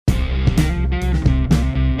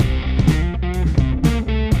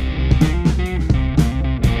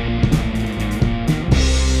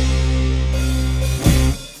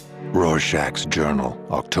Rorschach's Journal,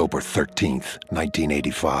 October 13th,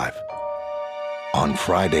 1985. On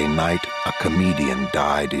Friday night, a comedian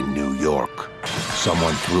died in New York.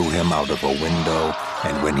 Someone threw him out of a window,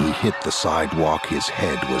 and when he hit the sidewalk, his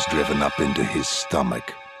head was driven up into his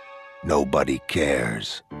stomach. Nobody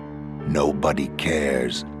cares. Nobody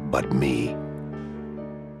cares but me.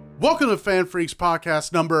 Welcome to Fan Freaks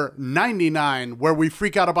Podcast number 99, where we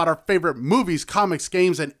freak out about our favorite movies, comics,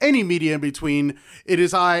 games, and any media in between. It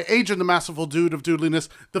is I, Adrian the Masterful Dude of Doodliness,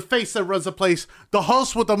 the face that runs the place, the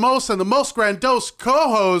host with the most and the most grandiose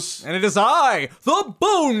co-host. And it is I, the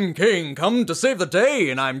Bone King, come to save the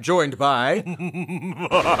day, and I'm joined by...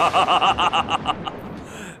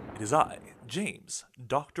 It is I, James,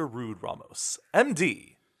 Dr. Rude Ramos,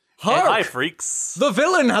 MD. Hark! And hi, freaks. The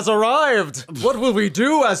villain has arrived! What will we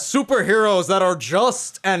do as superheroes that are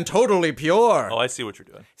just and totally pure? Oh, I see what you're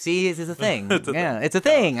doing. See, it's a thing. It's a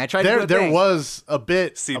thing. I tried to do a There thing. was a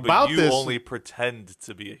bit about but you this. only pretend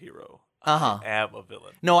to be a hero. Uh-huh. I am a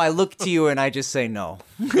villain. No, I look to you and I just say no.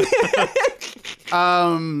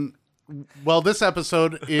 Well, this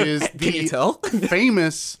episode is Can you tell?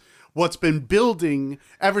 famous, what's been building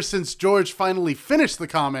ever since George finally finished the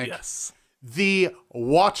comic. Yes. The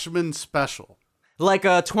Watchmen special. Like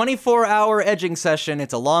a 24-hour edging session,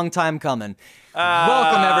 it's a long time coming.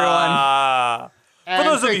 Welcome, everyone. For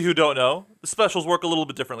those of you who don't know, the specials work a little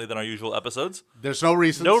bit differently than our usual episodes. There's no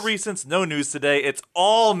reasons. No recents, no news today. It's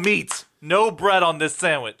all meat. No bread on this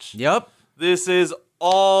sandwich. Yep. This is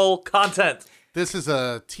all content. This is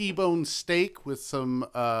a T-bone steak with some,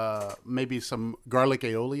 maybe some garlic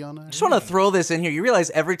aioli on it. Just want to throw this in here. You realize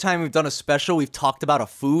every time we've done a special, we've talked about a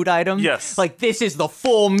food item? Yes. Like, this is the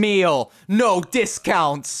full meal. No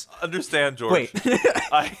discounts. Understand, George. Wait.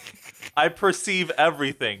 I perceive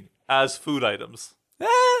everything as food items.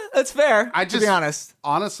 That's fair, to be honest.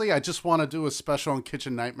 Honestly, I just want to do a special on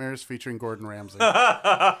Kitchen Nightmares featuring Gordon Ramsay.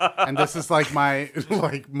 And this is like my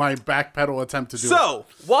backpedal attempt to do it. So,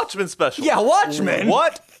 Watchmen special. Yeah, Watchmen.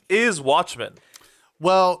 What is Watchmen?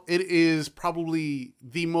 Well, it is probably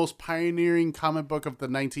the most pioneering comic book of the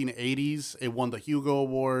 1980s. It won the Hugo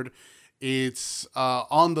Award. It's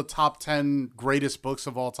on the top 10 greatest books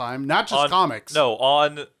of all time. Not just comics. No,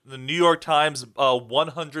 on the New York Times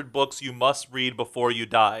 100 books you must read before you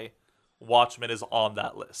die, Watchmen is on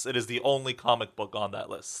that list. It is the only comic book on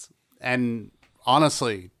that list. And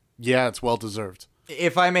honestly, yeah, it's well-deserved.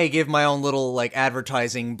 If I may give my own little, like,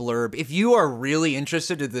 advertising blurb, if you are really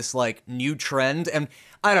interested in this, like, new trend, and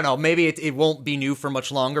I don't know, maybe it won't be new for much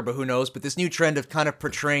longer, but who knows, but this new trend of kind of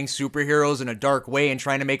portraying superheroes in a dark way and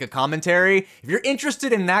trying to make a commentary, if you're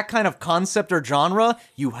interested in that kind of concept or genre,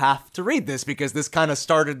 you have to read this, because this kind of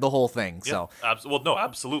started the whole thing, so. Well, no,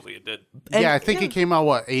 absolutely, it did. And, yeah, I think it came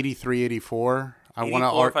out, 83, 84? I want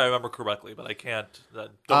to if I remember correctly, but I can't.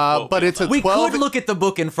 Don't quote but me it's on a that. we 12 could look at the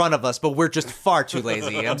book in front of us, but we're just far too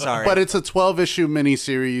lazy. I'm sorry. But it's a 12-issue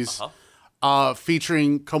miniseries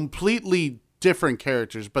featuring completely different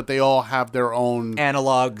characters, but they all have their own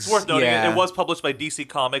analogs. It's worth noting, yeah. it was published by DC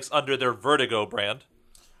Comics under their Vertigo brand.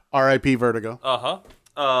 R.I.P. Vertigo.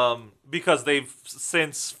 Because they've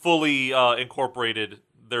since fully incorporated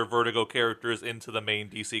their Vertigo characters into the main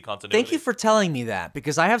DC continuity. Thank you for telling me that,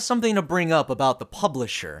 because I have something to bring up about the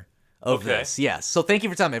publisher of this. Yes, so thank you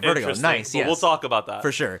for telling me. Vertigo, Interesting. nice, But yes. we'll talk about that. For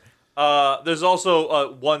sure. There's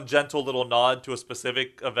also one gentle little nod to a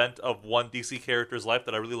specific event of one DC character's life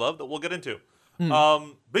that I really love that we'll get into.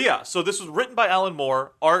 But yeah, so this was written by Alan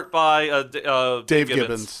Moore, art by Dave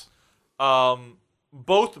Gibbons.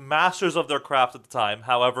 Both masters of their craft at the time.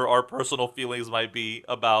 However, our personal feelings might be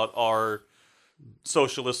about our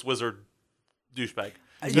socialist wizard douchebag.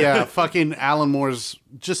 Yeah, fucking Alan Moore's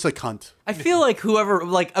just a cunt. I feel like whoever,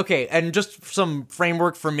 like, okay, and just some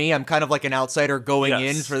framework for me, I'm kind of like an outsider going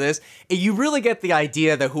in for this. You really get the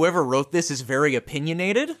idea that whoever wrote this is very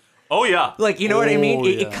opinionated. Oh, yeah. Like, you know what I mean?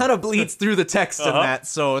 yeah. It kind of bleeds through the text in that,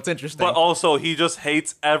 so it's interesting. But also, he just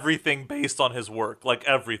hates everything based on his work. Like,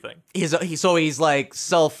 everything. He's like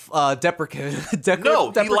self-deprecative.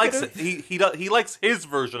 No, he likes it. He likes his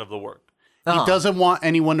version of the work. He doesn't want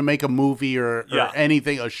anyone to make a movie or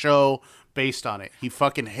anything, a show based on it. He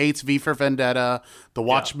fucking hates V for Vendetta, the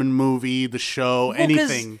Watchmen movie, the show,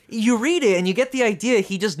 anything. You read it and you get the idea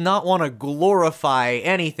he does not want to glorify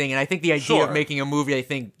anything, and I think the idea of making a movie, I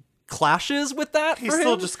think, clashes with that. He's for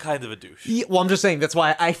still him. just kind of a douche. Well, I'm just saying that's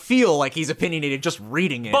why I feel like he's opinionated just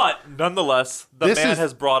reading it. But nonetheless, the This man is-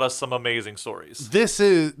 has brought us some amazing stories. This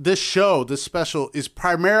special is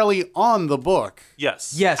primarily on the book.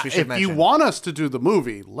 Yes. yes, we should If mention. you want us to do the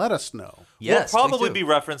movie, let us know. yes, we'll please probably do.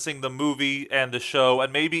 be referencing the movie and the show,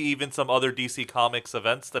 and maybe even some other DC Comics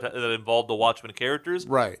events that involve the Watchmen characters.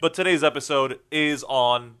 Right. But today's episode is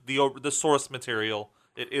on the source material.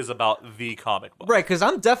 It is about the comic book. Right, because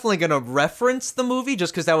I'm definitely going to reference the movie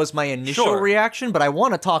just because that was my initial Sure. reaction, but I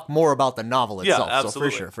want to talk more about the novel Yeah, itself.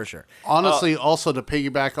 absolutely. So for sure. Honestly, also to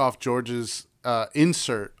piggyback off George's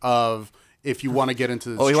insert of if you want to get into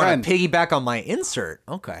this Oh, you trend, want to piggyback on my insert?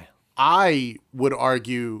 Okay. I would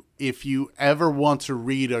argue if you ever want to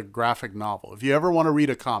read a graphic novel, if you ever want to read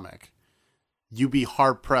a comic, you'd be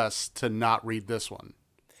hard pressed to not read this one.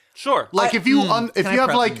 Sure. Like if you if can you I have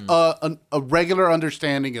press- like a regular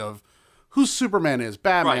understanding of who Superman is,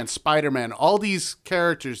 Batman, Right. Spider-Man, all these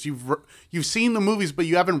characters, you've seen the movies, but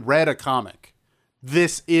you haven't read a comic.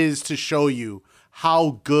 This is to show you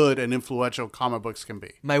how good and influential comic books can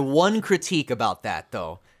be. My one critique about that,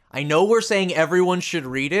 though, I know we're saying everyone should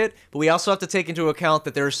read it, but we also have to take into account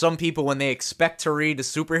that there are some people, when they expect to read a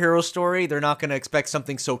superhero story, they're not going to expect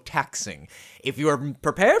something so taxing. If you are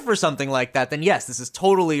prepared for something like that, then yes, this is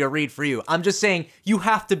totally a read for you. I'm just saying you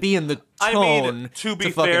have to be in the tone. I mean, to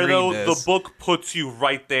be fucking fair read though, this. the book puts you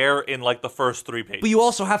right there in like the first 3 pages. But you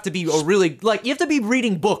also have to be you have to be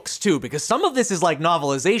reading books too, because some of this is like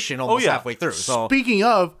novelization almost yeah. halfway through. So Speaking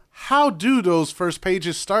of, how do those first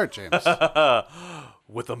pages start, James?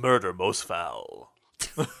 With a murder most foul.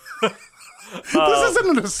 This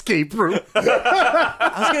isn't an escape room.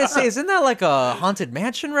 I was gonna say, isn't that like a Haunted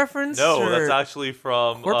Mansion reference? No, or- that's actually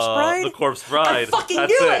from Corpse Bride? The Corpse I Bride. fucking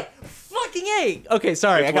That's knew it. Fucking A. Okay,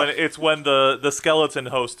 sorry. It's when the skeleton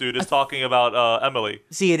host dude is talking about Emily.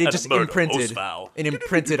 See, it And just murder, imprinted. most foul. It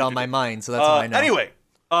imprinted on my mind, so that's how I know. Anyway,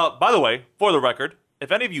 by the way, for the record,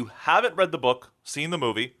 if any of you haven't read the book, seen the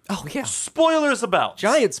movie, Oh yeah, spoilers abound.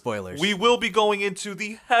 giant spoilers. We will be going into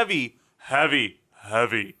the heavy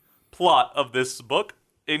plot of this book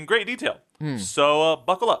in great detail. So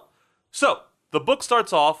buckle up. So the book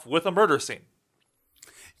starts off with a murder scene.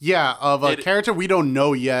 Yeah, of a character we don't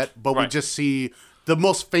know yet, but we Right. just see the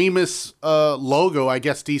most famous logo I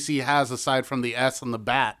guess DC has aside from the S on the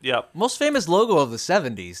bat. Yep. Most famous logo of the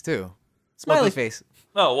 '70s too. Smiley face.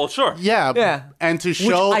 Oh, well, sure. Yeah, Yeah. and to Which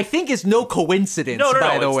show I think is no coincidence, No,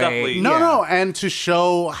 by the it's way. definitely- no, and to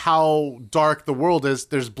show how dark the world is,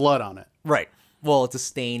 there's blood on it. Right. Well, it's a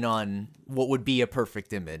stain on what would be a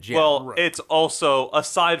perfect image. Yeah. Well, it's also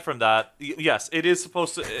aside from that. Yes, it is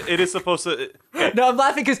supposed to. no, I'm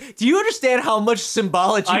laughing because do you understand how much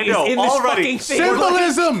symbology I know, is in this already. fucking thing?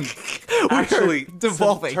 Symbolism. Actually,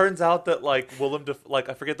 devolving. turns out that like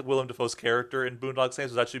I forget that Willem Dafoe's character in Boondock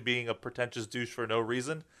Saints was actually being a pretentious douche for no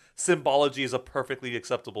reason. Symbology is a perfectly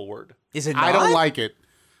acceptable word. Is it not? I don't like it.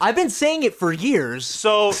 I've been saying it for years.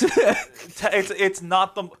 So it's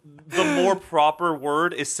not the more proper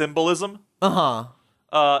word is symbolism.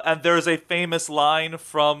 And there's a famous line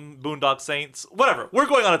from Boondock Saints. Whatever. We're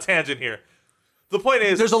going on a tangent here. The point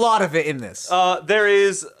is, There's a lot of it in this. so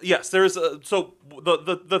the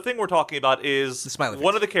thing we're talking about is smiley face.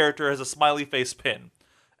 one of the character has a smiley face pin,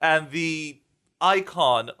 and the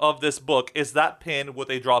icon of this book is that pin with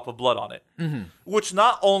a drop of blood on it, which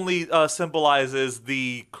not only symbolizes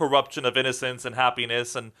the corruption of innocence and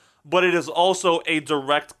happiness, but it is also a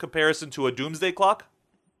direct comparison to a doomsday clock.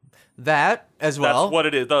 that as well. That's what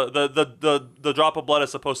it is. The drop of blood is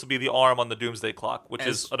supposed to be the arm on the doomsday clock, which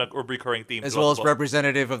is a recurring theme. as throughout well the as book.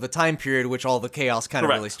 representative of the time period which all the chaos kind of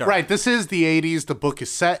Correct. really started. Right, this is the 80s. The book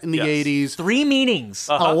is set in the Yes. 80s. 3 meanings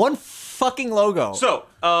on one fucking logo. So,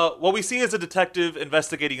 what we see is a detective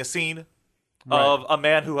investigating a scene of a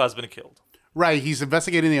man who has been killed. Right, he's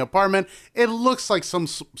investigating the apartment. It looks like some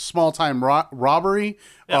small-time robbery,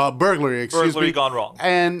 burglary, excuse me. Burglary gone wrong.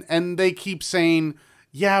 And they keep saying,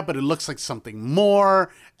 yeah, but it looks like something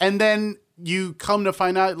more. And then you come to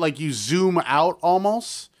find out, like you zoom out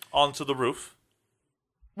almost. Onto the roof.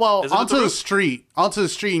 Well, Is it onto the the roof? street,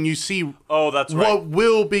 and you see Oh, that's right. what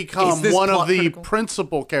will Is become this one of plot the critical?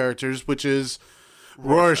 principal characters, which is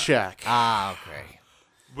Rorschach. Ah, okay.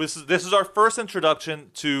 This is our first introduction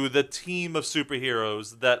to the team of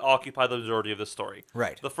superheroes that occupy the majority of the story.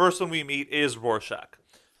 Right. The first one we meet is Rorschach,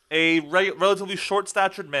 a relatively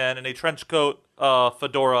short-statured man in a trench coat,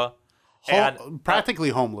 fedora, and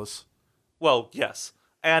Practically homeless. well, yes,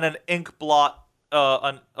 and an ink blot,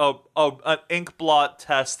 an ink blot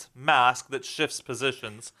test mask that shifts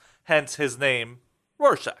positions. Hence his name,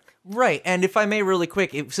 Rorschach. Right, and if I may really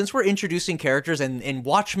quick, since we're introducing characters, and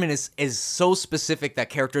Watchmen is so specific that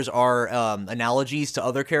characters are analogies to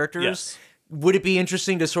other characters, Yes. would it be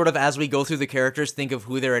interesting to sort of, as we go through the characters, think of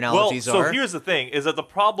who their analogies Well, so are? here's the thing, is that the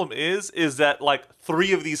problem is that, like,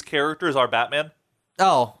 3 of these characters are Batman.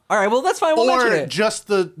 Oh, all right, well, that's fine, we'll mention Or it. just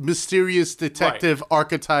the mysterious detective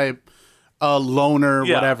archetype, loner,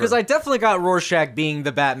 Yeah. whatever. Because I definitely got Rorschach being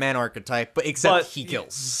the Batman archetype, but except he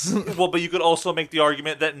kills. Well, but you could also make the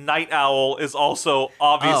argument that Night Owl is also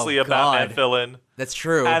obviously Oh, a Batman God. villain. That's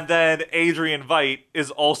true. And then Adrian Veidt is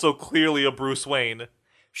also clearly a Bruce Wayne.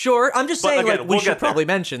 Sure, I'm just But saying, again, like, we we'll should get there. probably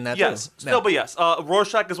mention that, Yes, too. still, but yes,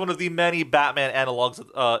 Rorschach is one of the many Batman analogs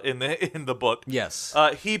in the book. Yes.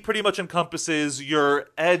 He pretty much encompasses your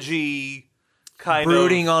edgy kind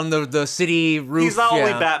Brooding of. on the city roof. He's not only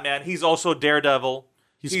yeah. Batman; he's also Daredevil.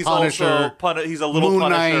 He's also Punisher, he's a little Moon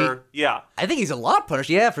Knight. Punisher. Yeah, I think he's a lot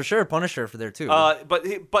Punisher. Yeah, for sure, Punisher for there, too.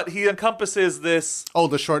 but he encompasses this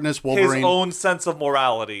the shortness his Wolverine. own sense of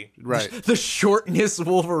morality. Right. The shortness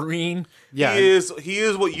Wolverine. Yeah. He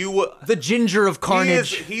is what you would. The ginger of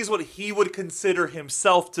carnage. He's what he would consider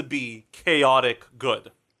himself to be chaotic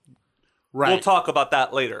good. Right. We'll talk about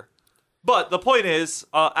that later. But the point is,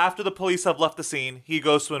 after the police have left the scene, he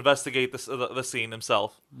goes to investigate the scene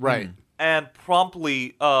himself. Right. And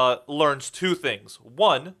promptly learns 2 things.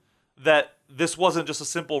 One, that this wasn't just a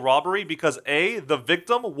simple robbery because A, the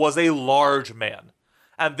victim was a large man.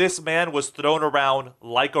 And this man was thrown around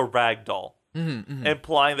like a rag doll,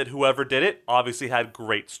 implying that whoever did it obviously had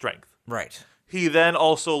great strength. Right. He then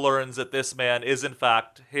also learns that this man is in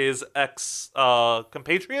fact his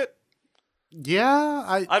ex-compatriot.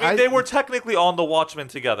 Yeah. I mean, they were technically on the Watchmen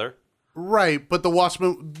together. Right, but the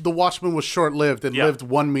Watchman was short-lived and Yeah. lived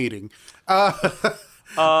one meeting.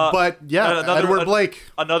 But yeah, Edward Blake.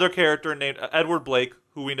 Another character named Edward Blake,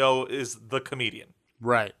 who we know is the comedian.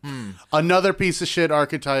 Right. Another piece of shit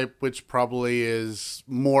archetype, which probably is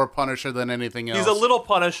more Punisher than anything else. He's a little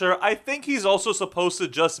Punisher. I think he's also supposed to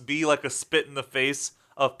just be like a spit in the face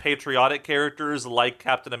of patriotic characters like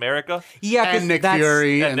Captain America. Yeah, and Nick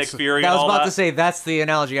Fury. And Nick Fury I and was all about that. to say that's the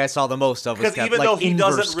analogy I saw the most of. Because even though he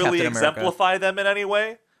doesn't really exemplify them in any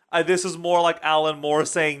way, this is more like Alan Moore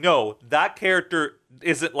saying, no, that character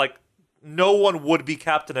isn't like, no one would be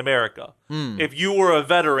Captain America. If you were a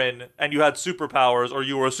veteran and you had superpowers or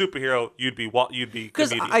you were a superhero, you'd be Because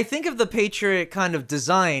comedian. I think of the Patriot kind of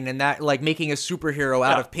design and that, like, making a superhero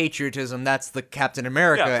out of patriotism, that's the Captain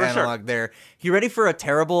America Yeah, for sure. analog there. You ready for a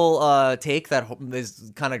terrible take that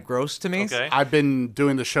is kind of gross to me? Okay. I've been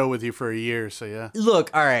doing the show with you for a year, so yeah.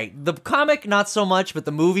 Look, all right, the comic, not so much, but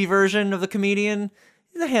the movie version of the comedian,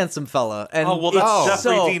 he's a handsome fella. And Oh, well, that's it's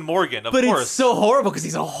Jeffrey Dean Morgan, of but course. it's so horrible because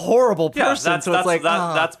he's a horrible person. That's, so it's like,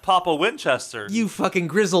 that's Papa Winchester. you fucking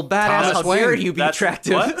grizzled badass, Thomas how dare Wayne. you be That's-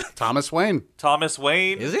 attractive? what? Thomas Wayne. Thomas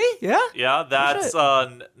Wayne. Is he? Yeah? Yeah, that's shit.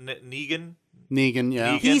 Negan. Negan,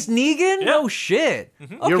 yeah. Negan. He's Negan? Yeah. No shit.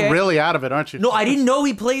 Okay. You're really out of it, aren't you? No, I didn't know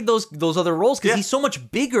he played those other roles because Yeah. he's so much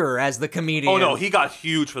bigger as the comedian. Oh no, he got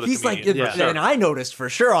huge for the he's like, comedian. and I noticed for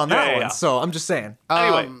sure on that Yeah, one. yeah. So I'm just saying.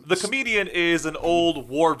 Anyway, the comedian is an old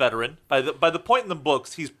war veteran. By the point in the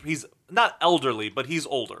books, he's not elderly, but he's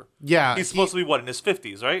older. Yeah, He's supposed to be, what, in his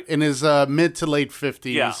 50s, right? in his mid to late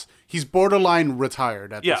 50s. Yeah. He's borderline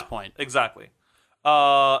retired at this point. Exactly.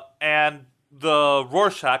 And the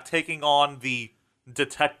Rorschach, taking on the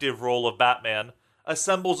detective role of Batman,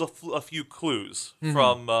 assembles a few clues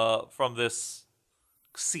from this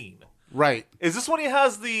scene. Right. Is this when he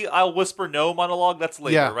has the "I'll whisper no" monologue? That's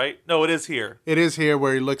later, Yeah. right? No, it is here. It is here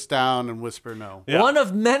where he looks down and whisper no. Yeah. One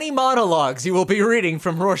of many monologues you will be reading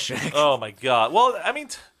from Rorschach. Oh my god. Well, I mean,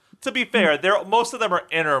 to be fair, most of them are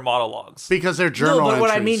inner monologues. Because they're journal No, but what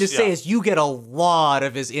I entries. mean to say Yeah. is you get a lot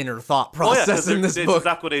of his inner thought Oh yeah, process in this it's book.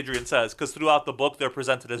 exactly what Adrian says. Because throughout the book, they're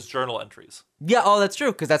presented as journal entries. Yeah, oh, that's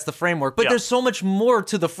true, because that's the framework. But Yeah. there's so much more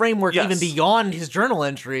to the framework Yes. even beyond his journal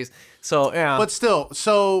entries. So, yeah. But still,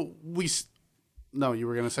 so no, you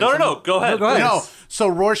were going to say No, something? go ahead. No, go ahead. No, so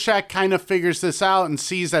Rorschach kind of figures this out and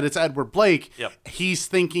sees that it's Edward Blake. Yep. He's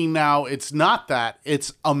thinking now it's not that,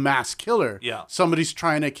 it's a mass killer. Yeah. Somebody's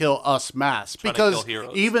trying to kill us mass. Trying to Because kill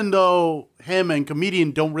heroes. even though him and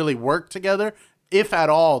Comedian don't really work together, if at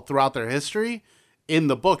all throughout their history, in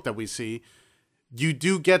the book that we see, you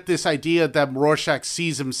do get this idea that Rorschach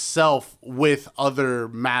sees himself with other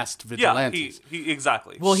masked Yeah, vigilantes. he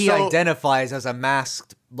exactly. well, he so- identifies as a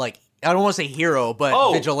masked, like, I don't want to say hero,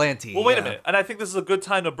 but vigilante. Well, wait a yeah. minute. And I think this is a good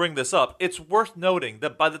time to bring this up. It's worth noting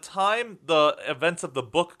that by the time the events of the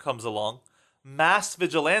book comes along, mass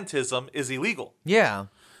vigilantism is illegal. Yeah.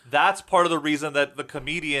 That's part of the reason that the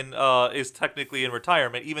comedian is technically in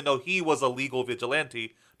retirement, even though he was a legal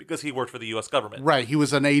vigilante, because he worked for the U.S. government. Right. He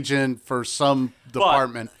was an agent for some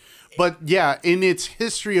department. But yeah, in its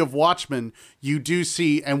history of Watchmen, you do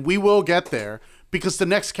see, and we will get there, because the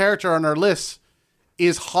next character on our list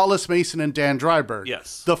is Hollis Mason and Dan Dryberg.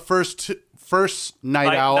 Yes. The first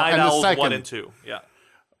Night Owl Night and the Owls second. 1 and 2. Yeah.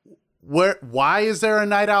 Why is there a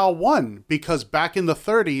Night Owl 1? Because back in the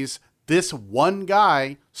 30s, this one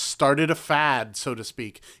guy started a fad, so to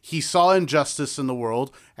speak. He saw injustice in the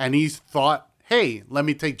world, and he thought, hey, let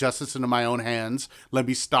me take justice into my own hands. Let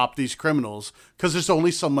me stop these criminals, because there's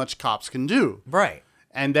only so much cops can do. Right.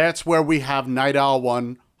 And that's where we have Night Owl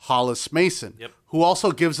 1, Hollis Mason, who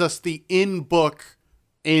also gives us the in-book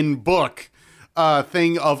thing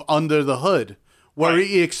of Under the Hood, where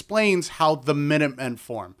he explains how the Minutemen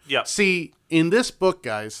form. Yeah. See, in this book,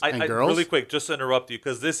 guys and girls... Really quick, just to interrupt you,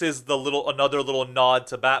 because this is another little nod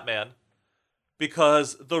to Batman.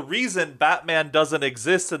 Because the reason Batman doesn't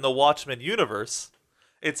exist in the Watchmen universe,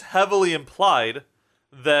 it's heavily implied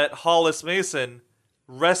that Hollis Mason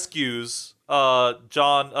rescues Thomas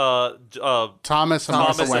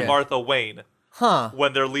and Martha Wayne.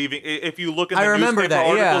 When they're leaving. If you look in the newspaper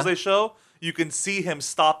articles they show, you can see him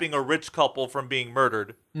stopping a rich couple from being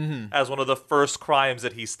murdered as one of the first crimes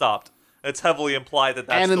that he stopped. It's heavily implied that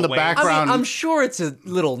that's and in the Wayne. background. I mean, I'm sure it's a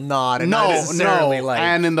little nod, and not necessarily like.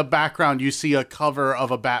 And in the background, you see a cover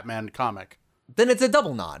of a Batman comic. Then it's a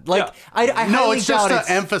double nod. Like I no, highly it's just doubt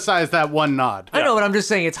to emphasize that one nod. I know, but I'm just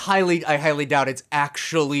saying I highly doubt it's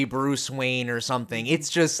actually Bruce Wayne or something. It's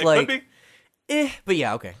just It like, could be. but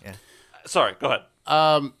yeah, okay, yeah. Sorry, go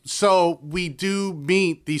ahead. So we do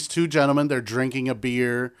meet these two gentlemen. They're drinking a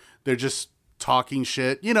beer. They're just talking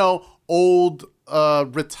shit. You know, old,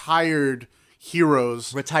 retired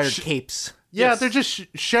heroes. Retired capes. Yeah, Yes. they're just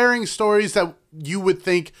sharing stories that you would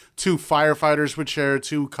think two firefighters would share,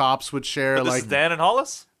 two cops would share. But this is Dan and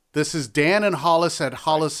Hollis? This is Dan and Hollis at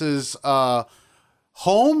Hollis's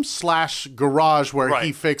home/garage where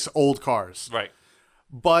he fixed old cars. Right.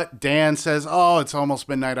 But Dan says, oh, it's almost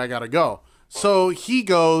midnight, I gotta go. So he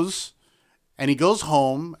goes, and he goes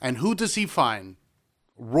home, and who does he find?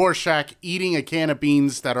 Rorschach eating a can of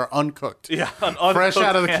beans that are uncooked. Yeah, an uncooked fresh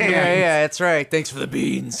out of the can. Yeah, that's right. Thanks for the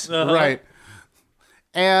beans. Right.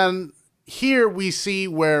 And here we see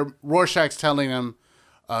where Rorschach's telling him,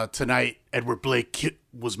 tonight, Edward Blake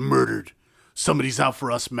was murdered. Somebody's out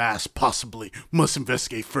for us, mass, possibly. Must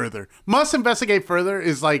investigate further. Must investigate further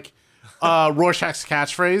is like Rorschach's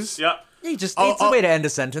catchphrase. Yeah. It's a way to end a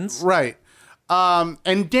sentence. Right.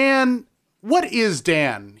 And Dan, what is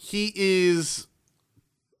Dan?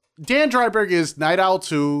 Dan Dryberg is Night Owl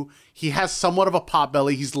 2. He has somewhat of a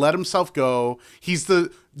potbelly. He's let himself go. He's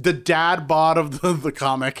the dad bod of the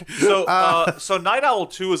comic. So Night Owl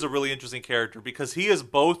 2 is a really interesting character because he is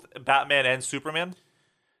both Batman and Superman.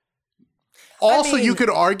 Also, you could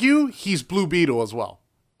argue he's Blue Beetle as well.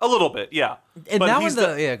 A little bit, yeah. And but that he's was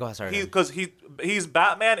go ahead, sorry. Because he's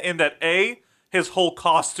Batman in that his whole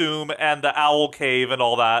costume and the owl cave and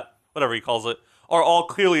all that, whatever he calls it, are all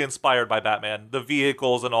clearly inspired by Batman. The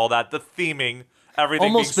vehicles and all that, the theming, everything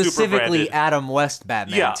almost being specifically super Adam West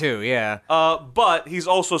Batman too, yeah. But he's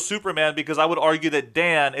also Superman because I would argue that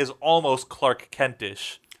Dan is almost Clark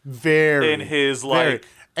Kentish. Very. In his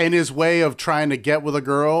in his way of trying to get with a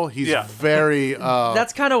girl, he's very...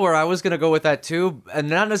 That's kind of where I was going to go with that, too. And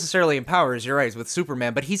not necessarily in powers, you're right, with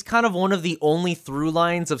Superman. But he's kind of one of the only through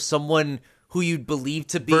lines of someone who you'd believe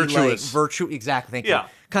to be virtuous. Exactly, thank you.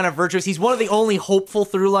 Kind of virtuous. He's one of the only hopeful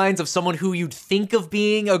through lines of someone who you'd think of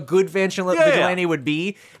being a good vigilante would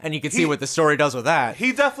be. And you can see what the story does with that.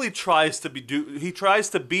 He definitely tries to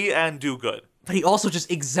be and do good. But he also just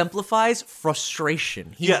exemplifies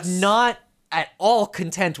frustration. He's not at all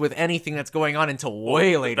content with anything that's going on until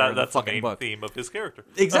way later in the fucking book. That's the main theme of his character.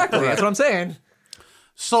 Exactly, that's what I'm saying.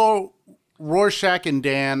 So, Rorschach and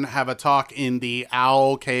Dan have a talk in the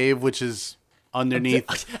Owl Cave, which is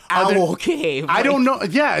underneath... Owl Cave. I don't know.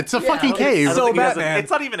 Yeah, it's a fucking cave. So Batman.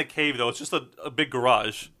 It's not even a cave, though. It's just a big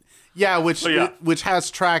garage. Yeah, which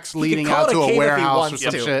has tracks leading call out it to a a cave warehouse or if he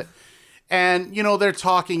some wants shit. And, they're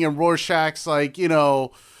talking, and Rorschach's like, you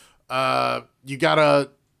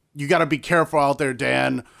gotta be careful out there,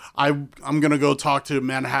 Dan. I'm gonna go talk to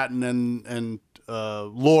Manhattan and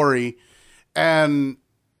Lori. And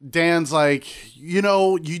Dan's like,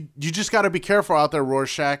 you just gotta be careful out there,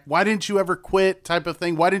 Rorschach. Why didn't you ever quit type of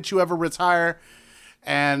thing? Why didn't you ever retire?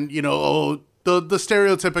 And, the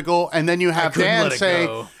stereotypical. And then you have Dan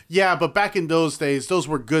say, yeah, but back in those days, those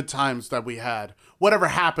were good times that we had. Whatever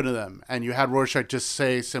happened to them? And you had Rorschach just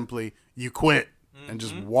say simply, you quit. And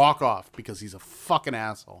just walk off because he's a fucking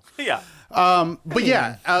asshole. Yeah.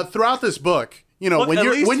 But throughout this book, You know, Look, when at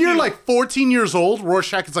you're least when you're he- like 14 years old,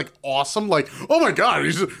 Rorschach is like awesome. Like, oh my god,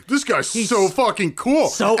 this guy's so fucking cool.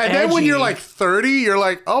 so and then when edgy. you're like 30, you're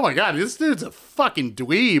like, oh my god, this dude's a fucking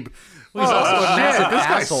dweeb. He's also a massive This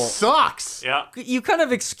guy asshole. sucks. Yeah. You kind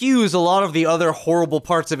of excuse a lot of the other horrible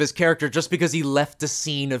parts of his character just because he left the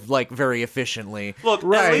scene of like very efficiently. Look,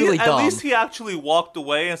 Right. Really at dumb. least he actually walked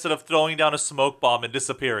away instead of throwing down a smoke bomb and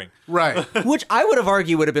disappearing. Right. Which I would have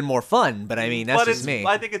argued would have been more fun, but I mean, that's But just me.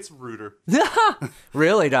 I think it's ruder.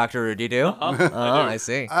 Really, Dr. Rude, you do? Uh-huh. Oh, I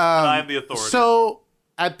see. And I'm the authority. So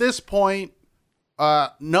at this point,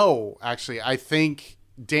 no, actually, I think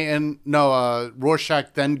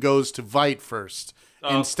Rorschach then goes to Veidt first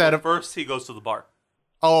instead of. First, he goes to the bar.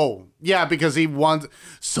 Oh, yeah, because he wants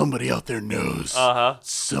somebody out there knows.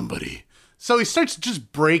 Somebody. So he starts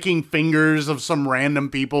just breaking fingers of some random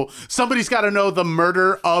people. Somebody's got to know the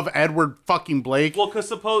murder of Edward fucking Blake. Well, because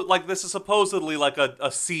this is supposedly like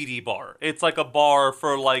a seedy bar. It's like a bar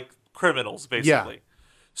for like criminals, basically. Yeah.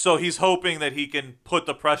 So he's hoping that he can put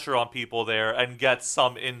the pressure on people there and get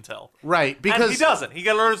some intel. Right, because And he doesn't. He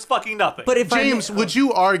learns fucking nothing. But if James, would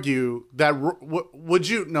you argue that would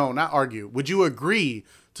you not argue? Would you agree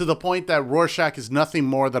to the point that Rorschach is nothing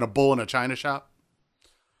more than a bull in a china shop?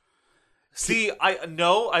 See, I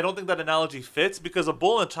don't think that analogy fits because a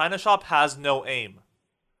bull in a china shop has no aim.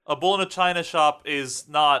 A bull in a china shop is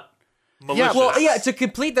not malicious. Well, yeah, to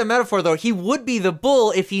complete the metaphor, though, he would be the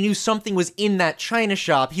bull if he knew something was in that china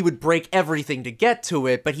shop. He would break everything to get to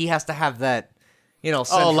it, but he has to have that,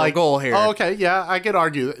 central goal here. Oh, okay, yeah, I could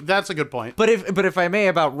argue. That's a good point. But if I may,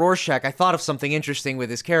 about Rorschach, I thought of something interesting with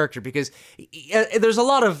his character because there's a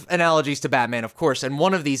lot of analogies to Batman, of course, and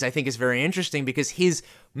one of these I think is very interesting because his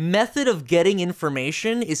method of getting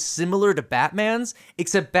information is similar to Batman's,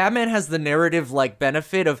 except Batman has the narrative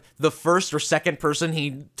benefit of the first or second person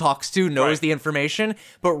he talks to knows the information,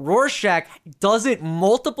 but Rorschach does it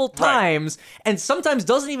multiple times and sometimes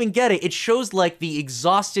doesn't even get it. It shows the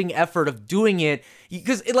exhausting effort of doing it.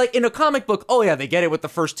 Because, in a comic book, oh yeah, they get it with the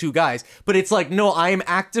first two guys. But it's no, I am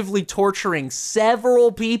actively torturing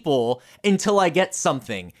several people until I get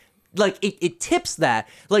something. It tips that.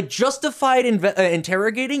 Justified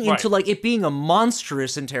interrogating into, it being a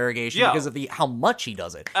monstrous interrogation because of how much he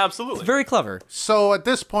does it. Absolutely. It's very clever. So at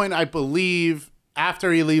this point, I believe,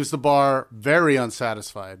 after he leaves the bar, very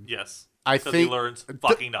unsatisfied. Yes. I Because think he learns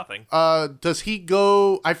fucking nothing. Does he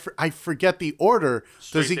go? I forget the order.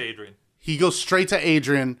 Straight Does he? to Adrian. He goes straight to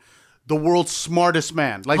Adrian, the world's smartest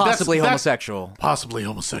man. Possibly that's homosexual. Possibly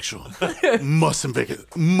homosexual. must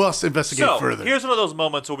investigate So, further. here's one of those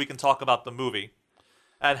moments where we can talk about the movie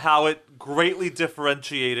and how it greatly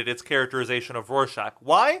differentiated its characterization of Rorschach.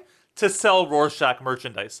 Why? To sell Rorschach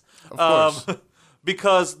merchandise. Of course.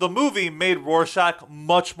 Because the movie made Rorschach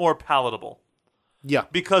much more palatable. Yeah.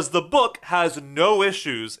 Because the book has no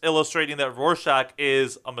issues illustrating that Rorschach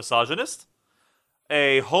is a misogynist,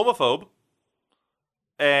 a homophobe,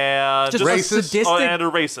 and Just racist. a sadistic and a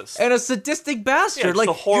racist. and a sadistic bastard. Yeah, just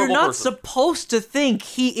a horrible you're not person. supposed to think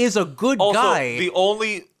he is a good Also, guy. the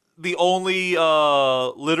only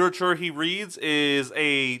literature he reads is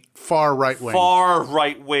a Far right wing. far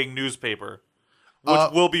right-wing newspaper,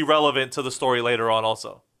 which will be relevant to the story later on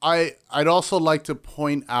also. I'd also like to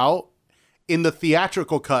point out, in the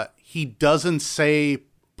theatrical cut, he doesn't say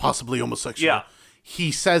possibly homosexual. Yeah.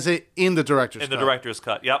 He says it in the director's In the cut. director's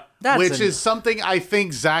cut, yep. Which is something I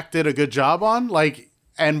think Zach did a good job on.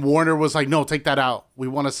 And Warner was like, no, take that out. We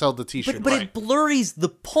want to sell the t-shirt. But it blurs the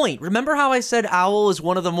point. Remember how I said Owl is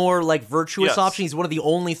one of the more virtuous Yes. options? He's one of the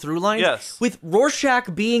only through lines? Yes. With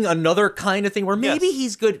Rorschach being another kind of thing where maybe Yes.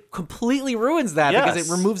 he's good completely ruins that because Yes.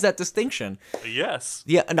 it removes that distinction. Yes.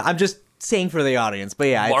 Yeah, and I'm just saying for the audience, but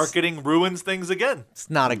yeah, Marketing ruins things again. it's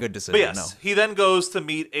not a good decision. But yes, No. he then goes to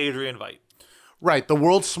meet Adrian Veidt. Right, the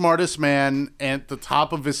world's smartest man at the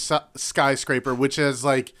top of his skyscraper, which is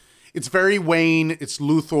it's very Wayne, it's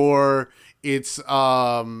Luthor, it's I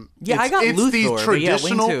got it's Luthor, the but yeah,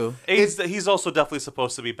 traditional. Wayne too. He's also definitely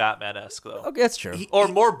supposed to be Batman-esque, though. Okay, that's true. Or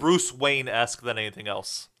more Bruce Wayne-esque than anything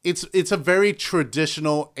else. It's a very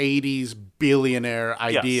traditional 80s billionaire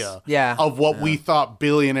idea Yeah. of what we thought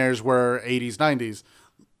billionaires were 80s, 90s.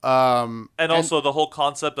 And also the whole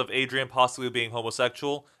concept of Adrian possibly being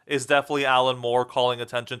homosexual is definitely Alan Moore calling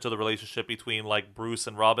attention to the relationship between Bruce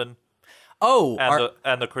and Robin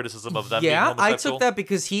and the criticism of them being I homosexual. took that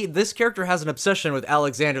because this character has an obsession with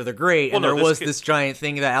Alexander the Great, and Well, no, there was this this giant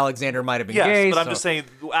thing that Alexander might have been Yes, gay. but I'm so- just saying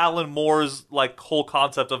Alan Moore's whole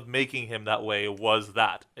concept of making him that way was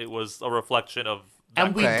that. It was a reflection of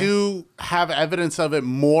And we Okay. do have evidence of it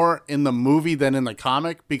more in the movie than in the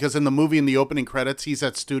comic, because in the movie, in the opening credits, he's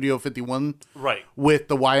at Studio 51 Right. with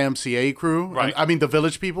the YMCA crew. Right. I mean, the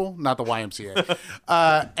Village People, not the YMCA.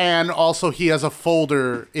 And also, he has a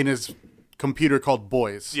folder in his computer called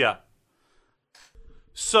Boys. Yeah.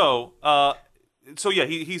 So, yeah,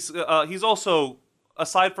 he's also,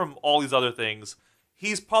 aside from all these other things,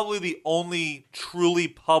 he's probably the only truly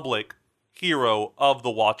public hero of the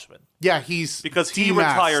Watchmen. Yeah, he's Because he demasked.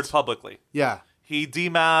 retired publicly. Yeah. He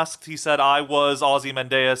demasked. He said, I was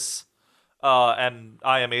Ozymandias, and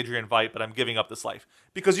I am Adrian Veidt, but I'm giving up this life.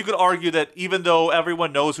 Because you could argue that even though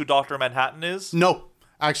everyone knows who Dr. Manhattan is, No,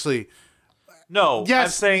 actually, no, Yes.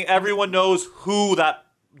 I'm saying everyone knows who that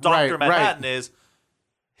Dr. Right, Manhattan right. is.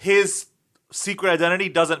 His secret identity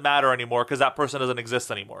doesn't matter anymore because that person doesn't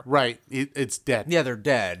exist anymore. right. It's dead. Yeah, they're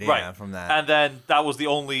dead. Yeah, Right. from that. And then those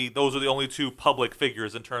are the only two public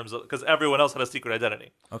figures in terms of, because everyone else had a secret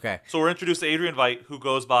identity. Okay. So we're introduced to Adrian Veidt, who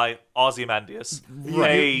goes by Ozymandias,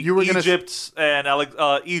 You were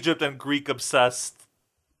gonna- Egypt and Greek obsessed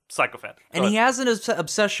psychopath. And he has an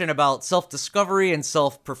obsession about self-discovery and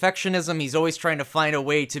self-perfectionism. He's always trying to find a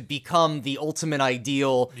way to become the ultimate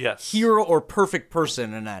ideal Yes. hero or perfect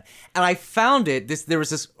person in that. And I found there was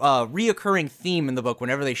this reoccurring theme in the book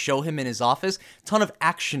whenever they show him in his office, a ton of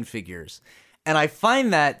action figures. And I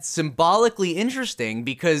find that symbolically interesting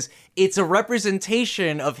because it's a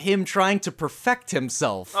representation of him trying to perfect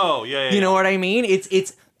himself. Oh, yeah. You know what I mean?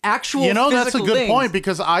 It's actual That's a physical good things. point,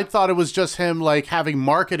 because I thought it was just him like having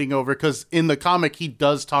marketing over, because in the comic he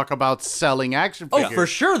does talk about selling action Oh, figures. for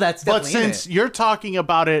sure, that's But definitely in since it. you're talking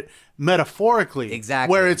about it metaphorically,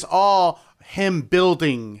 Exactly. where it's all him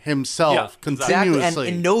building himself Yeah, exactly. continuously. Exactly.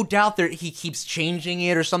 And no doubt he keeps changing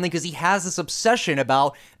it or something because he has this obsession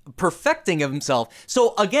about perfecting himself.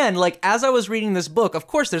 So again, like as I was reading this book, of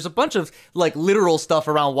course there's a bunch of like literal stuff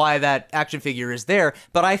around why that action figure is there,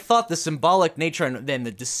 but I thought the symbolic nature and then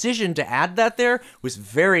the decision to add that there was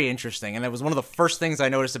very interesting, and that was one of the first things I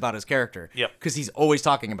noticed about his character. Yep. Because he's always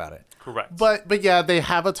talking about it. Correct. But yeah, they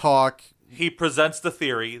have a talk. He presents the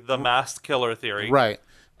theory, the masked killer theory. Right.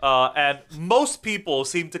 And most people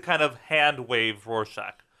seem to kind of hand wave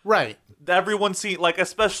Rorschach. Right. Everyone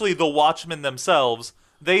especially the Watchmen themselves,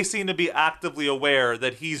 they seem to be actively aware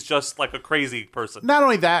that he's just like a crazy person. Not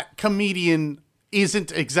only that, comedian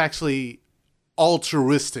isn't exactly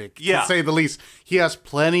altruistic, Yeah. to say the least. He has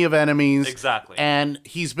plenty of enemies. Exactly. And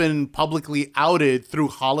he's been publicly outed through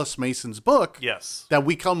Hollis Mason's book. Yes. That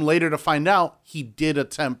we come later to find out he did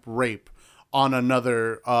attempt rape on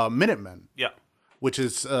another Minuteman, Yeah. which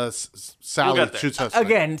is Sally We'll get there. Chute's husband.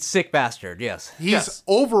 Again, sick bastard, yes. He's Yes.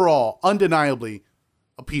 overall, undeniably,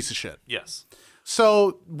 a piece of shit. Yes.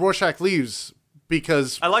 So Rorschach leaves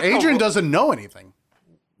because I like how Adrian doesn't know anything.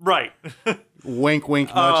 Right. Wink,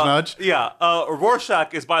 wink, nudge, nudge. Yeah.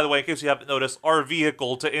 Rorschach is, by the way, in case you haven't noticed, our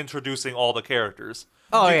vehicle to introducing all the characters.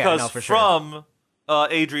 Oh, yeah, because no, for sure. from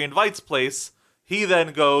Adrian Veidt's place, he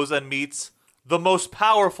then goes and meets the most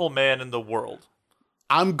powerful man in the world.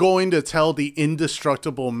 I'm going to tell the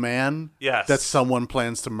indestructible man Yes. that someone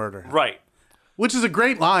plans to murder him. Right. Which is a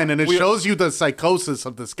great line, and it shows you the psychosis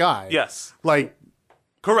of this guy. Yes. Like,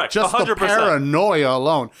 Correct. just 100%. the paranoia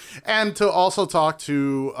alone. And to also talk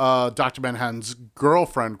to Dr. Manhattan's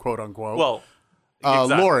girlfriend, quote unquote. Well,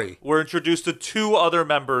 exactly. Lori. We're introduced to two other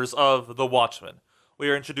members of the Watchmen. We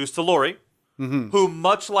are introduced to Lori, who,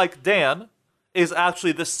 much like Dan, is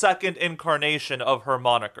actually the second incarnation of her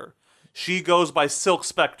moniker. She goes by Silk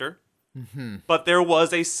Spectre, but there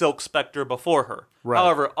was a Silk Spectre before her. Right.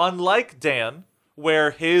 However, unlike Dan,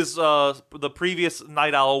 where his the previous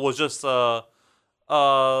Night Owl was just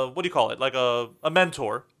what do you call it? Like a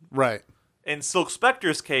mentor. Right. In Silk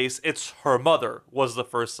Spectre's case, it's her mother was the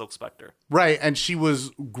first Silk Spectre. Right, and she was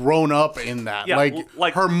grown up in that. Yeah,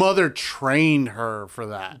 like- her mother trained her for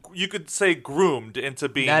that. You could say groomed into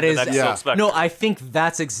being That the is, next yeah. Silk Spectre. No, I think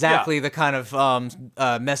that's exactly the kind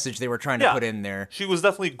of message they were trying to put in there. She was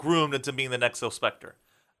definitely groomed into being the next Silk Spectre.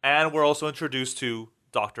 And we're also introduced to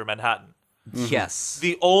Dr. Manhattan. Yes.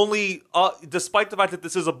 The only, despite the fact that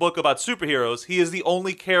this is a book about superheroes, he is the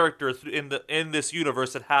only character in this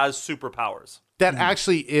universe that has superpowers. That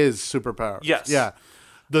actually is superpower. Yes. Yeah.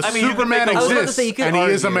 The I mean, you could Superman make a- I was about to exists, say, you could and he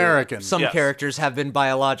is argue American. Some Yes. characters have been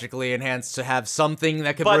biologically enhanced to have something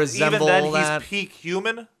that could But resemble even then, that. he's peak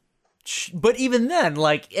human. But even then,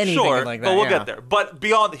 like anything Sure, like that, but we'll yeah. get there. But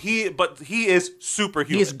beyond, he is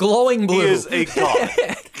superhuman. He is glowing blue. He is a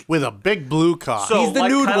god. With a big blue cock. So, He's the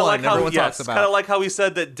nude kinda one how, everyone talks about. Kind of like how he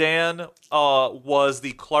said that Dan was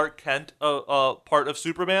the Clark Kent part of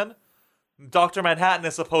Superman. Dr. Manhattan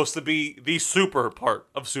is supposed to be the super part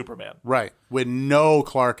of Superman. Right. With no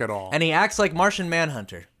Clark at all. And he acts like Martian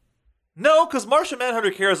Manhunter. No, because Martian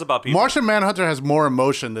Manhunter cares about people. Martian Manhunter has more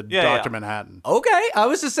emotion than Yeah, Dr. yeah. Manhattan. Okay, I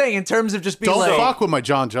was just saying in terms of just being Don't like... fuck with my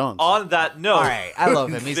John Jones. On that note, All right, I love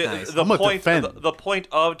him. He's nice. the I'm gonna point defend. the point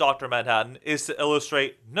of Dr. Manhattan is to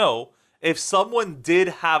illustrate, no, if someone did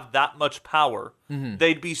have that much power,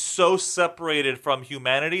 they'd be so separated from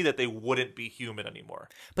humanity that they wouldn't be human anymore.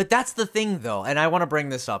 But that's the thing, though, and I want to bring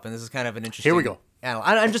this up, and this is kind of an interesting... Here we go.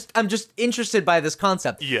 I'm just interested by this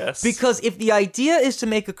concept. Yes. Because if the idea is to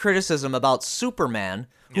make a criticism about Superman,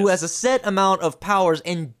 who Yes. has a set amount of powers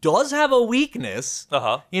and does have a weakness,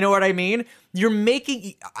 you know what I mean? You're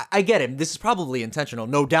making... I get it. This is probably intentional,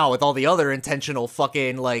 no doubt, with all the other intentional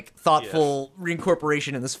fucking, like, thoughtful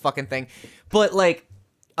reincorporation in this fucking thing. But, like,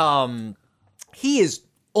 he is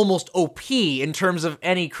almost OP in terms of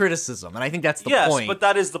any criticism, and I think that's the point. Yes, but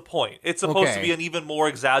that is the point. It's supposed to Okay. be an even more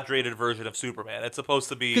exaggerated version of Superman. It's supposed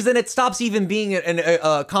to be... Because then it stops even being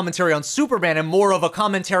a commentary on Superman and more of a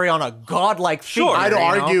commentary on a godlike figure. Sure. I'd you know?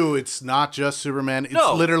 argue it's not just Superman. It's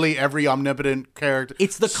No. literally every omnipotent character.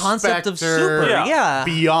 It's the concept of Spectre, super, Yeah. yeah.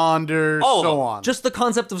 Beyonder, All of so them. on. Just the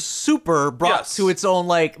concept of super brought Yes. to its own,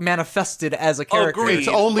 like, manifested as a character. Agreed. It's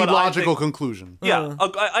only but I logical think- conclusion. Yeah,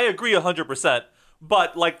 I agree 100%.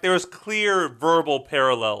 But, like, there's clear verbal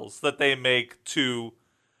parallels that they make to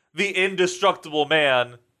the indestructible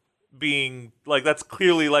man being, like, that's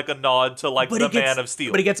clearly, like, a nod to, like, the Man of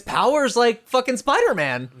Steel. But he gets powers like fucking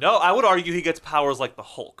Spider-Man. No, I would argue he gets powers like the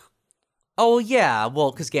Hulk. Oh, yeah.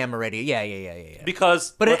 Well, because gamma radio. Yeah.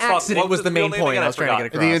 Because... But an let's talk- accident what was the his real main name point again? I was trying to forgot.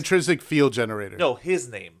 get across. The intrinsic field generator. No, his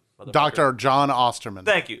name. motherfucker. Dr. John Osterman.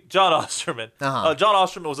 Thank you, John Osterman. Uh-huh. John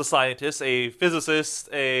Osterman was a scientist, a physicist,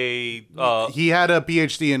 He had a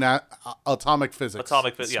PhD in atomic physics.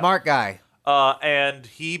 atomic physicist. Smart guy. And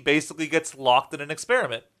he basically gets locked in an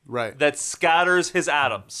experiment Right. that scatters his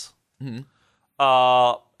atoms.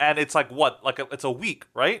 And it's like what? It's a week,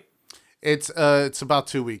 right? It's about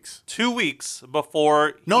 2 weeks. 2 weeks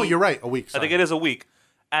before. No, you're right. A week. I think it is a week,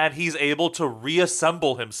 and he's able to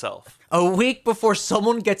reassemble himself. A week before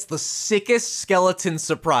someone gets the sickest skeleton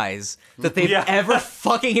surprise that they've Yeah. ever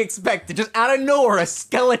fucking expected. Just out of nowhere, a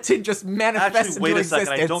skeleton just manifests Actually, wait into a second.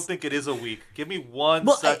 existence. I don't think it is a week. Give me one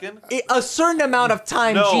Well, second. a certain amount of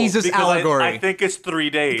time, No, Jesus because allegory. I think it's 3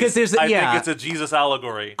 days. Because there's I yeah. think it's a Jesus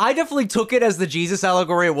allegory. I definitely took it as the Jesus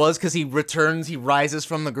allegory it was because he returns, he rises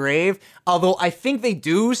from the grave. Although I think they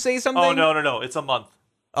do say something. Oh no! It's a month.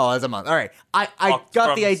 Oh, it's a month. All right. I got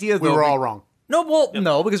from- the idea though. We were all wrong. No, well,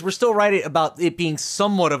 no, because we're still right about it being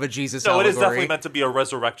somewhat of a Jesus No, allegory. it is definitely meant to be a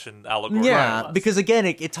resurrection allegory. Yeah, more or less. because again,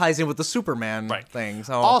 it ties in with the Superman Right. thing.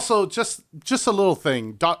 So Also, just a little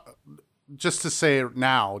thing. Just to say it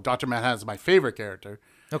now, Dr. Manhattan is my favorite character.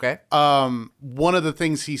 okay. One of the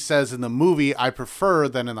things he says in the movie I prefer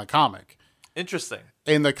than in the comic. Interesting.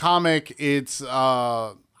 In the comic, it's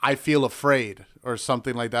I feel afraid or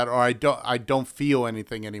something like that, or I don't feel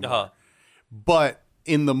anything anymore. Uh-huh. But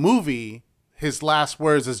in the movie, his last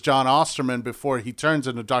words as John Osterman before he turns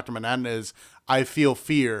into Dr. Manhattan is, I feel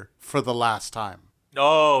fear for the last time.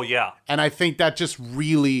 Oh yeah. And I think that just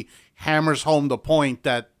really hammers home the point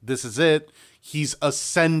that this is it. He's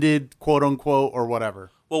ascended, quote unquote, or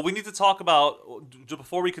whatever. Well, we need to talk about,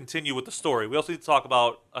 before we continue with the story, we also need to talk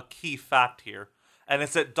about a key fact here. And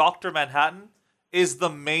it's that Dr. Manhattan is the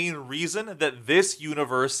main reason that this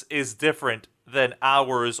universe is different than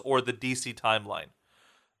ours or the DC timeline.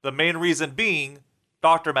 The main reason being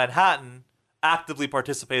Dr. Manhattan actively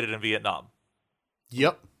participated in Vietnam,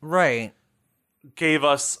 Yep. Right. gave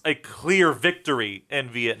us a clear victory in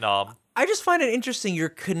Vietnam. I just find it interesting you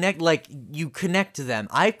connect to them.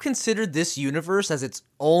 I've considered this universe as its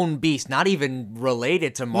own beast, not even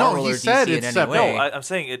related to Marvel he or said DC in it's any separate. way. No, I'm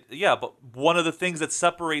saying it, yeah, but one of the things that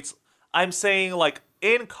separates, I'm saying, like,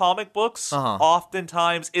 in comic books,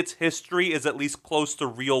 oftentimes its history is at least close to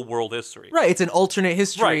real world history. Right, it's an alternate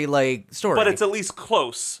history Right. like story. But it's at least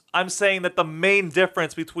close. I'm saying that the main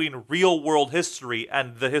difference between real world history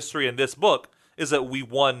and the history in this book is that we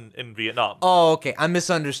won in Vietnam. Oh, okay. I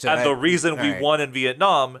misunderstood. And the reason we Alright. won in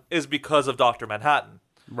Vietnam is because of Dr. Manhattan.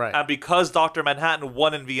 Right. And because Dr. Manhattan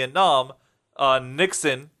won in Vietnam,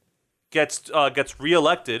 Nixon gets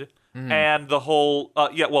reelected, and the whole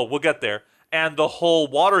we'll get there. And the whole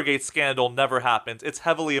Watergate scandal never happens. It's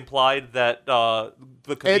heavily implied that the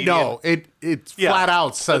comedian, It flat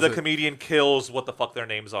out says the it. comedian kills what the fuck their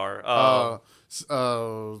names are.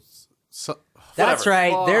 That's whatever.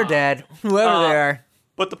 right. They're dead. Whoever they are.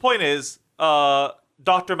 But the point is,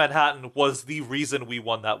 Dr. Manhattan was the reason we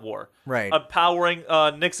won that war. Right. Empowering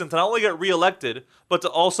Nixon to not only get reelected, but to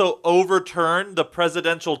also overturn the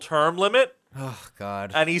presidential term limit. Oh,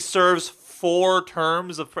 God. And he serves 4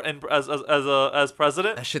 terms as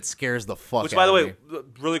president. That shit scares the fuck Which, out by the of way, me.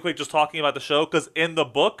 really quick, just talking about the show, because in the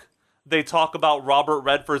book, they talk about Robert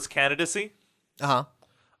Redford's candidacy,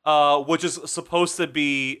 which is supposed to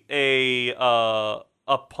be a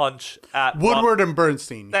punch at Woodward and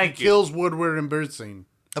Bernstein. Thank he you. kills Woodward and Bernstein.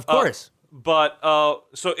 Of course. But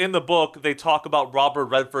so in the book, they talk about Robert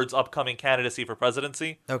Redford's upcoming candidacy for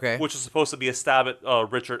presidency. Okay. Which is supposed to be a stab at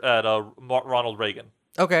Ronald Reagan.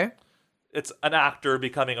 Okay. It's an actor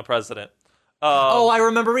becoming a president. I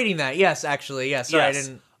remember reading that. Yes, actually. Yes. Sorry, yes. I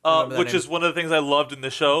didn't remember that Which name. is one of the things I loved in the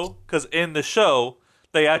show, because in the show,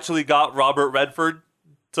 they actually got Robert Redford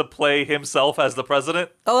to play himself as the president.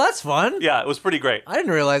 Oh, that's fun. Yeah, it was pretty great. I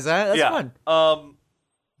didn't realize that. That's fun.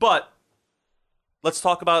 But let's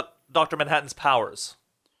talk about Dr. Manhattan's powers.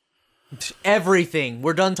 Everything.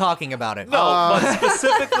 We're done talking about it. No, but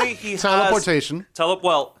specifically, he Teleportation.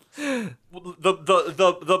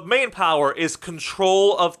 The main power is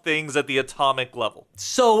control of things at the atomic level,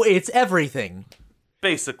 So it's everything.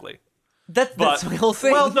 basically. That's my whole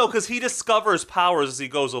thing. Well, no, because he discovers powers as he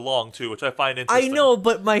goes along too, which I find interesting. I know,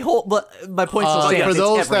 but my point still stands. for It's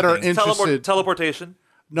those that are everything. interested, Teleportation.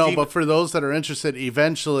 no, but for those that are interested,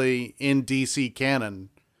 eventually in DC canon,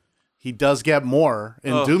 he does get more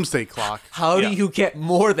in Doomsday Clock. How do you get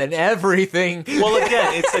more than everything? Well,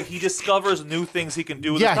 again, it's like he discovers new things he can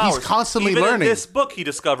do with Yeah, his powers. he's constantly Even learning. in this book, he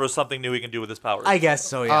discovers something new he can do with his powers. I guess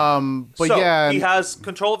so, yeah. But so yeah, he has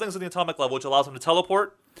control of things at the atomic level, which allows him to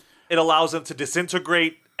teleport. It allows him to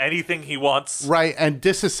disintegrate anything he wants. right, and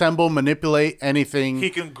disassemble, manipulate anything. He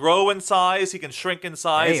can grow in size. He can shrink in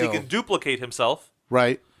size. Heyo. He can duplicate himself.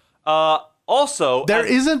 right. Also, There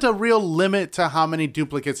isn't a real limit to how many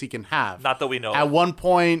duplicates he can have. not that we know. At of. one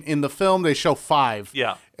point in the film, they show 5.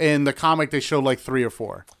 Yeah. In the comic, they show like 3 or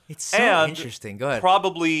 4. It's so and interesting. Go ahead.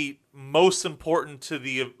 Probably most important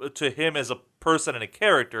to him as a person and a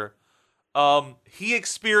character, he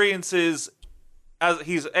experiences, as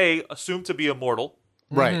he's assumed to be immortal.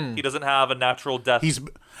 Right. He doesn't have a natural death.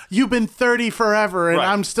 You've been 30 forever, and Right.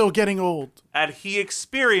 I'm still getting old. And he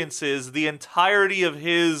experiences the entirety of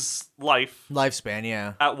his life Lifespan,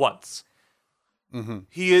 yeah. at once.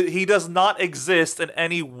 He does not exist in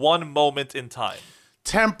any one moment in time.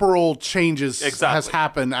 Temporal changes has Exactly.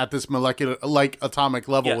 happened at this molecular, like atomic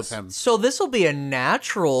level Yes. with him. So this will be a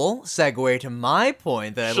natural segue to my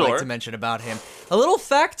point that I'd like Sure. to mention about him. A little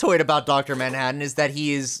factoid about Dr. Manhattan is that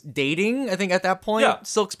he is dating, I think at that point, Yeah.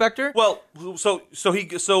 Silk Spectre. Well, so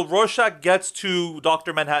Rorschach gets to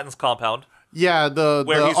Dr. Manhattan's compound. Yeah, the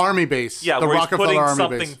he's- army base. Yeah, the where he's Rockefeller putting Army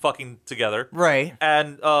something base. fucking together. Right.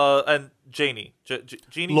 And Jeannie,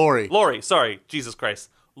 Jeannie, Laurie. Sorry, Jesus Christ.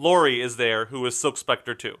 Laurie is there, who is Silk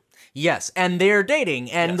Spectre too. Yes, and they're dating,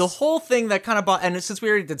 and the Yes. whole thing that kind of and since we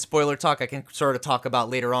already did spoiler talk, I can sort of talk about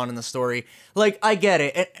later on in the story. Like, I get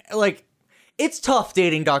it. Like, it's tough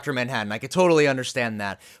dating Dr. Manhattan. I could totally understand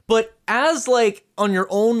that. But as, like, on your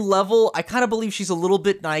own level, I kind of believe she's a little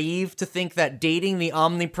bit naive to think that dating the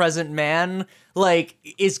omnipresent man, like,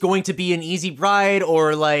 is going to be an easy ride,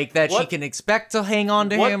 or, like, that she What- can expect to hang on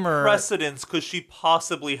to What him, or... precedence could she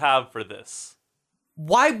possibly have for this?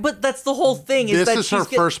 Why? But that's the whole thing, is This that is she's her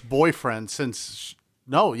first boyfriend since...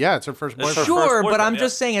 No, yeah, it's her first It's her boyfriend. Sure, first but I'm boyfriend,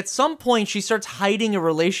 just saying at some point she starts hiding a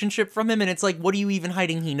relationship from him, and it's like, what are you even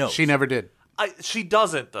hiding? He knows. She never did. She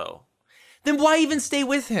doesn't, though. Then why even stay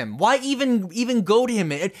with him? Why even go to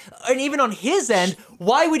him? And even on his end,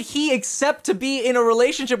 why would he accept to be in a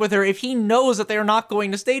relationship with her if he knows that they're not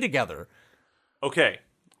going to stay together? Okay.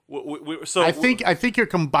 So I think you're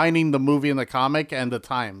combining the movie and the comic and the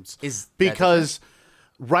times. Is that because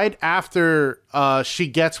right after she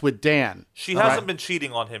gets with Dan, she hasn't been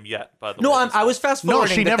cheating on him yet, by the No, way. I was fast forwarding.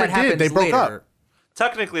 No, she that never that did. happens They broke later. up.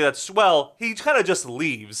 Technically, he kind of just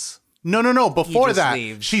leaves. No. Before just that,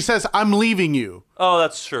 leaves. she says, "I'm leaving you," Oh,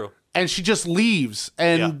 that's true. and she just leaves.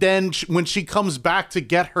 And Yeah. then when she comes back to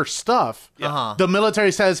get her stuff, Uh-huh. the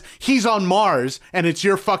military says he's on Mars, and it's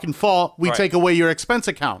your fucking fault. We Right. take away your expense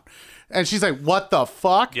account. And she's like, "What the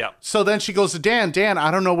fuck?" Yeah. So then she goes to Dan. Dan, I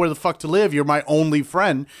don't know where the fuck to live. You're my only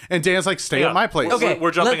friend. And Dan's like, "Stay Yeah. at my place." Okay, We're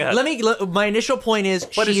jumping ahead. My initial point is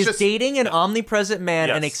But she it's is just- dating an omnipresent man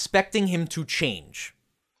and Yes. expecting him to change.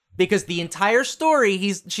 Because the entire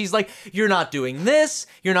story, she's like, you're not doing this,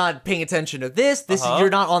 you're not paying attention to this, you're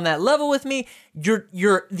not on that level with me.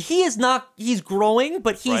 He's growing,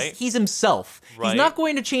 but Right. he's himself. He's Right. not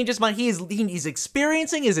going to change his mind. He's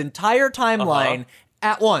experiencing his entire timeline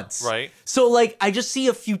at once. Right. So, like, I just see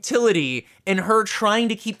a futility in her trying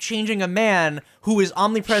to keep changing a man who is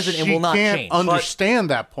omnipresent and will not She change. can't understand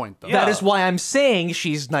that point, though. That is why I'm saying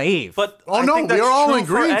she's naive. But Oh, I no, think that's we're all true in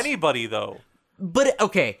for agreement. anybody, though. But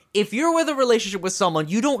okay, if you're with a relationship with someone,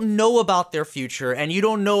 you don't know about their future and you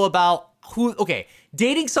don't know about who. Okay,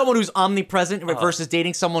 dating someone who's omnipresent versus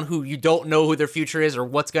dating someone who you don't know who their future is or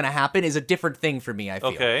what's going to happen is a different thing for me, I feel.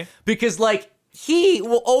 Okay. Because, like, he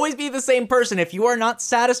will always be the same person. If you are not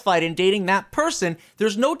satisfied in dating that person,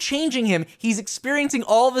 there's no changing him. He's experiencing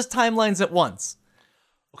all of his timelines at once.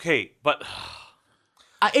 Okay, but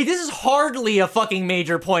This is hardly a fucking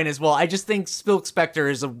major point as well. I just think Silk Spectre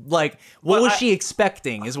is what was she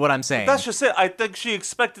expecting is what I'm saying. that's just it. I think she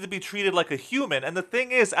expected to be treated like a human. And the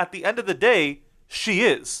thing is, at the end of the day, she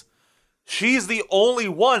is. She's the only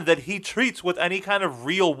one that he treats with any kind of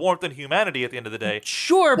real warmth and humanity at the end of the day.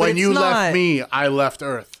 Sure, but When it's you not. left me, I left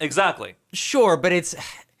Earth. Exactly. Sure, but it's...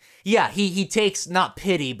 Yeah, he takes not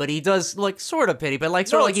pity, but he does, like, sort of pity, but, like,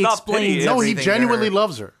 sort No, of like it's he not pity, explains it's- No, he everything to genuinely her.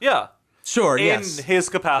 loves her. Yeah. Sure, In yes. his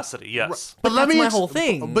capacity, yes. But let that's me my whole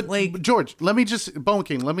thing, But like- George, let me just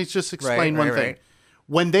explain one thing. right.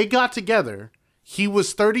 When they got together, he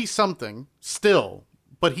was 30 something still,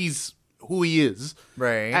 but he's who he is.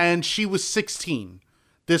 Right. And she was 16.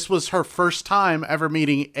 This was her first time ever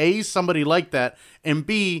meeting A, somebody like that, and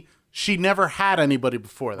B, she never had anybody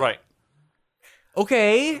before that. Right.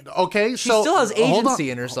 Okay. Okay, She so still has hold on.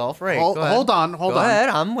 agency in herself, right? Hold- Go ahead. hold on, Go on. ahead,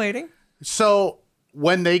 I'm waiting. So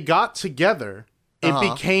when they got together, it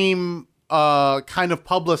became kind of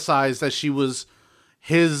publicized that she was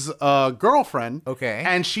his girlfriend. Okay.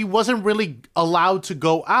 And she wasn't really allowed to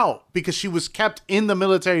go out because she was kept in the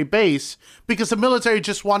military base because the military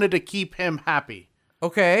just wanted to keep him happy.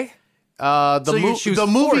 Okay. she was The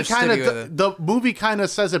movie forced to kind do of it. the movie kind of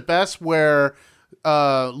says it best where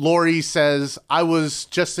Lori says, "I was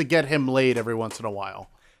just to get him laid every once in a while."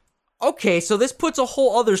 Okay, so this puts a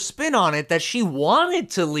whole other spin on it that she wanted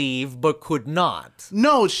to leave but could not.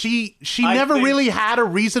 No, she I never think- really had a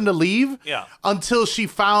reason to leave. Yeah. Until she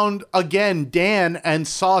found again Dan and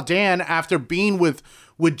saw Dan after being with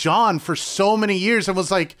John for so many years and was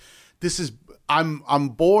like, "This is I'm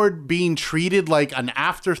bored being treated like an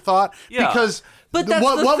afterthought." Yeah. Because But that's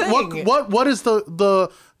the thing. what is the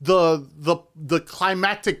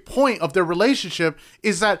climactic point of their relationship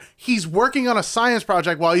is that he's working on a science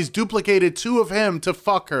project while he's duplicated two of him to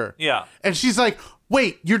fuck her. Yeah. And she's like,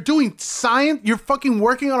 "Wait, you're doing science? You're fucking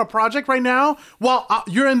working on a project right now while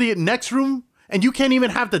you're in the next room and you can't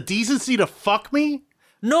even have the decency to fuck me?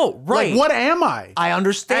 No, right. Like, what am I?" I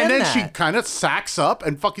understand And then that. she kind of sacks up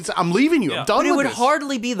and fucking says, "I'm leaving you. Yeah. I'm done But it with would this."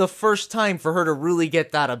 hardly be the first time for her to really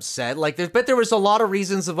get that upset. Like, there was a lot of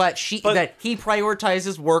reasons of that that he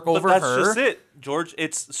prioritizes work But over that's her. just it, George.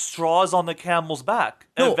 It's straws on the camel's back.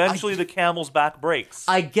 And No, eventually the camel's back breaks.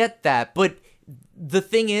 I get that, but the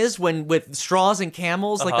thing is, when with straws and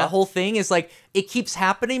camels, like that whole thing is like it keeps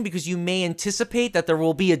happening because you may anticipate that there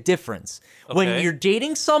will be a difference. When Okay. you're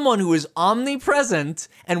dating someone who is omnipresent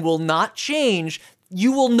and will not change,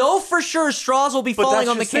 you will know for sure straws will be But falling that's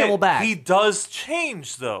on the just camel it. back. He does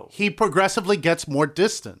change, though. He progressively gets more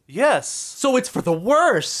distant. Yes. So it's for the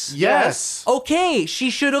worse. Yes. Okay,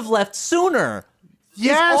 she should have left sooner.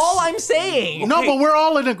 Yes. Is all I'm saying. No, but we're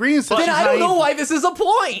all in agreement. that Then she's I don't know naive. why this is a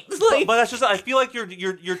point. Like, But that's just. I feel like you're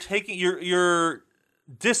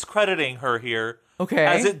discrediting her here. Okay.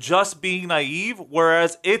 As it just being naive,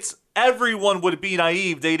 whereas it's everyone would be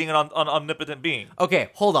naive dating an omnipotent being. okay,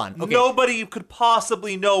 hold on. Okay. Nobody could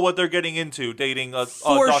possibly know what they're getting into dating a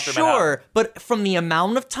For Dr. sure, Manhattan. but from the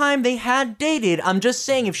amount of time they had dated, I'm just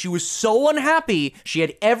saying if she was so unhappy, she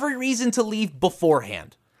had every reason to leave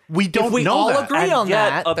beforehand. We don't If we know all that. agree And on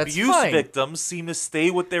yet, that, that's abuse fine. victims seem to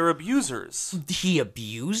stay with their abusers. He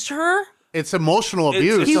abused her? It's emotional It's-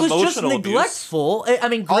 abuse. He was just emotional abuse. neglectful. I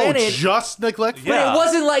mean, Oh, granted, just neglectful? but Yeah. it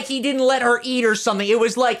wasn't like he didn't let her eat or something. It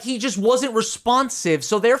was like he just wasn't responsive.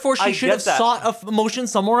 So therefore, she I should get have that. sought emotion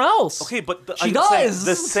somewhere else. Okay, but she I'm saying does.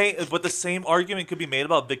 the same argument could be made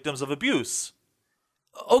about victims of abuse.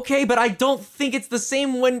 Okay, but I don't think it's the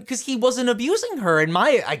same because he wasn't abusing her. In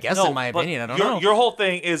my but opinion, I don't know. Your whole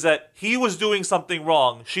thing is that he was doing something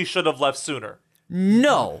wrong. She should have left sooner.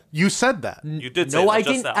 No, You said that. You did say no, that I just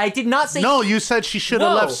didn't. now. I did not say. No, you said she should have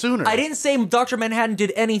No, left sooner. I didn't say Dr. Manhattan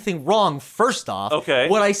did anything wrong, first off. Okay.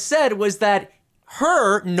 What I said was that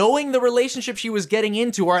her, knowing the relationship she was getting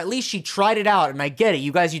into, or at least she tried it out, and I get it,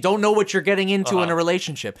 you guys, you don't know what you're getting into in a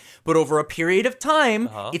relationship, but over a period of time,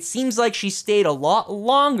 it seems like she stayed a lot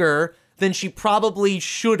longer than she probably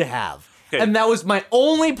should have. Okay. And that was my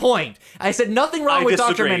only point. I said nothing wrong I with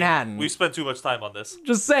disagree. Dr. Manhattan. We spent too much time on this.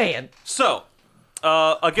 Just saying. So,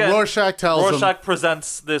 Again, Rorschach tells him. Rorschach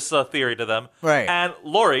presents this theory to them. Right. And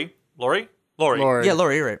Lori, Lori. Yeah,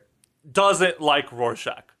 Laurie, you're right. doesn't like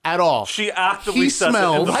Rorschach. At all. She actively He says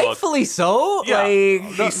smells. it in the book. Rightfully so. Yeah.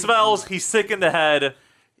 Like, He smells, he's sick in the head,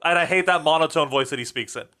 and I hate that monotone voice that he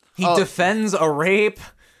speaks in. he defends a rape.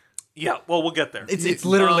 Yeah, well, we'll get there. It's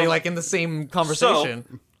literally like in the same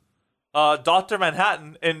conversation. Dr.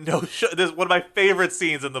 Manhattan, and this is one of my favorite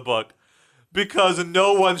scenes in the book, because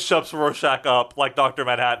no one shuts Rorschach up like Dr.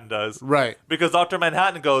 Manhattan does. Right. Because Dr.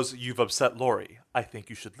 Manhattan goes, "You've upset Lori. I think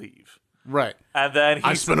you should leave." Right. And then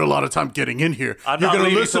I spent a lot of time getting in here. I'm You're not going to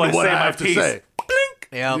leaving listen till to what say I my have to piece. say. Blink!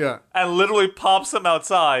 Yeah. Yeah. And literally pops him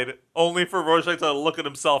outside, only for Rorschach to look at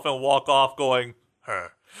himself and walk off going, "Huh."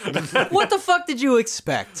 What the fuck did you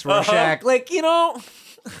expect, Rorschach? Like, you know,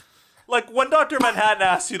 Like, when Dr. Manhattan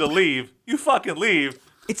asks you to leave, you fucking leave.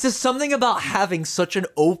 it's just something about having such an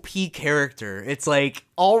OP character. It's like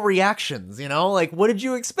all reactions, you know? Like, what did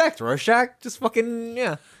you expect, Rorschach? Just fucking,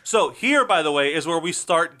 yeah. So here, by the way, is where we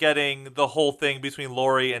start getting the whole thing between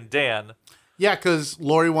Lori and Dan. Yeah, because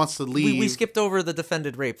Lori wants to leave. We skipped over the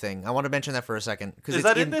defended rape thing. I want to mention that for a second. Is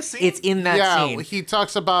that in this scene? It's in that yeah, scene. he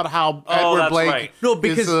talks about how Oh, Edward that's Blake right. No,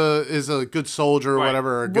 because- is a good soldier or Right.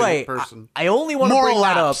 whatever, a good Right. person. I only want to Moral bring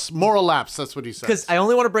that up lapse. Moral lapse, that's what he says. because I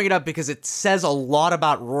only want to bring it up because it says a lot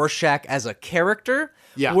about Rorschach as a character.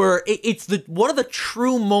 Yeah. Where it's the one of the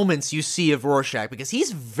true moments you see of Rorschach, because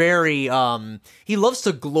he's very he loves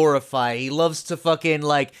to glorify, he loves to fucking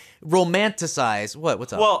like romanticize.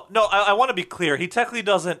 What's up? Well, no, I want to be clear. He technically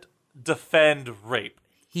doesn't defend rape.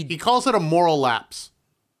 He calls it a moral lapse.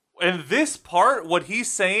 In this part, what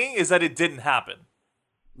he's saying is that it didn't happen.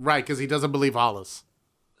 Right, because he doesn't believe Hollis.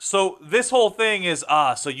 So this whole thing is,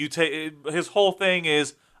 so you take, his whole thing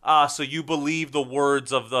is, so you believe the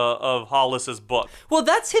words of Hollis's book. Well,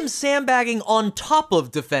 that's him sandbagging on top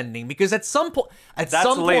of defending, because at some point,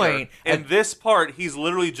 That's later. In this part, he's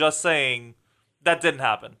literally just saying that didn't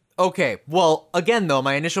happen. okay. Well, again though,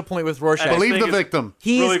 my initial point with Rorschach, And Believe thing the is- victim.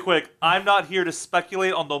 he's Really quick, I'm not here to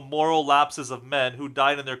speculate on the moral lapses of men who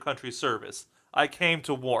died in their country's service. I came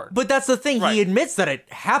to warn. but that's the thing. Right. He admits that it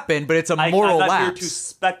happened, but it's a I'm moral not lapse. here to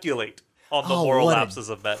speculate on the Oh, moral what a- lapses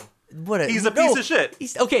of men. He's a piece of shit.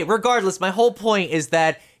 Okay, regardless, my whole point is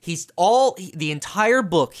that the entire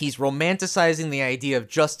book, he's romanticizing the idea of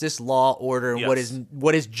justice, law, order, and Yes.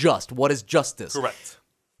 what is just, what is justice. Correct.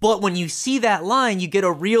 But when you see that line, you get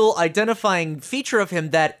a real identifying feature of him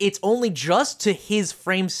that it's only just to his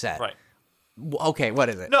frame set. Right. Okay, what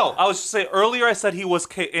is it? No, I was just saying earlier I said he was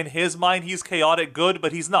in his mind he's chaotic good,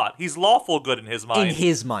 but he's not. He's lawful good in his mind. In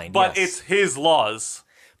his mind, But yes. it's his laws.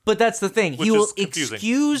 But that's the thing. Which He will is confusing.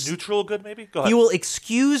 excuse Neutral good, maybe? Go ahead. he will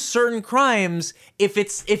excuse certain crimes if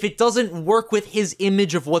it doesn't work with his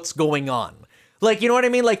image of what's going on. Like, you know what I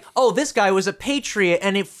mean? Like, oh, this guy was a patriot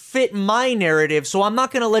and it fit my narrative, so I'm not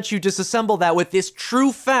going to let you disassemble that with this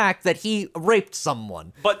true fact that he raped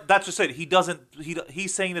someone. But that's just it. He doesn't.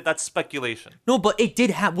 He's saying that that's speculation. No, but it did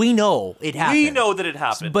happen. We know it happened. We know that it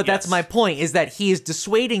happened. But that's yes. my point, is that he is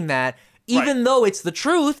dissuading that, even Right. though it's the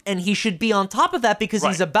truth, and he should be on top of that because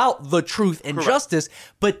he's Right. about the truth and Correct. justice.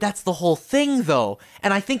 But that's the whole thing, though.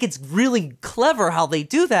 And I think it's really clever how they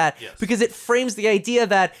do that, Yes. because it frames the idea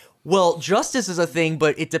that, well, justice is a thing,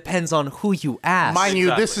 but it depends on who you ask. Mind you,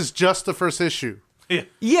 this Exactly. is just the first issue. Yeah.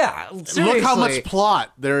 Yeah, seriously. Look how much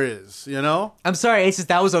plot there is, you know? I'm sorry, it's just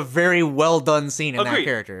that was a very well done scene in that Agreed.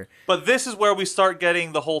 character. But this is where we start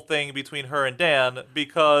getting the whole thing between her and Dan,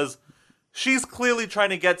 because she's clearly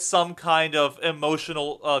trying to get some kind of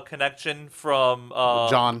emotional connection from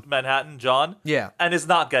John. Manhattan, John. Yeah. And is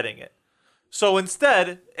not getting it. So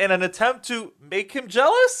instead, in an attempt to make him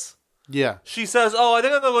jealous, Yeah. she says, "Oh, I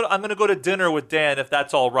think I'm gonna go to dinner with Dan if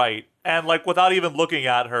that's all right." And like without even looking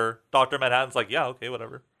at her, Dr. Manhattan's like, "Yeah, okay,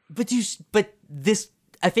 whatever." But this,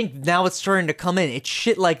 I think now it's starting to come in. It's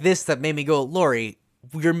shit like this that made me go, Lori,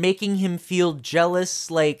 you're making him feel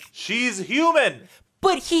jealous, like, She's human.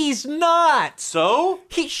 but he's not. So,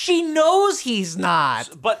 She knows he's not.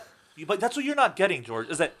 but that's what you're not getting, George,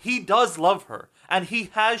 is that he does love her and he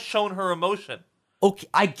has shown her emotion. Okay,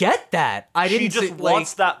 I get that. I She didn't just say,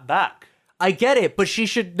 wants that back. I get it, but she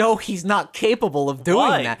should know he's not capable of doing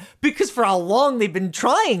Why? that, because for how long they've been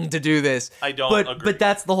trying to do this. I don't but, agree. But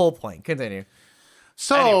that's the whole point. Continue.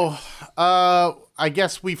 So, Anyway. I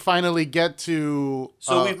guess we finally get to...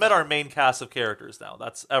 So we've met our main cast of characters now.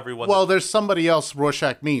 That's everyone. Well, there's somebody else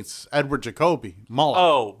Rorschach meets. Edward Jacoby. Moloch.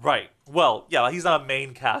 oh, right. Well, yeah, he's not a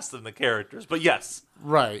main cast in the characters, but yes.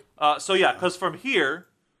 Right. So yeah, because from here,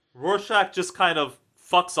 Rorschach just kind of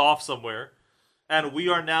fucks off somewhere, and we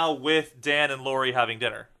are now with Dan and Lori having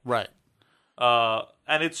dinner. Right.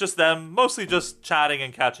 And it's just them mostly just chatting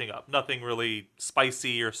and catching up. Nothing really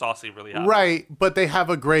spicy or saucy really happens. Right, but they have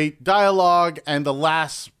a great dialogue, and the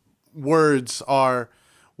last words are,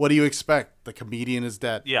 "What do you expect? The comedian is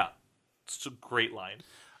dead." Yeah. It's a great line.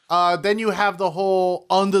 Then you have the whole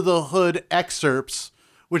under the hood excerpts,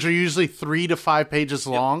 which are usually 3 to 5 pages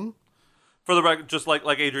long. For the record, just like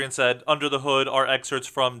Adrian said, Under the Hood are excerpts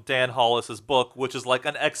from Dan Hollis's book, which is like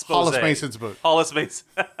an expose. Hollis Mason's book. Hollis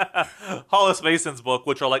Mason's book,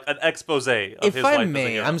 which are like an expose of his life. If I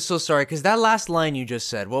may, I'm so sorry, because that last line you just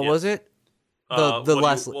said, what was it? The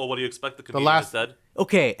last. What do you expect? The comedian is dead.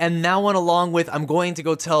 Okay, and that one along with, I'm going to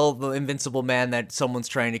go tell the Invincible Man that someone's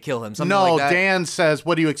trying to kill him. Something No, like that. Dan says,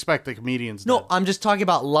 "What do you expect? The comedian's No, dead." I'm just talking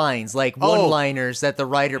about lines, like one-liners that the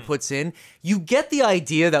writer puts in. You get the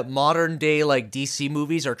idea that modern day like DC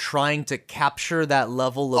movies are trying to capture that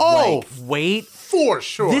level of like weight. For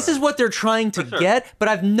sure. This is what they're trying to get, but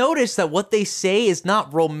I've noticed that what they say is not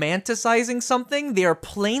romanticizing something. They are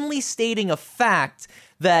plainly stating a fact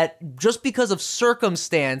that just because of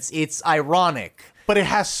circumstance, it's ironic. But it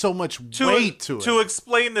has so much weight to it. To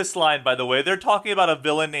explain this line, by the way, they're talking about a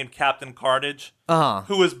villain named Captain Carnage,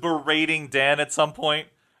 who is berating Dan at some point,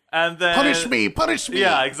 and then Punish me!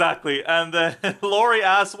 Yeah, exactly. And then Laurie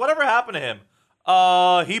asks, "Whatever happened to him?"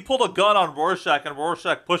 He pulled a gun on Rorschach, and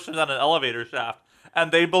Rorschach pushed him down an elevator shaft,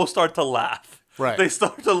 and they both start to laugh. Right. They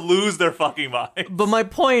start to lose their fucking mind. But my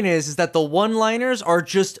point is that the one-liners are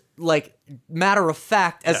just like matter of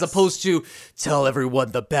fact, as opposed to tell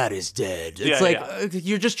everyone the bat is dead. It's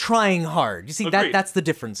you're just trying hard. You see, that's the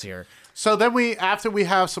difference here. So then after we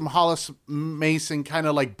have some Hollis Mason kind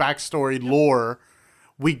of like backstory lore,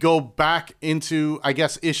 we go back into, I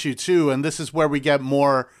guess, issue 2, and this is where we get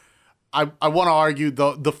more, I want to argue,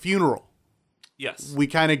 the funeral. Yes. We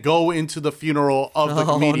kind of go into the funeral of the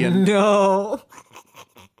comedian. No.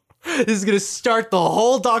 This is going to start the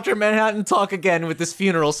whole Dr. Manhattan talk again with this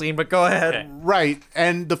funeral scene, but go ahead. Okay. Right.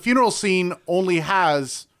 And the funeral scene only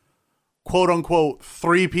has, quote unquote,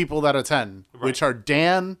 3 people that attend, which are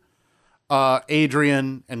Dan,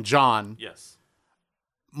 Adrian, and John. Yes.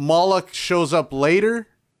 Moloch shows up later,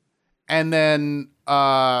 and then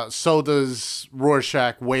so does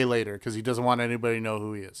Rorschach way later because he doesn't want anybody to know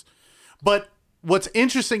who he is. But what's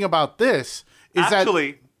interesting about this is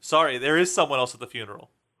sorry, there is someone else at the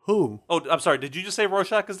funeral. Who? Oh, I'm sorry. Did you just say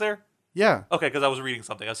Rorschach is there? Yeah. Okay, because I was reading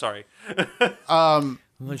something. I'm sorry.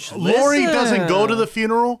 Laurie doesn't go to the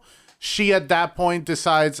funeral. She at that point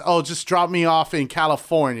decides, just drop me off in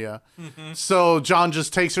California. Mm-hmm. So John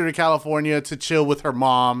just takes her to California to chill with her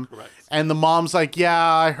mom. Correct. And the mom's like, yeah,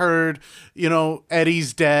 I heard,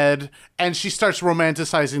 Eddie's dead. And she starts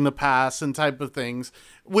romanticizing the past and type of things,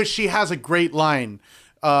 which she has a great line.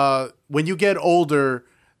 When you get older,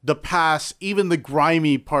 the past, even the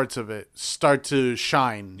grimy parts of it, start to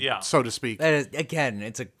shine, so to speak. That is, again,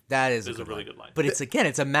 that is a really good line. But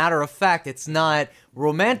it's a matter of fact. It's not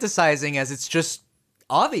romanticizing as it's just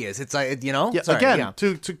obvious. It's like,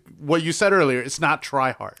 to what you said earlier, it's not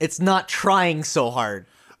try hard. It's not trying so hard.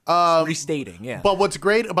 Restating, yeah. But what's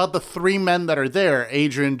great about the 3 men that are there,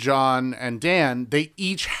 Adrian, John, and Dan, they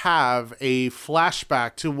each have a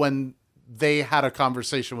flashback to when they had a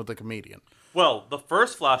conversation with the comedian. Well, the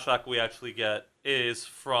first flashback we actually get is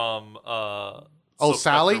from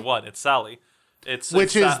Sally? Chapter 1. It's Sally. It's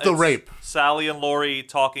the rape. Sally and Laurie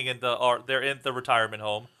talking they're in the retirement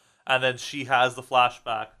home, and then she has the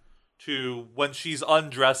flashback to when she's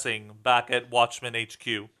undressing back at Watchmen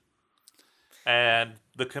HQ, and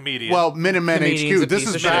the comedian. Well, Minutemen HQ.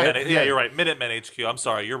 This is back. Yeah, you're right. Minutemen HQ. I'm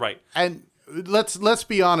sorry, you're right. And let's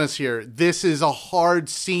be honest here. This is a hard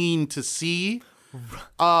scene to see.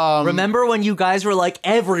 Remember when you guys were like,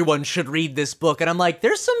 everyone should read this book? And I'm like,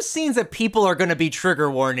 there's some scenes that people are going to be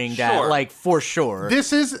trigger warning at, like, for sure.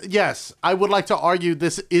 This is, yes, I would like to argue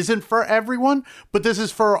this isn't for everyone, but this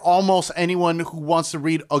is for almost anyone who wants to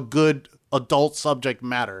read a good adult subject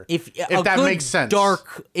matter. If that makes sense.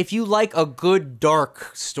 If you like a good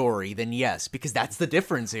dark story, then yes, because that's the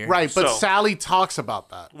difference here. Right, but Sally talks about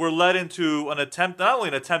that. We're led into not only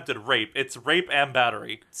an attempted rape, it's rape and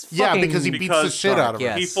battery. Because he beats the shit out of her.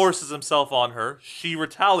 Yes. He forces himself on her, she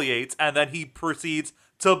retaliates, and then he proceeds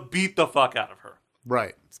to beat the fuck out of her.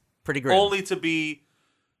 Right. It's pretty great. Only to be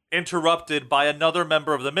interrupted by another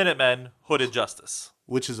member of the Minutemen, Hooded Justice.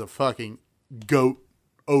 Which is a fucking goat.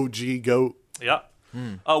 OG goat. Yeah.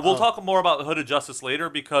 We'll talk more about Hooded Justice later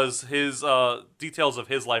because his details of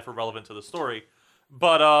his life are relevant to the story.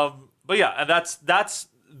 But yeah, and that's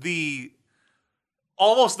the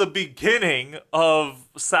almost the beginning of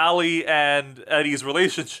Sally and Eddie's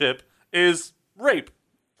relationship is rape.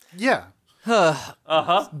 Yeah.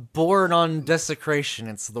 Born on desecration,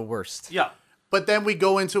 it's the worst. Yeah. But then we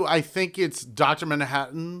go into, I think it's Dr.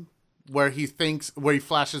 Manhattan, where he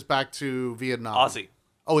flashes back to Vietnam. Ozzy.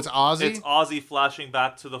 Oh, it's Ozzy? It's Ozzy flashing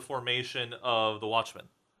back to the formation of the Watchmen.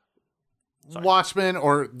 Watchmen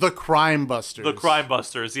or the Crime Busters. The Crime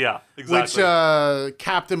Busters, yeah, exactly. Which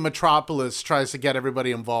Captain Metropolis tries to get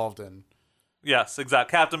everybody involved in. Yes,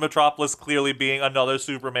 exactly. Captain Metropolis clearly being another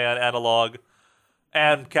Superman analog,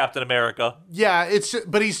 and Captain America. Yeah,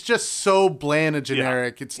 but he's just so bland and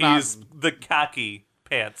generic. Yeah. It's not. He's the khaki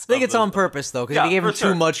pants. I think it's on purpose, though, because if he gave him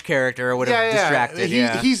too much character, it would have distracted.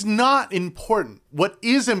 He's not important. What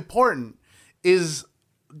is important is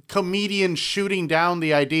comedian shooting down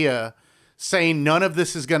the idea, saying none of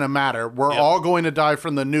this is going to matter. We're all going to die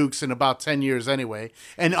from the nukes in about 10 years anyway.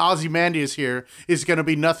 And Ozymandias here is going to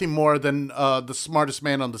be nothing more than the smartest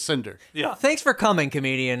man on the cinder. Yeah. Thanks for coming,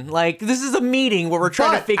 comedian. Like, this is a meeting where we're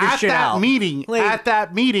trying to figure shit out. At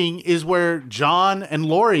that meeting is where John and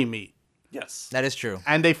Laurie meet. Yes. That is true.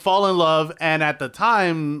 And they fall in love. And at the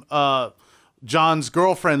time, John's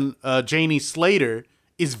girlfriend, Janie Slater,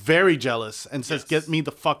 is very jealous and says, "Get me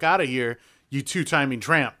the fuck out of here, you two-timing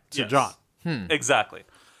tramp," to John. Exactly.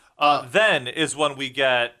 Then is when we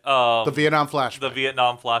get the Vietnam flashback. The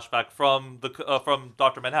Vietnam flashback from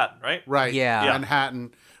Dr. Manhattan, right? Right. Yeah.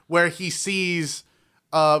 Manhattan, where he sees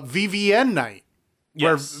VVN night,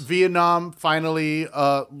 where Vietnam finally,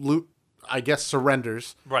 I guess,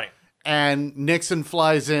 surrenders. Right. And Nixon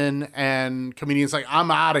flies in, and comedian's like, "I'm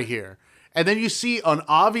out of here." And then you see an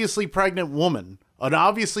obviously pregnant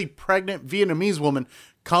Vietnamese woman,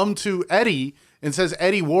 come to Eddie and says,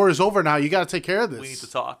 "Eddie, war is over now. You got to take care of this. We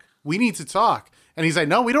need to talk." And he's like,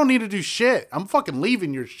 "No, we don't need to do shit. I'm fucking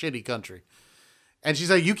leaving your shitty country." And she's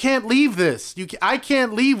like, "You can't leave this. I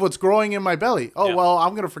can't leave what's growing in my belly." "Oh, well,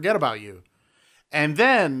 I'm going to forget about you." And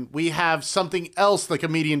then we have something else the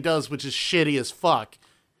comedian does, which is shitty as fuck.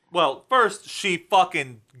 Well, first, she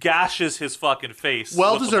fucking gashes his fucking face.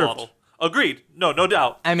 Well with deserved. The bottle. Agreed. No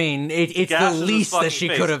doubt. I mean, it's the least that she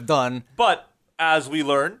could have done. But as we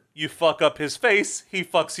learn, you fuck up his face, he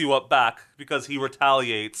fucks you up back because he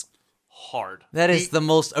retaliates hard. That is the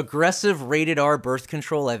most aggressive rated R birth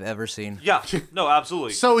control I've ever seen. Yeah, no,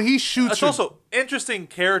 absolutely. So he shoots. It's also interesting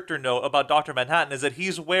character note about Dr. Manhattan is that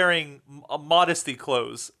he's wearing modesty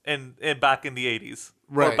clothes back in the 80s.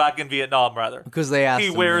 Right. Or back in Vietnam, rather. Because they asked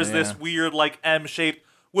him. He wears this weird, like, M-shaped,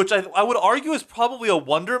 which I would argue is probably a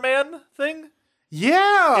Wonder Man thing.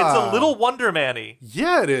 Yeah. It's a little Wonder Man-y.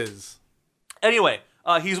 Yeah, it is. Anyway,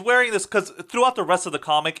 he's wearing this because throughout the rest of the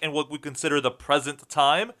comic and what we consider the present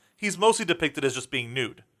time, he's mostly depicted as just being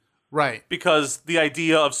nude. Right. Because the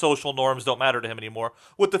idea of social norms don't matter to him anymore,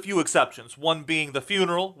 with a few exceptions. One being the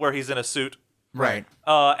funeral, where he's in a suit. Right.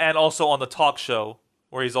 And also on the talk show,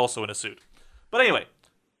 where he's also in a suit. But anyway,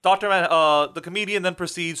 the comedian then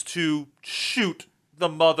proceeds to shoot the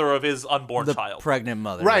mother of his unborn child. The pregnant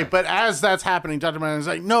mother. Right, but as that's happening, Dr. Manhattan's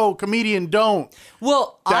like, "No, comedian, don't."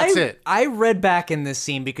 Well, That's it. I read back in this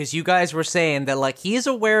scene because you guys were saying that, like, he is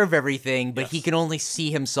aware of everything, but he can only see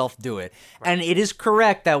himself do it. Right. And it is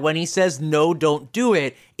correct that when he says, "No, don't do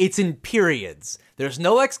it," it's in periods. There's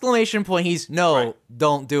no exclamation point. He's, "No,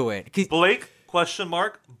 don't do it." Blake, ?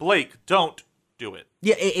 Blake, don't do it.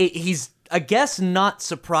 Yeah, he's, I guess, not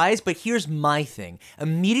surprised, but here's my thing.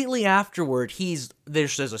 Immediately afterward,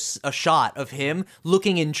 there's a shot of him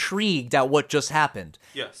looking intrigued at what just happened.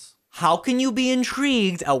 Yes. How can you be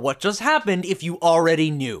intrigued at what just happened if you already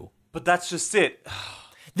knew? But that's just it.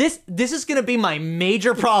 This is going to be my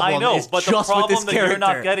major problem. I know, but the problem that character. you're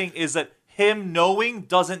not getting is that him knowing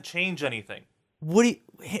doesn't change anything. What do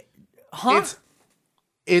you... Huh?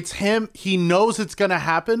 It's him. He knows it's going to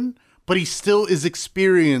happen, but he still is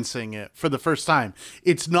experiencing it for the first time.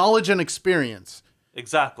 It's knowledge and experience.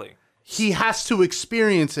 Exactly. He has to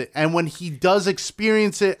experience it. And when he does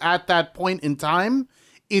experience it at that point in time,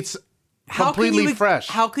 it's completely fresh.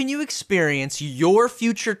 How can you experience your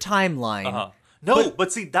future timeline? No,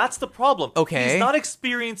 but see, that's the problem. Okay. He's not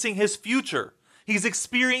experiencing his future. He's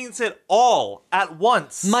experiencing it all at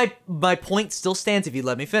once. My point still stands if you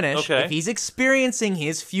let me finish. Okay. If he's experiencing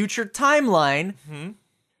his future timeline...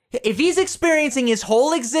 If he's experiencing his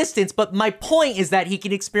whole existence, but my point is that he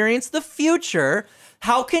can experience the future,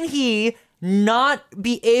 how can he not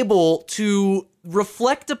be able to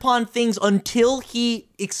reflect upon things until he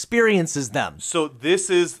experiences them? So this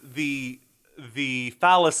is the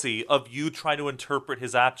fallacy of you trying to interpret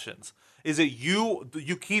his actions. Is it you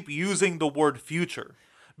keep using the word future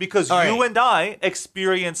because and I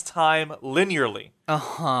experience time linearly.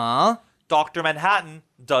 Dr. Manhattan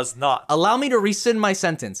does not. Allow me to rescind my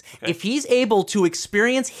sentence. Okay. If he's able to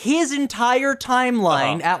experience his entire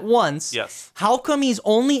timeline at once, how come he's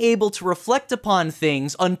only able to reflect upon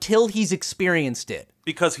things until he's experienced it?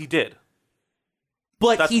 Because he did.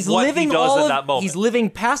 But That's he's what living he does all in of, that moment. He's living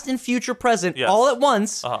past and future present all at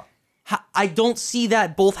once. I don't see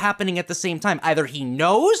that both happening at the same time. Either he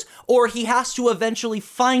knows or he has to eventually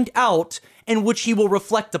find out, in which he will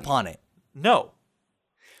reflect upon it. No.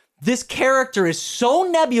 This character is so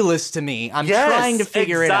nebulous to me. I'm trying to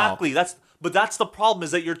figure it out. Exactly. But that's the problem,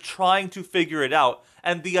 is that you're trying to figure it out.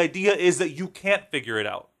 And the idea is that you can't figure it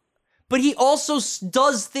out. But he also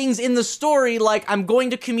does things in the story like, I'm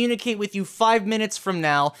going to communicate with you 5 minutes from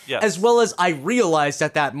now, as well as I realized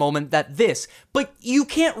at that moment that this. But you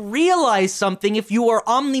can't realize something if you are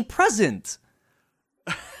omnipresent.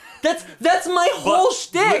 That's my whole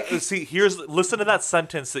shtick. See, listen to that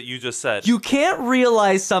sentence that you just said. You can't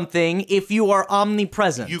realize something if you are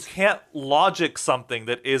omnipresent. You can't logic something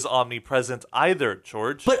that is omnipresent either,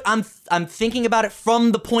 George. But I'm thinking about it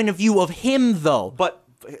from the point of view of him, though.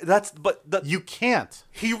 You can't.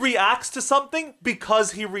 He reacts to something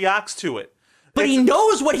because he reacts to it. But he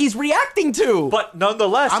knows what he's reacting to. But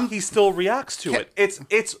nonetheless, he still reacts to it.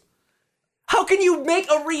 It's. How can you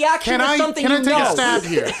make a reaction to something you know? Can I take a stab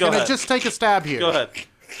here? Can I just take a stab here? Go ahead.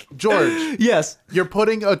 George. Yes. You're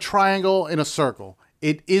putting a triangle in a circle.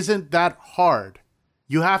 It isn't that hard.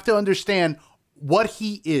 You have to understand what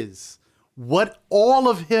he is. What all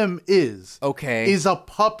of him is a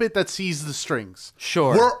puppet that sees the strings.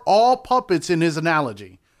 Sure. We're all puppets in his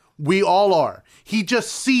analogy. We all are. He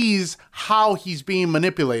just sees how he's being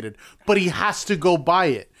manipulated, but he has to go by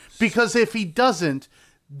it. Because if he doesn't,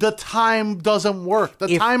 the time doesn't work. The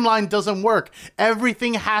timeline doesn't work.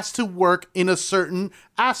 Everything has to work in a certain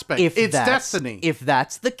aspect. It's destiny. If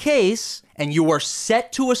that's the case, and you are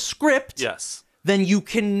set to a script... Yes. Then you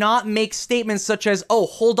cannot make statements such as, "Oh,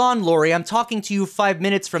 hold on, Lori, I'm talking to you 5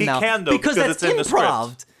 minutes from now." He can, though, because that's it's in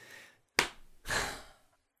improv. the script.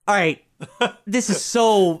 All right, this is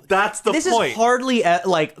so. That's the point. This is hardly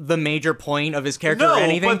like the major point of his character or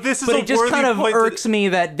anything. But this is it just kind of irks me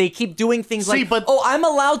that they keep doing things "Oh, I'm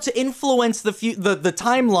allowed to influence the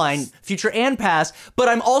timeline, future and past, but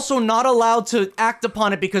I'm also not allowed to act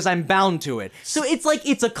upon it because I'm bound to it." So it's like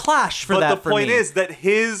it's a clash for that. But the point is that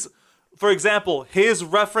for example, his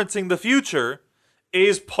referencing the future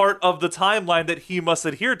is part of the timeline that he must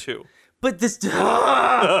adhere to. But this... it defeats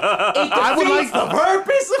the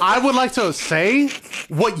purpose. I would like to say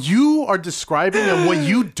what you are describing and what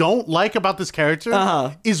you don't like about this character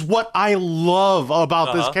is what I love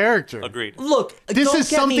about this character. Agreed. Look, this is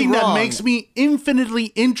something that makes me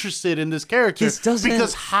infinitely interested in this character.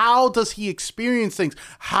 Because how does he experience things?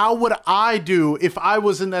 How would I do if I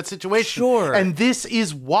was in that situation? Sure. And this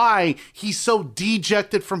is why he's so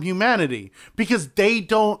dejected from humanity. Because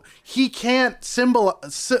he can't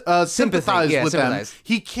sympathize with them.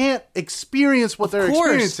 He can't experience what they're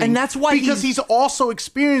experiencing. And that's why because he's also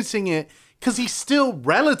experiencing it because he's still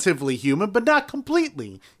relatively human, but not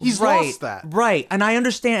completely. He's lost that. Right. And I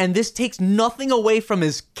understand. And this takes nothing away from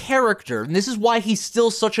his character. And this is why he's still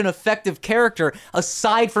such an effective character,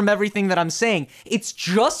 aside from everything that I'm saying. It's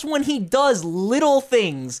just when he does little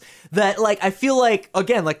things that, like, I feel like,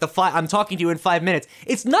 again, like I'm talking to you in 5 minutes.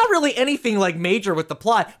 It's not really anything, like, major with the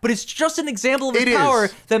plot, but it's just an example of his power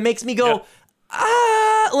that makes me go,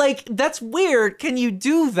 like, that's weird. Can you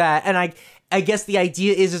do that? And I guess the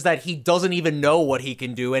idea is that he doesn't even know what he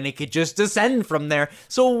can do, and it could just descend from there.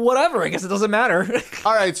 So whatever, I guess it doesn't matter.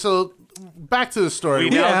 All right, so back to the story. We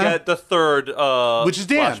now get the third which is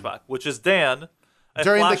Dan. flashback, which is Dan.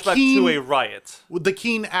 During flashback to a riot. The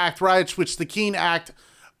Keene Act riots, which the Keene Act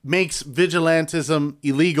makes vigilantism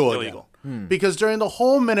illegal again. Because during the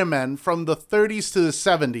whole Minutemen, from the 30s to the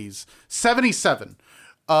 70s, 77,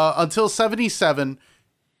 until 77,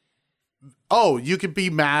 you could be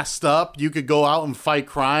masked up, you could go out and fight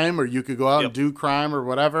crime, or you could go out and do crime or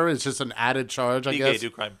whatever. It's just an added charge, I guess. Do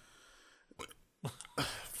crime.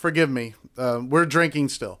 Forgive me. We're drinking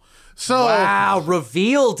still. So wow,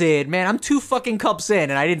 revealed it. Man, I'm 2 fucking cups in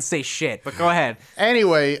and I didn't say shit, but go ahead.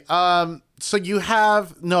 Anyway, so you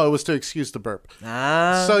have... No, it was to excuse the burp.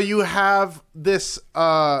 So you have this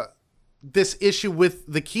issue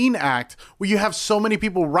with the Keene Act where you have so many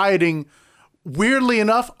people rioting, weirdly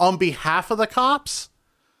enough, on behalf of the cops.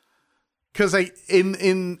 Because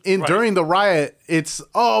during the riot, it's,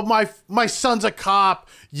 my son's a cop,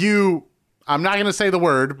 I'm not going to say the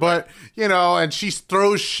word, but, and she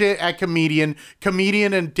throws shit at Comedian.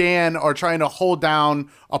 Comedian and Dan are trying to hold down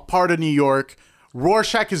a part of New York.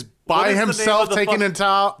 Rorschach is by is the name himself of the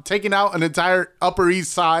taking out an entire Upper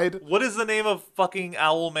East Side. What is the name of fucking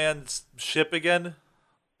Owlman's ship again?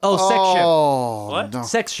 Oh, sex ship. What? No.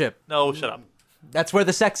 Sex ship. No, shut up. That's where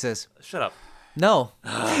the sex is. Shut up. No.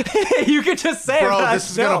 You could just say Bro, that. this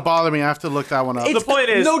is going to bother me. I have to look that one up. The point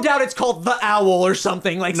is- no doubt it's called the Owl or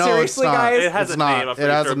something. Like, No, seriously, it's not. guys? It has It's a not. name, I'm It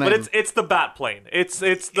pretty has sure. a But name. it's the bat plane. It's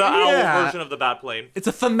the Yeah. owl version of the bat plane. It's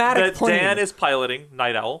a thematic That plane. Dan is piloting,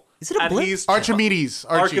 Night Owl. Is it a and blimp? he's Archimedes.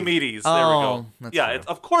 Archie. Archimedes. There we Oh, go. that's Yeah, fair.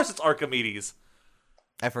 of course it's Archimedes.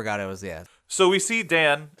 I forgot it was, yeah. So we see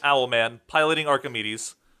Dan, Owlman, piloting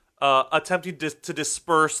Archimedes, attempting to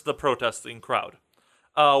disperse the protesting crowd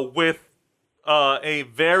with a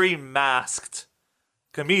very masked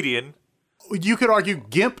comedian. You could argue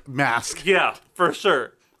Gimp mask. Yeah, for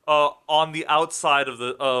sure. On the outside of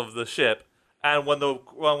the ship, and when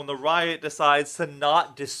the riot decides to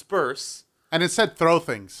not disperse, And it said throw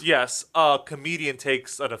things. yes, a comedian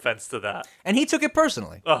takes an offense to that. And he took it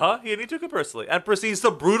personally. He took it personally and proceeds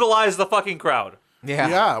to brutalize the fucking crowd. Yeah.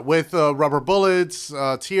 Yeah, with rubber bullets,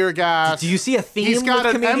 tear gas. Do you see a theme He's got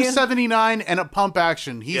with an comedian? M79 and a pump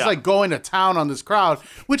action. He's Yeah. like going to town on this crowd,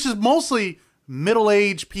 which is mostly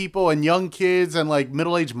middle-aged people and young kids and like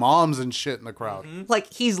middle-aged moms and shit in the crowd.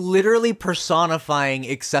 Like, he's literally personifying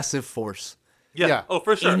excessive force Yeah. Yeah. Oh,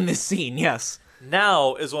 for sure. in this scene, yes.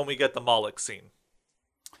 Now is when we get the Moloch scene.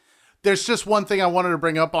 There's just one thing I wanted to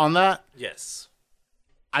bring up on that. Yes.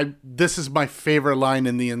 This is my favorite line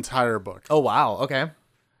in the entire book. Oh, wow. Okay.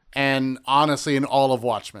 And honestly, in all of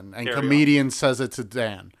Watchmen. And Carry on. comedian says it to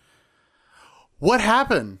Dan. What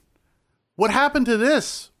happened? What happened to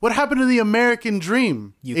this? What happened to the American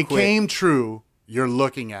dream? You it quit. came true. You're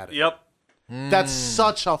looking at it. Yep. That's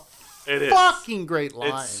such a It is. fucking great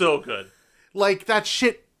line. It's so good. Like, that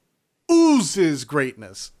shit oozes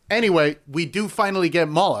greatness. Anyway, we do finally get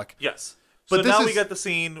Moloch. Yes. But So this now is- we get the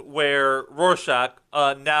scene where Rorschach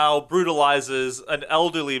now brutalizes an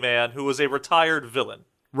elderly man who was a retired villain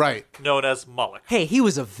Right. known as Moloch. Hey, he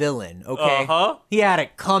was a villain, okay? Uh-huh. He had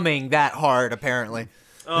it coming that hard, apparently.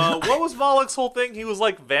 What was Moloch's whole thing? He was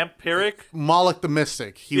like vampiric. Moloch the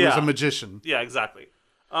Mystic. He was Yeah. a magician. Yeah, exactly.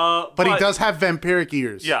 But he does have vampiric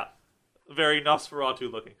ears. Yeah, very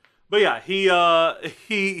Nosferatu looking. But yeah, he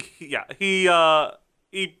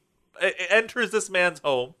enters this man's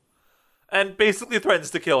home and basically threatens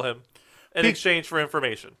to kill him in exchange for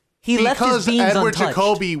information. He left Because his beans Edward untouched.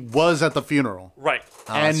 Jacoby was at the funeral. Right.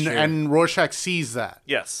 and true. and Rorschach sees that.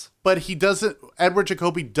 Yes. But he doesn't. Edward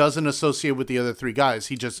Jacoby doesn't associate with the other three guys.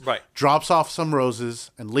 He just Right. drops off some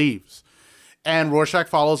roses and leaves. And Rorschach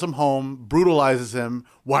follows him home, brutalizes him.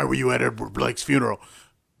 Why were you at Edward Blake's funeral?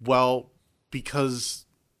 Well, because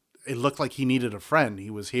it looked like he needed a friend.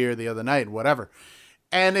 He was here the other night, whatever.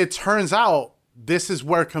 And it turns out this is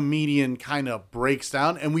where comedian kind of breaks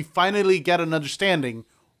down, and we finally get an understanding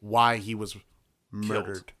why he was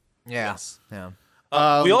murdered. Yeah. Yes. Yeah.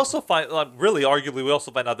 We also find, really, arguably, we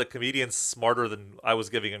also find out that comedian's smarter than I was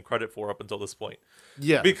giving him credit for up until this point.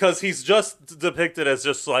 Yeah. Because he's just depicted as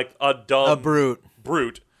just like a dumb A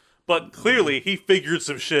brute. But clearly, he figured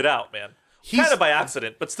some shit out, man. He's- Kind of by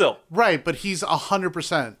accident, but still. Right, but he's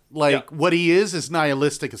 100%. Like, Yeah. what he is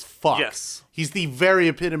nihilistic as fuck. Yes. He's the very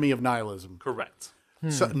epitome of nihilism. Correct.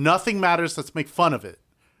 So nothing matters, let's make fun of it.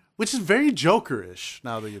 Which is very Joker-ish,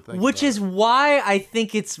 now that you think Which about is why I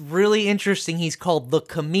think it's really interesting he's called the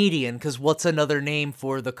comedian, because what's another name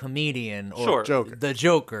for the comedian? Or Sure. Joker. The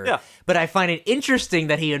Joker. Yeah. But I find it interesting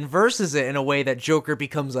that he inverses it in a way that Joker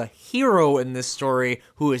becomes a hero in this story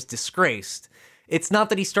who is disgraced. It's not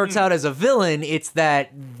that he starts out as a villain, it's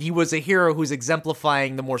that he was a hero who's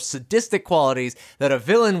exemplifying the more sadistic qualities that a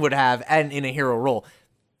villain would have and in a hero role.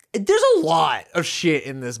 There's a lot of shit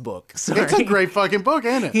in this book. Sorry. It's a great fucking book,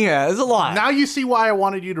 ain't it? Yeah, there's a lot. Now you see why I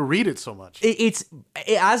wanted you to read it so much. It's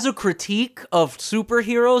as a critique of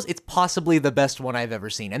superheroes, it's possibly the best one I've ever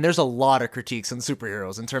seen. And there's a lot of critiques on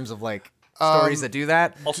superheroes in terms of like stories that do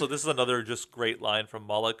that. Also, this is another just great line from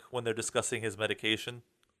Moloch when they're discussing his medication.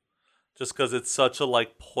 Just because it's such a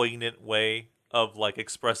like poignant way of like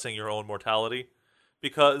expressing your own mortality.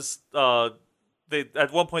 Because they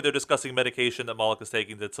at one point they're discussing medication that Moloch is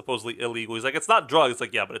taking that's supposedly illegal. He's like, it's not drugs. It's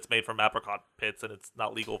like, yeah, but it's made from apricot pits and it's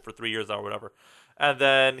not legal for 3 years or whatever. And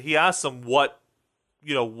then he asks him, why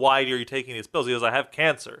are you taking these pills? He goes, I have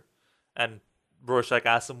cancer. And Rorschach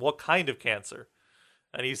asks him, what kind of cancer?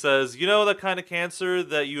 And he says, you know the kind of cancer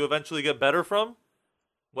that you eventually get better from?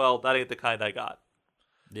 Well, that ain't the kind I got.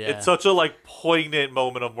 Yeah. It's such a like poignant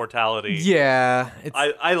moment of mortality. Yeah. It's,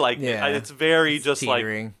 I like Yeah. it. It's very just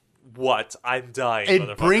teetering. like, what? I'm dying. It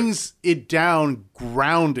motherfucker. brings it down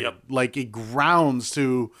grounded. Yep. Like, it grounds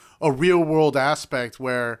to a real world aspect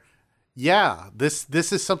where yeah, this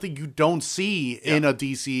is something you don't see in a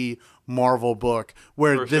DC Marvel book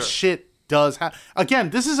where For this sure. shit does happen. Again,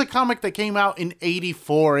 this is a comic that came out in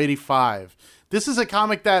 84, 85. This is a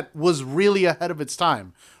comic that was really ahead of its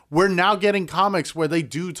time. We're now getting comics where they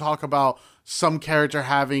do talk about some character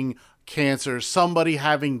having cancer, somebody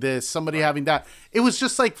having this, somebody having that. It was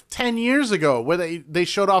just like 10 years ago where they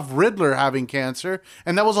showed off Riddler having cancer,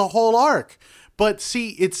 and that was a whole arc. But see,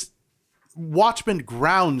 it's Watchmen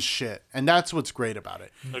grounds shit, and that's what's great about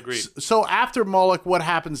it. Agreed. So after Moloch, what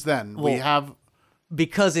happens then? We have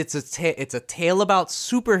Because it's a tale about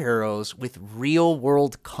superheroes with real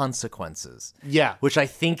world consequences. Yeah. Which I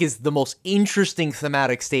think is the most interesting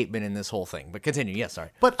thematic statement in this whole thing. But continue. Yeah,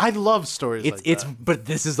 sorry. But I love stories like that. But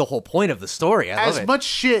this is the whole point of the story. I love As it. much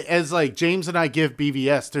shit as like James and I give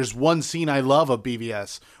BVS, there's one scene I love of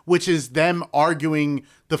BVS, which is them arguing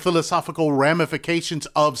the philosophical ramifications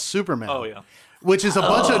of Superman. Oh, yeah. Which is a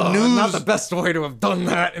bunch of news. Not the best way to have done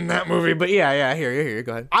that in that movie, but yeah, I hear you.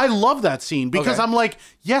 Go ahead. I love that scene because Okay. I'm like,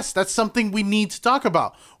 yes, that's something we need to talk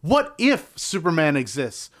about. What if Superman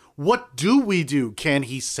exists? What do we do? Can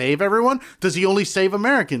he save everyone? Does he only save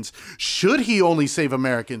Americans? Should he only save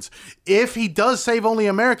Americans? If he does save only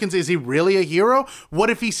Americans, is he really a hero?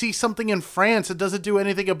 What if he sees something in France and doesn't do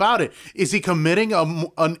anything about it? Is he committing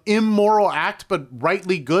an immoral act but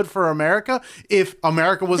rightly good for America? If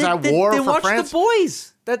America was at war then for watch France? The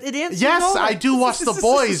Boys. That it answers Yes, all I that. do watch The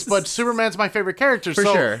Boys, but Superman's my favorite character. For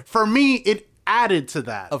so sure. for me, it added to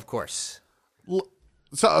that. Of course.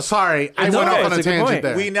 So sorry, I No, went no, off on a it's a good tangent point.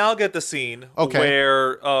 there. We now get the scene Okay.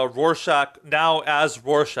 where Rorschach, now as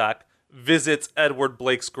Rorschach, visits Edward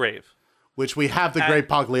Blake's grave. Which we have the great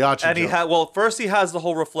Pagliacci And he joke. first he has the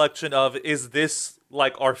whole reflection of, is this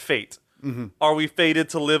like our fate? Mm-hmm. Are we fated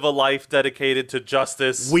to live a life dedicated to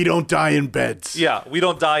justice? We don't die in beds. Yeah, we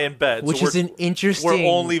don't die in bed. Which is an interesting- Where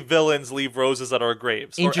only villains leave roses at our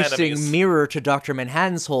graves. or Interesting enemies. mirror to Dr.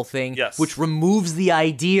 Manhattan's whole thing, Yes. which removes the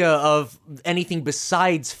idea of anything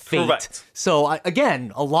besides fate. Correct. So,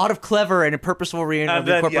 again, a lot of clever and purposeful And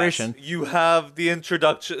then, incorporation. yes, you have the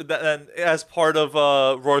introduction, and as part of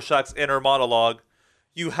Rorschach's inner monologue,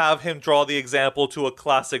 you have him draw the example to a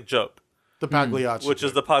classic joke, The Pagliacci which is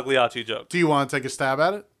joke. the Pagliacci joke. Do you want to take a stab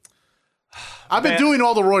at it? I've been Man. doing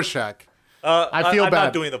all the Rorschach. I feel I'm bad.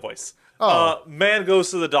 not doing the voice. Oh. Man goes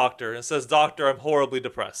to the doctor and says, "Doctor, I'm horribly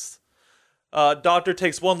depressed." Doctor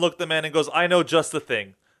takes one look at the man and goes, "I know just the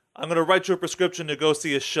thing. I'm going to write you a prescription to go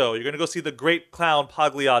see a show. You're going to go see the great clown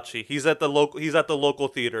Pagliacci. He's at the local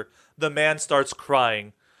theater." The man starts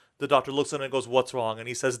crying. The doctor looks at him and goes, "What's wrong?" And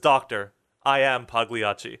he says, "Doctor, I am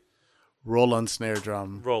Pagliacci." Roll on snare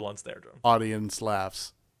drum. Roll on snare drum. Audience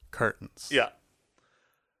laughs. Curtains. Yeah.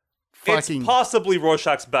 Fucking It's possibly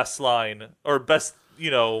Rorschach's best line, or best,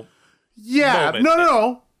 yeah. moment.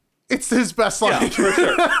 No. It's his best line. yeah, for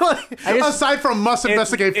sure. Aside from must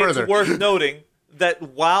investigate further. It's worth noting that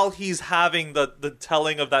while he's having the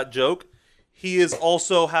telling of that joke, he is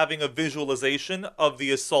also having a visualization of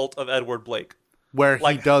the assault of Edward Blake. where he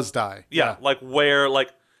like- does die. Yeah, like where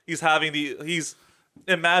he's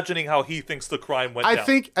imagining how he thinks the crime went down.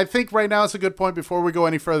 I think right now it's a good point before we go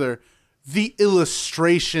any further. The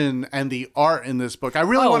illustration and the art in this book. I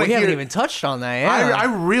really want to we hear. haven't even touched on that. Yeah. I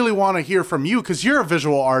really want to hear from you because you're a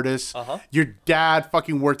visual artist. Your dad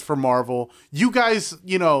fucking worked for Marvel. You guys,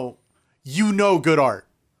 you know good art.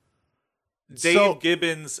 Dave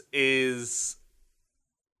Gibbons is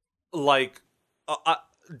like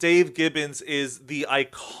Dave Gibbons is the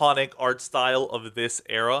iconic art style of this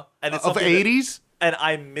era, and it's Of something that- 80s? and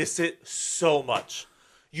I miss it so much.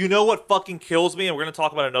 You know what fucking kills me? And we're gonna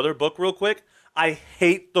talk about another book real quick. I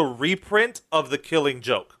hate the reprint of The Killing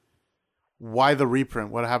Joke. Why the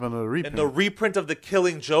reprint? What happened to the reprint? In the reprint of The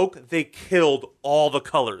Killing Joke, they killed all the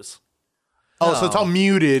colors. so it's all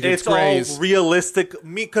muted. It's grays. all realistic.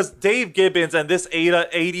 Because Dave Gibbons and this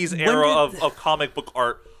 80s era of comic book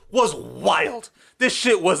art was wild. This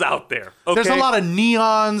shit was out there. Okay? There's a lot of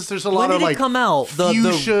neons. There's a lot When of did like it come out?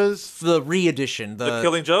 fuchsias. The re-edition. The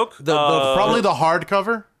Killing Joke. Probably the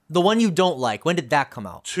hardcover. The one you don't like. When did that come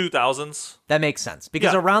out? 2000s. That makes sense.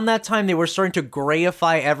 Because Yeah. around that time, they were starting to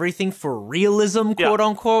grayify everything for realism, Yeah. quote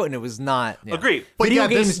unquote, and it was not. Yeah. Agreed. But Video yeah,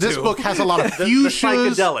 games this too. book has a lot of The fuchsias.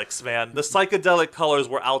 psychedelics, man. The psychedelic colors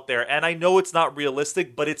were out there. And I know it's not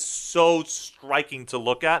realistic, but it's so striking to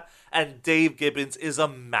look at. And Dave Gibbons is a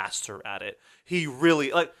master at it. He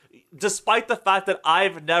really, despite the fact that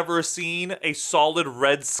I've never seen a solid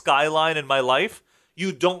red skyline in my life,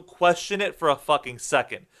 you don't question it for a fucking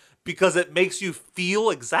second. Because it makes you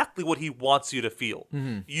feel exactly what he wants you to feel.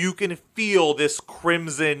 You can feel this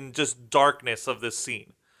crimson, just darkness of this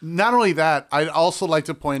scene. Not only that, I'd also like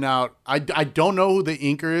to point out, I don't know who the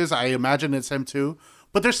inker is. I imagine it's him too.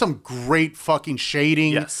 But there's some great fucking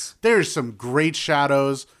shading. Yes. There's some great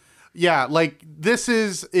shadows. Yeah, like this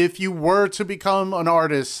is, if you were to become an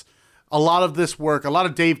artist, a lot of this work, a lot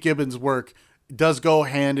of Dave Gibbons' work does go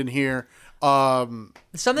hand in here.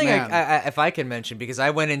 Something if I can mention, because I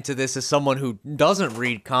went into this as someone who doesn't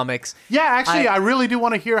read comics. Yeah, actually, I really do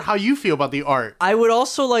want to hear how you feel about the art. I would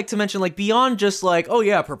also like to mention, like, beyond just like, oh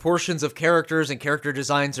yeah, proportions of characters and character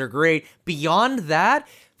designs are great. Beyond that,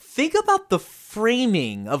 think about the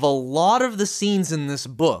framing of a lot of the scenes in this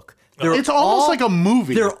book. It's almost like a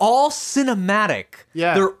movie. They're all cinematic.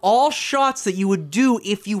 Yeah. They're all shots that you would do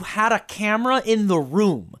if you had a camera in the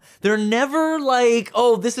room. They're never like,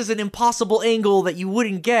 oh, this is an impossible angle that you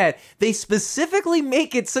wouldn't get. They specifically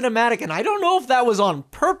make it cinematic, and I don't know if that was on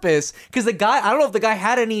purpose, because I don't know if the guy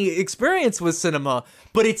had any experience with cinema,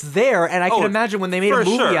 but it's there, and I can imagine when they made a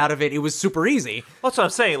movie out of it, it was super easy. That's what I'm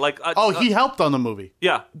saying. Like, he helped on the movie.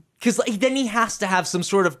 Yeah. Because then he has to have some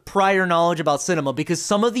sort of prior knowledge about cinema, because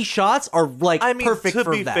some of these shots are like perfect for that.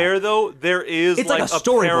 To be fair, though, there is it's like a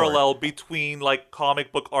parallel between like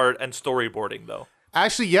comic book art and storyboarding, though.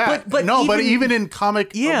 Actually, yeah. But even in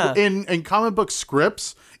comic in comic book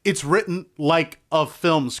scripts, it's written like a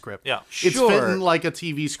film script. Yeah. It's written like a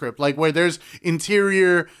TV script, like where there's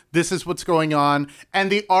interior, this is what's going on,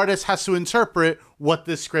 and the artist has to interpret what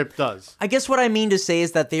this script does. I guess what I mean to say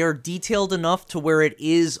is that they are detailed enough to where it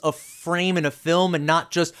is a frame in a film and not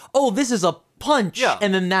just, oh, this is a punch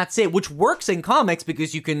and then that's it, which works in comics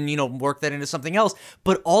because you can, work that into something else.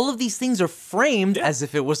 But all of these things are framed as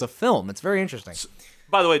if it was a film. It's very interesting.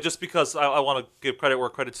 By the way, just because I want to give credit where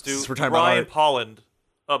credit's due, we're talking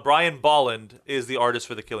about Brian Bolland is the artist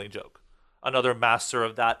for The Killing Joke. Another master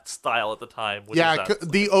of that style at the time.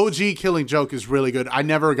 The OG Killing Joke is really good. I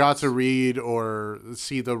never got to read or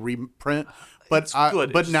see the reprint, but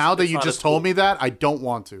now that you just told me that, I don't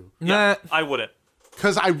want to. Yeah, I wouldn't.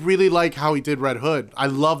 Because I really like how he did Red Hood. I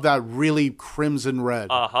love that really crimson red.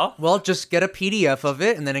 Well, just get a PDF of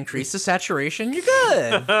it and then increase the saturation. You're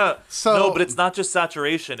good. No, but it's not just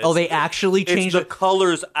saturation. They actually changed the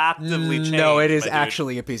colors actively change. No, it is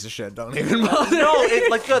actually a piece of shit. Don't even bother. No,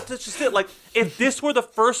 that's just it. Like, if this were the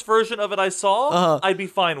first version of it I saw, I'd be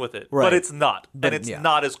fine with it. Right. But it's not. And it's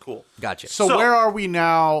not as cool. Gotcha. So where are we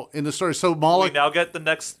now in the story? So Moloch... We now get the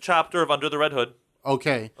next chapter of Under the Red Hood.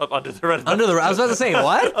 Okay. Of Under the Red Hood. I was about to say,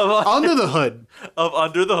 what? Under the Hood. Of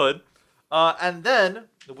Under the Hood. And then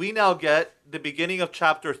we now get the beginning of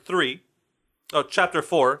chapter 4,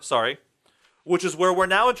 which is where we're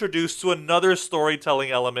now introduced to another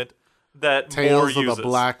storytelling element that Moore uses. Tales of the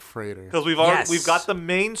Black Freighter. Because we've got the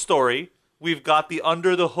main story, we've got the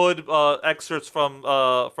Under the Hood excerpts from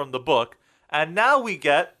the book, and now we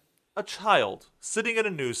get a child sitting at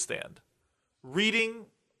a newsstand reading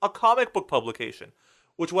a comic book publication,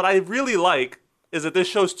 which what I really like is that this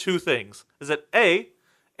shows two things. Is that A,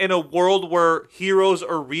 in a world where heroes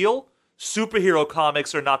are real, superhero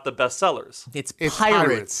comics are not the best sellers. It's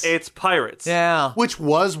pirates. It's pirates. Yeah. Which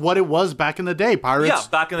was what it was back in the day. Pirates. Yeah,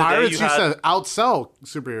 back in the day, pirates used to outsell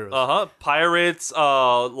superheroes. Pirates,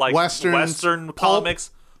 like Western comics.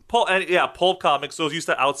 Pulp comics, those used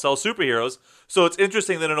to outsell superheroes. So it's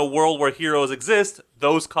interesting that in a world where heroes exist,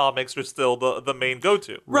 those comics are still the main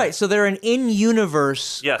go-to. Right, so they're an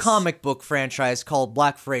in-universe comic book franchise called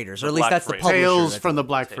Black Freighters, or at least that's the publisher. Tales from the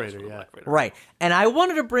Black Freighter, yeah. Right, and I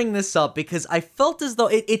wanted to bring this up because I felt as though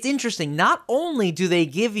it's interesting. Not only do they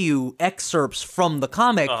give you excerpts from the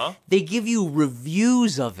comic, they give you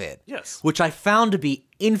reviews of it. Yes. Which I found to be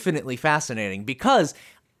infinitely fascinating because...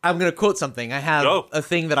 I'm going to quote something. I have a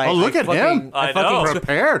thing that I... Oh, look at him. I know.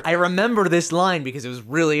 Prepared. I remember this line because it was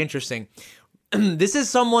really interesting. This is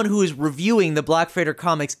someone who is reviewing the Black Freighter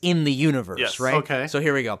comics in the universe, right? Okay. So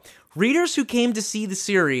here we go. Readers who came to see the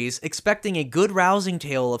series expecting a good rousing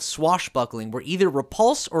tale of swashbuckling were either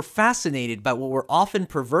repulsed or fascinated by what were often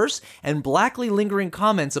perverse and blackly lingering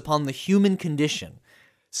comments upon the human condition.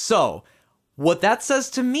 So, what that says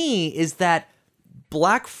to me is that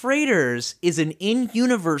Black Freighters is an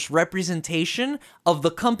in-universe representation of the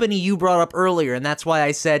company you brought up earlier, and that's why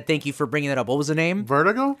I said thank you for bringing that up. What was the name?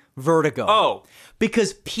 Vertigo? Vertigo. Oh.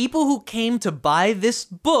 Because people who came to buy this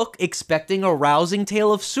book expecting a rousing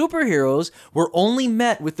tale of superheroes were only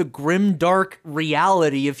met with the grim, dark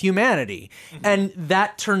reality of humanity. Mm-hmm. And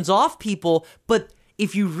that turns off people, but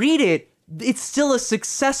if you read it, it's still a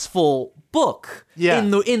successful book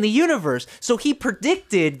in the universe. So he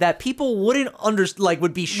predicted that people wouldn't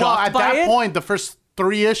would be shocked by it. At that point, the first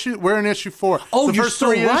 3 issues, we're in issue 4. Oh, the you're first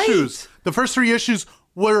so right. The first 3 issues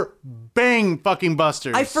were bang fucking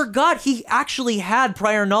busters. I forgot he actually had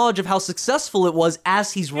prior knowledge of how successful it was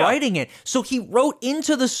as he's writing it. So he wrote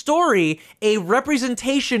into the story a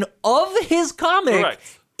representation of his comic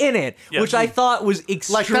in it, which I thought was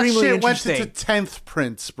extremely that shit interesting. went to 10th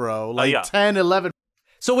prints, bro. 10, 11.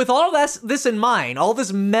 So with all this in mind, all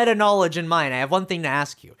this meta knowledge in mind, I have one thing to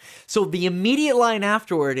ask you. So the immediate line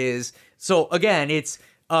afterward is, so again, it's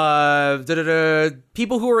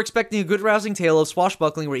people who were expecting a good rousing tale of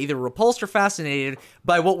swashbuckling were either repulsed or fascinated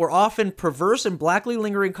by what were often perverse and blackly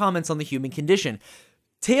lingering comments on the human condition.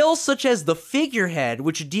 Tales such as The Figurehead,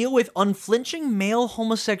 which deal with unflinching male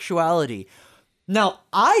homosexuality. Now,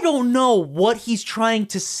 I don't know what he's trying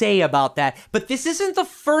to say about that, but this isn't the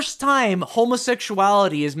first time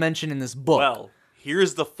homosexuality is mentioned in this book. Well,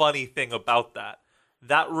 here's the funny thing about that.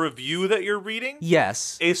 That review that you're reading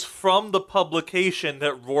is from the publication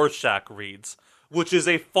that Rorschach reads, which is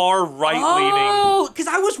a far right-leaning... Oh, because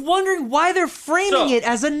I was wondering why they're framing it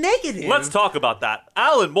as a negative. Let's talk about that.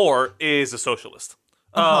 Alan Moore is a socialist.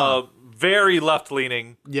 Very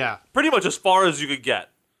left-leaning. Yeah. Pretty much as far as you could get.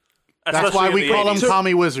 That's why we call him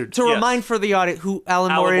Commie Wizard. To remind for the audience who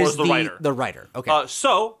Alan Moore is, the writer. Okay.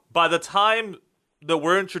 So, by the time that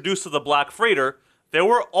we're introduced to the Black Freighter, there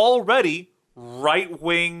were already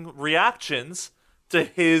right-wing reactions to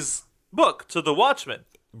his book, to The Watchmen.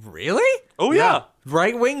 Really? Oh, yeah.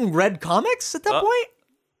 Right-wing read comics at that point?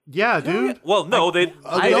 Yeah, dude. Well, no, they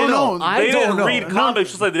didn't read comics,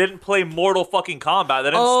 just like they didn't play Mortal fucking Kombat. They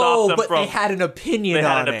didn't stop them from... they had an opinion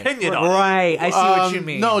on it. They had an opinion on it. Right, I see what you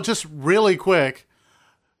mean. No, just really quick.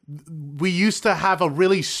 We used to have a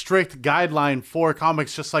really strict guideline for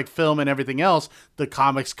comics, just like film and everything else, the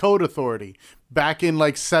Comics Code Authority. Back in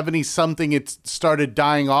like 70-something, it started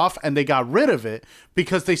dying off, and they got rid of it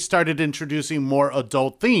because they started introducing more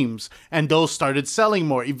adult themes, and those started selling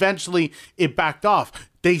more. Eventually, it backed off.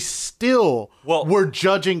 They still were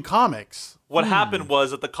judging comics. What happened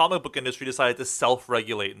was that the comic book industry decided to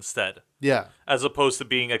self-regulate instead. Yeah. As opposed to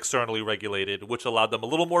being externally regulated, which allowed them a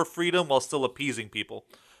little more freedom while still appeasing people.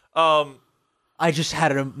 I just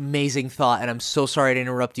had an amazing thought, and I'm so sorry to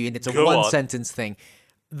interrupt you, and it's a one-sentence thing.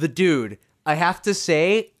 The dude, I have to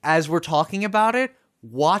say, as we're talking about it,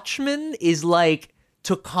 Watchmen is like,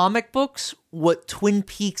 to comic books, what Twin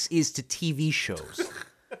Peaks is to TV shows.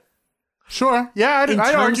 Sure. Yeah. In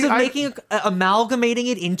terms of amalgamating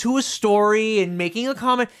it into a story and making a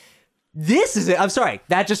comment, this is it. I'm sorry.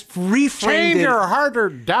 That just reframed Change it. your heart or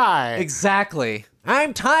die. Exactly.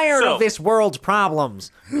 I'm tired of this world's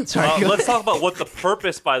problems. Sorry. Let's talk about what the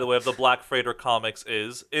purpose, by the way, of the Black Freighter comics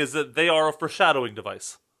is that they are a foreshadowing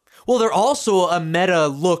device. Well, they're also a meta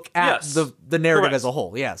look at the narrative as a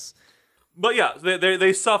whole. Yes. But yeah,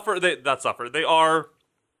 they suffer. They are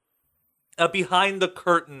a behind the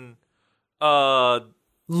curtain.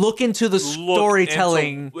 Look into the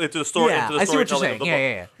storytelling. Into the story. Yeah, into the I see what you're storytelling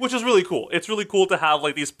saying. of the book, which is really cool. It's really cool to have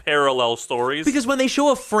like these parallel stories. Because when they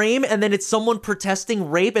show a frame and then it's someone protesting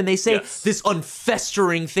rape and they say this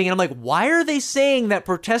unfestering thing, and I'm like, why are they saying that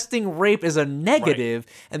protesting rape is a negative?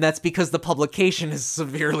 Right. And that's because the publication is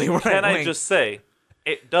severely right. Can I just say,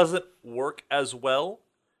 it doesn't work as well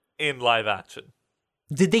in live action.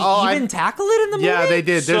 Did they even tackle it in the movie? Yeah, they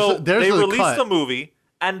did. They released the movie.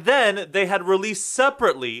 And then they had released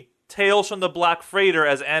separately Tales from the Black Freighter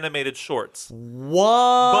as animated shorts.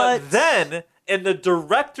 What? But then, in the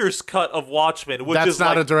director's cut of Watchmen, which is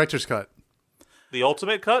not a director's cut. The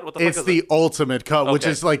ultimate cut? What the fuck is it? It's the ultimate cut, which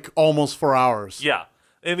is like almost 4 hours. Yeah.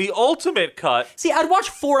 In the ultimate cut... See, I'd watch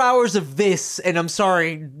 4 hours of this, and I'm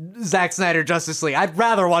sorry, Zack Snyder, Justice League. I'd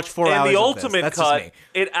rather watch 4 hours of this. In the ultimate cut,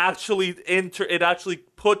 it actually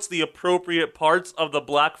puts the appropriate parts of the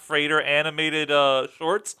Black Freighter animated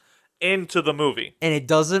shorts into the movie. And it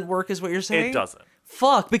doesn't work, is what you're saying? It doesn't.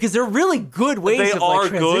 Fuck, because they're really good ways of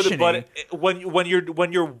like transitioning. Good, but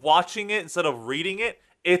when you're watching it instead of reading it,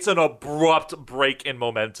 it's an abrupt break in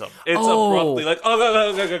momentum. It's abruptly like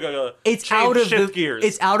go. It's gears.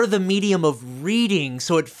 It's out of the medium of reading,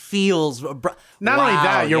 so it feels. Not only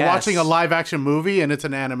that, you're watching a live action movie and it's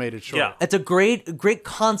an animated short. Yeah, it's a great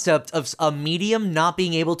concept of a medium not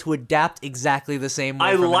being able to adapt exactly the same way.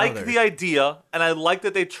 I like the idea, and I like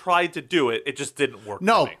that they tried to do it. It just didn't work.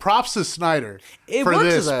 No, props to Snyder for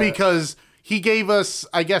this because he gave us,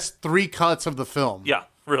 I guess, 3 cuts of the film. Yeah.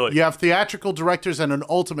 Really? You have theatrical directors and an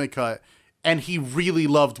ultimate cut, and he really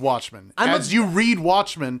loved Watchmen. As you read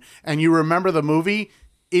Watchmen and you remember the movie,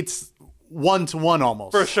 it's 1-to-1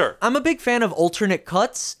 almost. For sure. I'm a big fan of alternate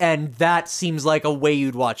cuts, and that seems like a way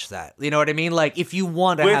you'd watch that. You know what I mean? Like, if you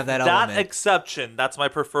want to have that element. With that exception, that's my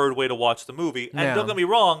preferred way to watch the movie. And don't get me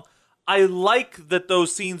wrong, I like that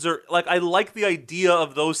those scenes are like I like the idea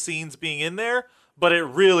of those scenes being in there, but it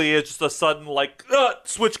really is just a sudden like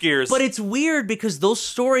switch gears. But it's weird because those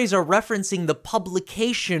stories are referencing the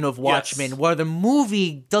publication of Watchmen, Yes. where the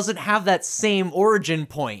movie doesn't have that same origin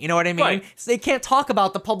point. You know what I mean? Right. So they can't talk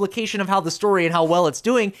about the publication of how the story and how well it's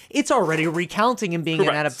doing. It's already recounting and being an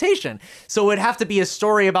Correct. adaptation. So it'd have to be a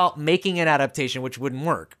story about making an adaptation, which wouldn't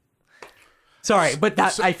work. Sorry, but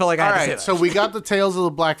I feel like I All had to say right, that. so we got the Tales of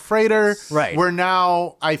the Black Freighter. Right. We're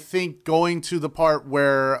now, I think, going to the part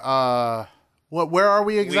where, where are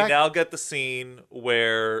we we exactly? now get the scene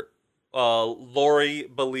where Lori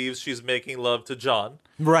believes she's making love to John,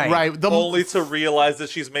 right. Right. only to realize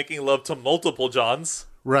that she's making love to multiple Johns.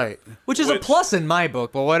 Right. Which is a plus in my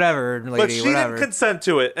book, but whatever, lady, But she whatever. didn't consent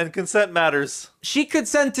to it, and consent matters. She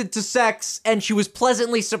consented to sex, and she was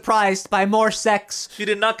pleasantly surprised by more sex. She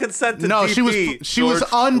did not consent to No, DP, she was George.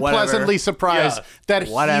 unpleasantly Whatever. surprised Yeah. that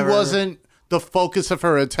Whatever. he wasn't the focus of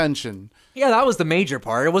her attention. Yeah, that was the major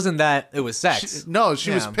part. It wasn't that it was sex. She was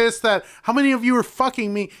Yeah. pissed that how many of you are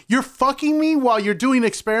fucking me? You're fucking me while you're doing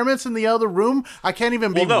experiments in the other room. I can't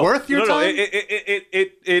even be worth your time.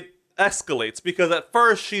 It escalates because at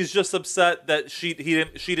first she's just upset that she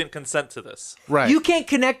didn't consent to this. Right. You can't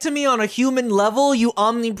connect to me on a human level, you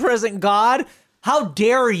omnipresent God? How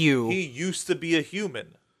dare you? He used to be a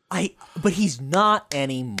human. But he's not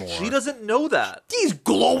anymore. She doesn't know that. He's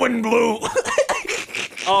glowing blue.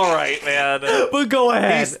 All right, man. But go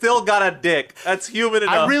ahead. He's still got a dick. That's human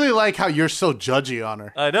enough. I really like how you're so judgy on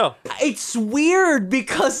her. I know. It's weird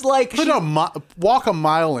because, like, Walk a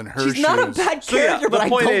mile in her shoes. she's not a bad So yeah, character, the but I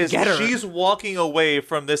point don't is, get her. she's walking away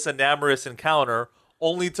from this enamorous encounter,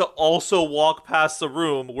 only to also walk past the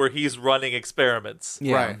room where he's running experiments.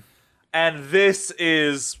 Yeah. Right. And this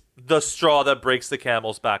is the straw that breaks the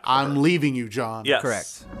camel's back. for her. I'm leaving you, John. Yes.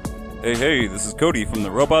 Correct. Hey, this is Cody from the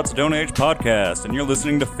Robots Don't Age podcast, and you're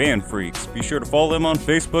listening to Fan Freaks. Be sure to follow them on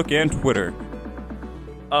Facebook and Twitter.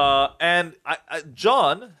 And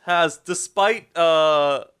John has, despite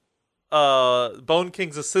Bone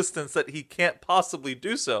King's insistence that he can't possibly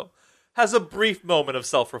do so, has a brief moment of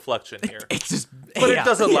self-reflection here. It's just, But yeah, it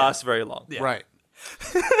doesn't yeah. last very long. Right.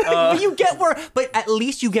 You get where, but at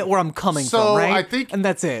least you get where I'm coming So, from, right? I think- and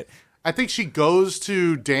that's it. I think she goes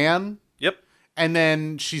to Dan, Yep. and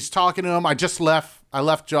then she's talking to him. I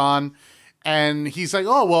left John, and he's like,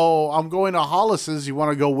 "Oh well, I'm going to Hollis's. You want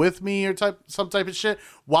to go with me or some type of shit?"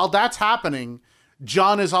 While that's happening,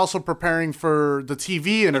 John is also preparing for the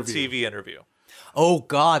TV interview, TV interview. Oh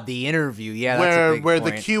God, the interview. Yeah, that's a big where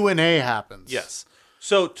point. the Q&A happens. Yes.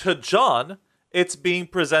 So to John, it's being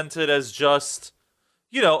presented as just,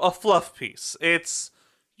 a fluff piece. It's,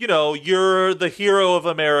 you're the hero of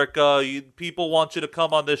America. People want you to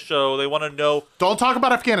come on this show. They want to know, Don't talk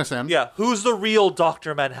about Afghanistan. who's the real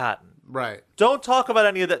Dr. Manhattan. Right. Don't talk about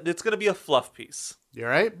any of that. It's going to be a fluff piece. You all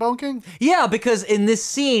right, Bone King? Yeah, because in this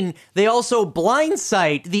scene, they also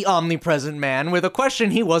blindsight the omnipresent man with a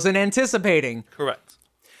question he wasn't anticipating. Correct.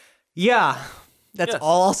 Yeah, that's Yes.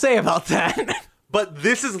 all I'll say about that. But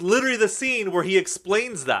this is literally the scene where he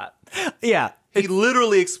explains that. Yeah. He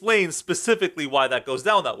literally explains specifically why that goes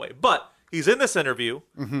down that way. But he's in this interview,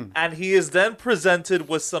 and he is then presented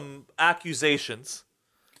with some accusations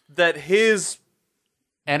that his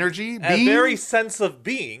Energy? very sense of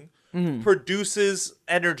being produces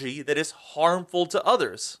energy that is harmful to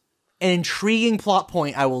others. An intriguing plot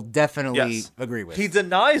point I will definitely Yes. agree with. He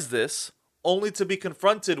denies this only to be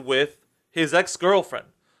confronted with his ex-girlfriend,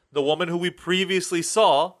 the woman who we previously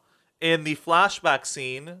saw in the flashback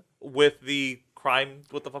scene with the crime.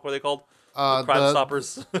 What the fuck were they called? The Crime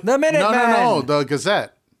Stoppers. The Minute No, Man. the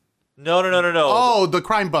Gazette. No. Oh, the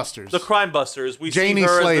Crime Busters. The Crime Busters. We Janie see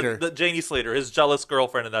her Slater. as the Janie Slater, his jealous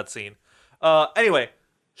girlfriend in that scene. Anyway,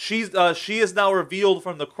 she is now revealed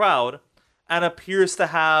from the crowd and appears to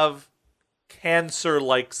have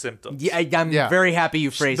cancer-like symptoms. Yeah, I'm Yeah. very happy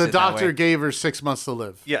you phrased The it that doctor way. gave her 6 months to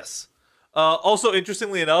live. Yes. Also,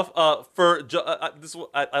 interestingly enough,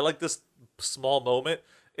 I like this small moment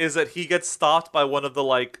is that he gets stopped by one of the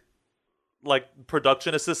like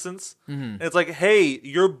production assistants, and it's like, "Hey,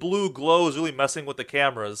 your blue glow is really messing with the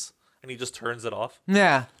cameras," and he just turns it off.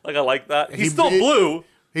 Yeah. Like, I like that. He's He- still blue,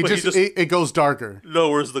 He but just, he just it goes darker.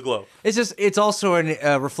 lowers the glow. It's also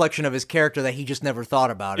a reflection of his character that he just never thought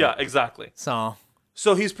about Yeah, it. exactly. So,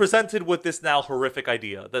 So he's presented with this now horrific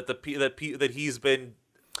idea that that he's been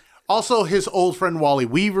Also, his old friend Wally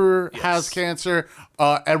Weaver has cancer.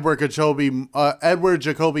 Edward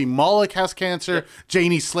Jacoby Moloch has cancer. Yep.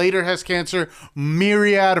 Janie Slater has cancer.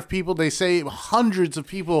 Myriad of people, they say hundreds of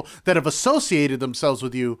people that have associated themselves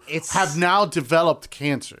with you have now developed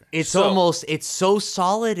cancer. It's so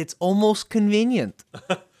solid, it's almost convenient.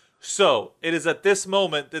 So, it is at this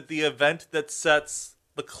moment that the event that sets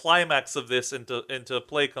the climax of this into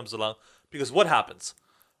play comes along. Because what happens?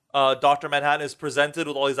 Dr. Manhattan is presented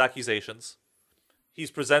with all these accusations.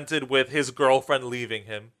 He's presented with his girlfriend leaving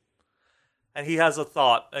him. And he has a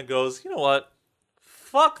thought and goes, you know what?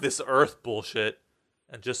 Fuck this Earth bullshit.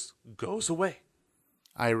 And just goes away.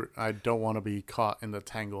 I don't want to be caught in the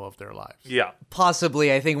tangle of their lives. Yeah.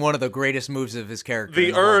 Possibly, I think, one of the greatest moves of his character. The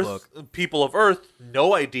in the whole Earth, book. people of Earth,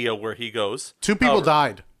 no idea where he goes. 2 people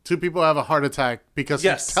died. 2 people have a heart attack because he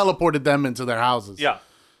teleported them into their houses. Yeah.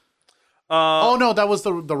 Oh, no, that was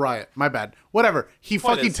the riot. My bad. Whatever. He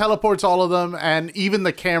fucking teleports all of them and even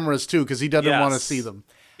the cameras, too, because he doesn't want to see them.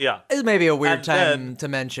 Yeah. It's maybe a weird time to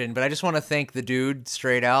mention, but I just want to thank the dude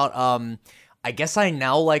straight out. I guess I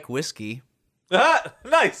now like whiskey.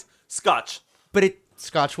 Nice. Scotch. But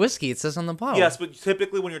Scotch whiskey, it says on the bottle. Yes, but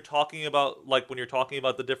typically when you're talking about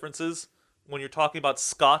the differences, when you're talking about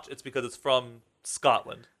Scotch, it's because it's from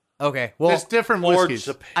Scotland. Okay, well, there's different Or whiskeys.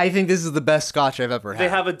 Japan. I think this is the best Scotch I've ever had.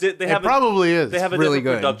 It probably is. They have a really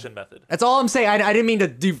different good production method. That's all I'm saying. I didn't mean to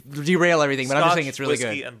derail everything, but I'm just saying it's really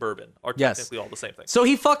whiskey good. and bourbon are technically all the same thing. So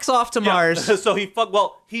he fucks off to Mars. So he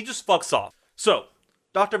just fucks off. So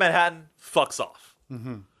Dr. Manhattan fucks off,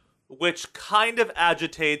 which kind of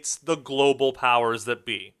agitates the global powers that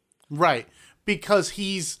be. Right, because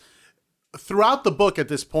he's throughout the book at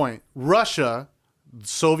this point, Russia,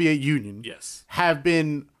 Soviet Union, have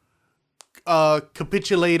been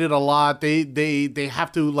capitulated a lot. They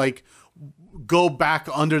have to like go back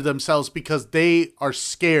under themselves because they are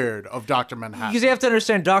scared of Dr. Manhattan. Because you have to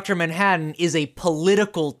understand, Dr. Manhattan is a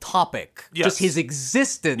political topic. Yes. Just his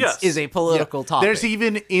existence is a political topic. There's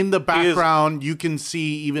even in the background, you can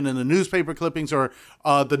see even in the newspaper clippings or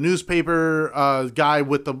the newspaper guy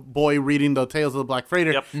with the boy reading the Tales of the Black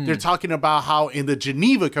Freighter, they're talking about how in the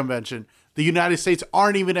Geneva Convention, the United States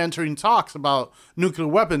aren't even entering talks about nuclear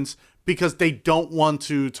weapons because they don't want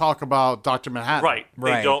to talk about Dr. Manhattan. Right.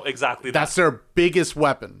 They don't exactly that. That's their biggest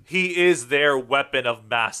weapon. He is their weapon of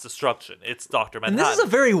mass destruction. It's Dr. Manhattan. And this is a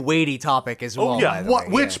very weighty topic as well, by the way.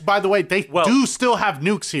 Which, by the way, they do still have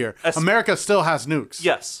nukes here. America still has nukes.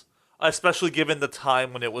 Yes. Especially given the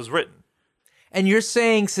time when it was written. And you're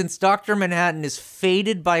saying since Dr. Manhattan is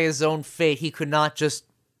fated by his own fate, he could not just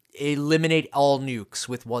eliminate all nukes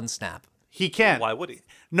with one snap. He can't. Why would he?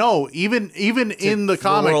 No, even in the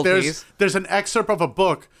comic, there's an excerpt of a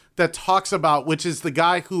book that talks about, which is the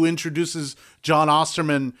guy who introduces John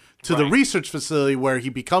Osterman to the research facility where he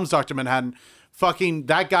becomes Dr. Manhattan. Fucking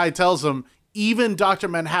that guy tells him, even Dr.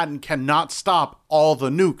 Manhattan cannot stop all the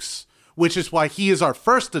nukes, which is why he is our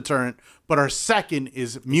first deterrent, but our second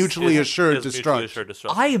is mutually assured destruction.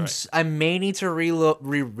 I may need to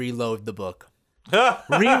reload the book.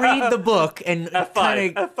 Reread the book and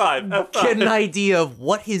kind of get an idea of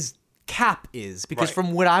what his cap is, because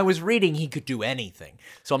from what I was reading, he could do anything.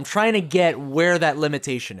 So I'm trying to get where that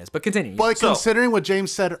limitation is. But continue. But considering what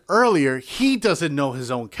James said earlier, he doesn't know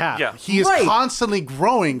his own cap. Yeah. He is constantly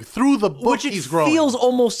growing through the book. Which he's growing. Feels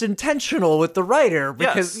almost intentional with the writer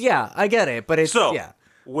because I get it, but it's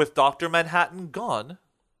with Dr. Manhattan gone,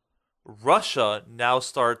 Russia now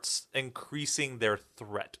starts increasing their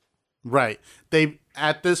threat. Right. They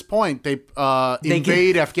at this point they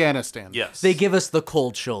invade Afghanistan. Yes. They give us the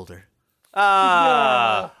cold shoulder.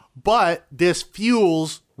 But this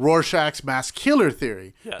fuels Rorschach's mass killer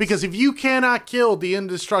theory. Yes. Because if you cannot kill the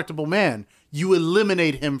indestructible man, you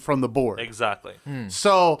eliminate him from the board. Exactly.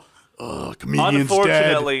 So, comedian's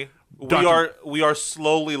unfortunately, dead. we are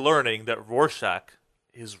slowly learning that Rorschach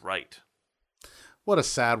is right. What a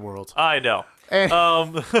sad world. I know.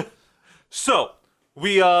 So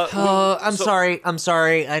I'm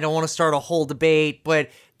sorry. I don't want to start a whole debate, but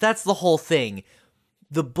that's the whole thing.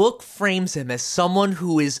 The book frames him as someone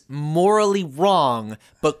who is morally wrong,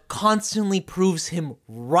 but constantly proves him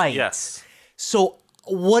right. Yes. So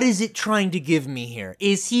what is it trying to give me here?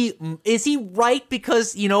 Is he right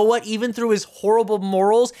because, you know what, even through his horrible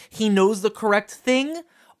morals, he knows the correct thing?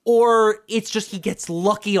 Or it's just he gets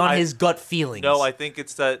lucky on his gut feelings? No, I think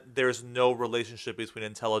it's that there's no relationship between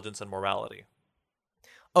intelligence and morality.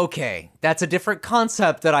 Okay, that's a different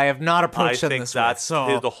concept that I have not approached in this way. I think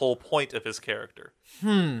that's the whole point of his character.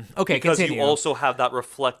 Okay, because continue. you also have that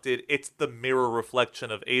reflected. It's the mirror reflection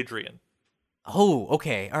of Adrian. Oh,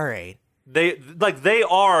 okay, all right. They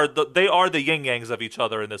are the yin yangs of each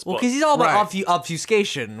other in this book. Well, because he's all about Right.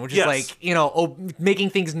 obfuscation, which Yes. is like,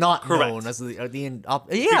 making things not Correct. known as I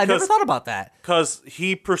never thought about that. Because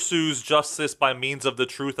he pursues justice by means of the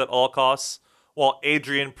truth at all costs, while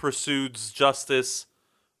Adrian pursues justice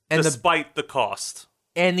And despite the cost.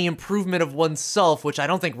 and the improvement of oneself, which I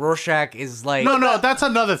don't think Rorschach is like. No, that's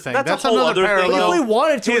another thing. That's a That's whole another other thing. parallel. If we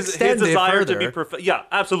wanted to his extend desire it to further, be perfect. Yeah,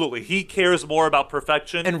 absolutely. He cares more about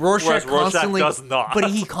perfection, and whereas Rorschach Rorschach constantly does not. But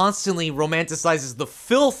he constantly romanticizes the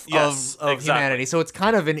filth Yes, of exactly. humanity, so it's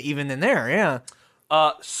kind of even in there, yeah.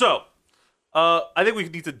 I think we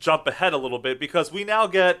need to jump ahead a little bit because we now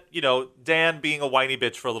get, Dan being a whiny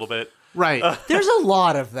bitch for a little bit. Right. There's a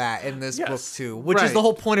lot of that in this book Yes. too, which is Right. the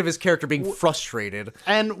whole point of his character being frustrated.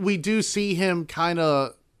 And we do see him kind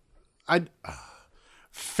of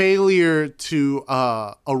failure to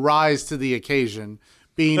arise to the occasion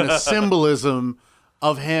being a symbolism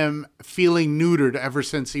of him feeling neutered ever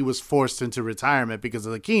since he was forced into retirement because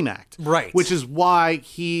of the Keene Act. Right. Which is why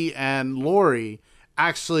he and Lori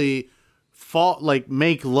actually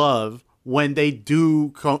make love when they do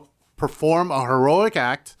perform a heroic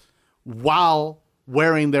act while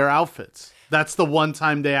wearing their outfits. That's the one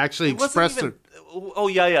time they actually expressed it. Oh,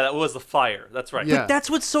 yeah, that was the fire. That's right. Yeah. That's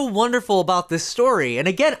what's so wonderful about this story. And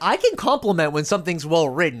again, I can compliment when something's well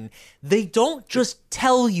written. They don't just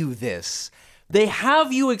tell you this. They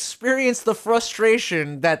have you experience the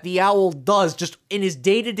frustration that the owl does just in his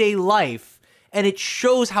day-to-day life, and it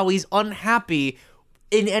shows how he's unhappy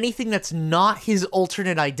in anything that's not his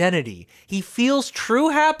alternate identity. He feels true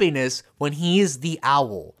happiness when he is the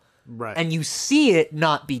owl. Right. And you see it,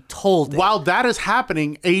 not be told it. While that is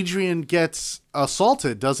happening, Adrian gets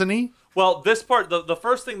assaulted, doesn't he? Well, this part, the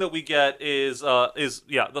first thing that we get is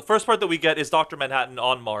the first part that we get is Dr. Manhattan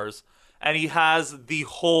on Mars, and he has the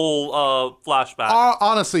whole flashback.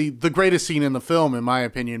 Honestly, the greatest scene in the film, in my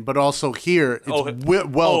opinion, but also here, it's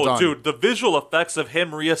well done. Dude, the visual effects of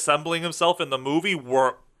him reassembling himself in the movie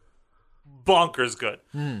were bonkers good.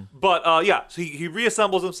 But so he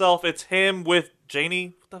reassembles himself. It's him with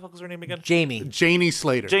Janie. What the fuck is her name again? Jamie. Janie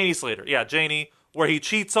Slater. Janie Slater. Yeah, Janie, where he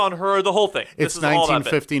cheats on her, the whole thing. It's This is all that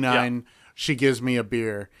bit. 1959. She gives me a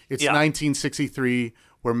beer. It's Yeah. 1963.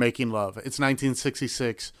 We're making love. It's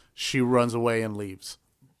 1966. She runs away and leaves.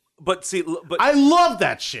 But see, but I love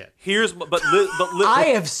that shit. here's but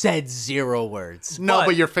I have said 0 words. No,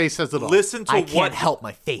 but your face says it all. listen to I what can't help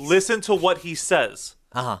my face. Listen to what he says.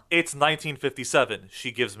 Uh-huh. It's 1957.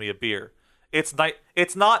 She gives me a beer. It's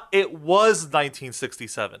not. It was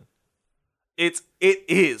 1967. It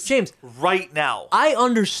is James, right now. I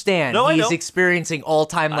understand No, I he's know. experiencing all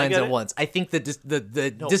timelines get at it. once. I think the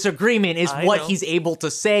disagreement is I what know. he's able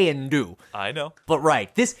to say and do. I know. But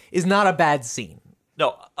right, this is not a bad scene.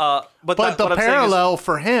 No. But But the what I'm saying is- parallel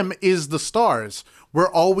for him is the stars, where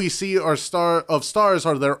all we see are stars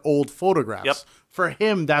are their old photographs. Yep. For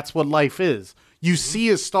him, that's what life is. You see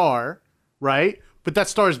a star, right? But that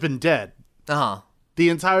star's been dead. Uh-huh. The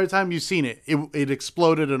entire time you've seen it, it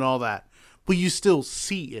exploded and all that. But you still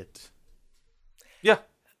see it. yeah.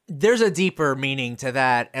 There's a deeper meaning to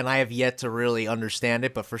that, and I have yet to really understand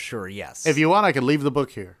it, but for sure, yes. If you want, I can leave the book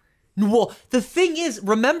here. Well, the thing is,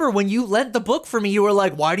 remember when you lent the book for me, you were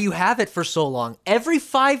like, why do you have it for so long? Every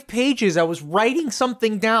 5 pages, I was writing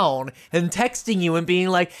something down and texting you and being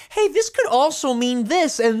like, hey, this could also mean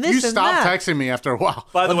this and this You and stopped that. texting me after a while.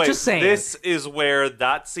 By the I'm way, just saying. this is where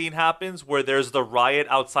that scene happens, where there's the riot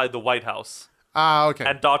outside the White House, Okay.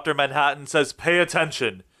 and Dr. Manhattan says, "Pay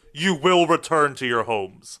attention. You will return to your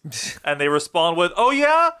homes." And they respond with, "Oh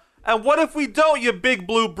yeah? And what if we don't, you big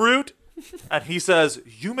blue brute?" And he says,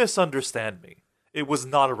 "You misunderstand me. It was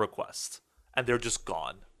not a request." And they're just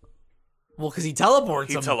gone. Well, because he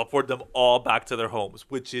teleports He them. teleported them all back to their homes,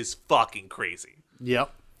 which is fucking crazy.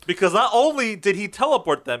 Yep. Because not only did he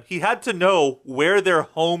teleport them, he had to know where their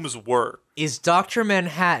homes were. Is Dr.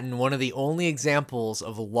 Manhattan one of the only examples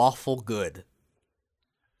of lawful good?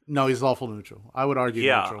 No, he's lawful neutral. I would argue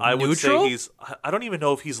Yeah, neutral. I would Neutral? say he's... I don't even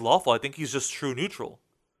know if he's lawful. I think he's just true neutral.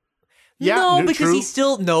 Yeah, no, because true. he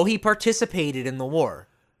still, he participated in the war.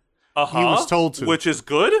 Uh-huh. He was told to. Which is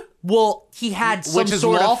good? Well, he had some Which is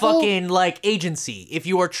sort lawful? of fucking, agency. If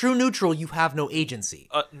you are true neutral, you have no agency.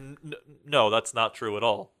 No, that's not true at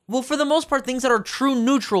all. Well, for the most part, things that are true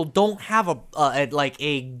neutral don't have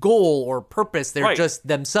a goal or purpose. They're Right. just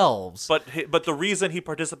themselves. But the reason he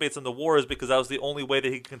participates in the war is because that was the only way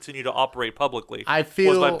that he could continue to operate publicly. I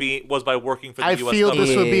feel- was by working for the I U.S. feel government.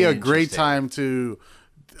 this would be a great Interesting. time to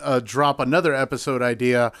drop another episode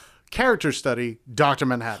idea. Character study, Dr.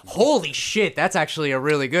 Manhattan. Holy shit, that's actually a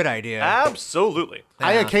really good idea. Absolutely.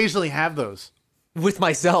 I occasionally have those. with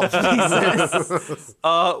myself. Jesus.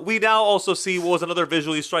 We now also see what was another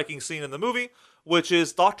visually striking scene in the movie, which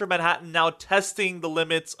is Dr. Manhattan now testing the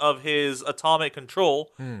limits of his atomic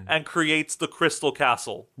control and creates the Crystal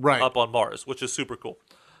Castle up on Mars, which is super cool.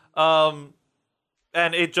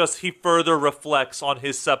 And he further reflects on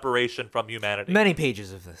his separation from humanity. Many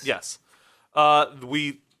pages of this. Yes. What do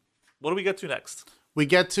we get to next? We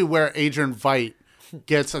get to where Adrian Veidt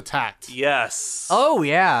gets attacked. Yes. Oh,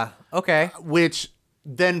 yeah. Okay. Which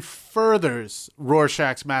then furthers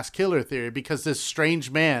Rorschach's mass killer theory, because this strange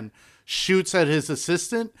man shoots at his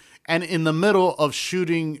assistant, and in the middle of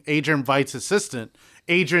shooting Adrian Veidt's assistant,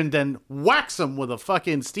 Adrian then whacks him with a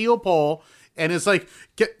fucking steel pole, and it's like,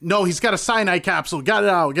 he's got a cyanide capsule, get it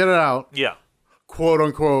out. Yeah. Quote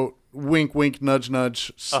unquote, wink, wink, nudge,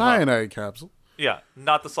 nudge, cyanide capsule. Yeah,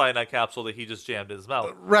 not the cyanide capsule that he just jammed in his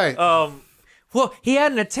mouth. Right. Well, he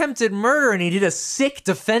had an attempted murder and he did a sick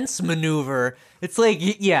defense maneuver. It's like,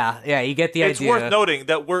 yeah, you get the idea. It's worth noting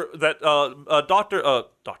that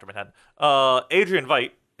Dr. Manhattan, Adrian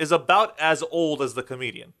Veidt is about as old as the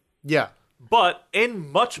comedian. Yeah. But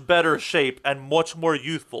in much better shape and much more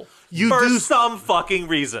youthful. Some fucking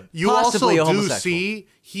reason. You Possibly also a do homosexual. see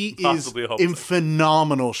he Possibly a is homosexual. in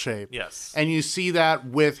phenomenal shape. Yes. And you see that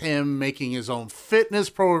with him making his own fitness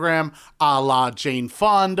program, a la Jane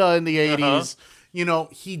Fonda in the 80s. You know,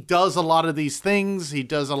 he does a lot of these things. He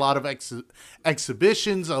does a lot of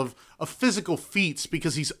exhibitions of physical feats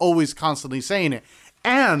because he's always constantly saying it.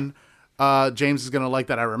 And James is going to like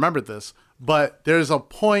that I remembered this. But there's a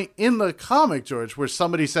point in the comic, George, where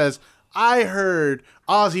somebody says, I heard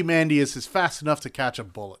Ozymandias is fast enough to catch a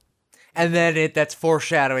bullet. And then that's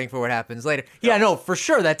foreshadowing for what happens later. Yeah, no, for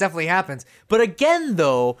sure, that definitely happens. But again,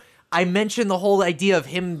 though, I mentioned the whole idea of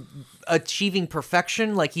him achieving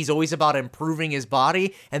perfection, like he's always about improving his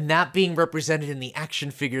body, and that being represented in the action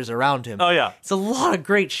figures around him. Oh, yeah. It's a lot of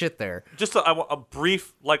great shit there. Just a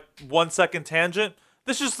brief, 1 second tangent.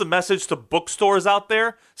 This is the message to bookstores out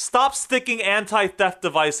there. Stop sticking anti-theft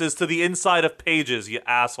devices to the inside of pages, you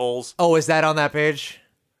assholes. Oh, is that on that page?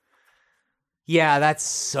 Yeah, that's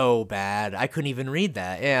so bad. I couldn't even read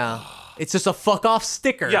that. Yeah. It's just a fuck off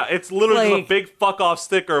sticker. Yeah, it's literally just a big fuck off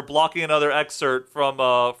sticker blocking another excerpt from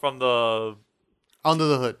the Under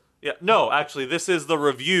the Hood. Yeah, no, actually, this is the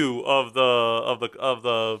review of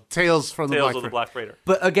the Tales from the Tales Black of the Black Freighter.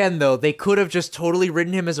 But again, though, they could have just totally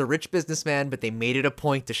written him as a rich businessman, but they made it a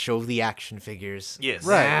point to show the action figures. Yes.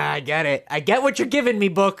 Right. Ah, I get it. I get what you're giving me,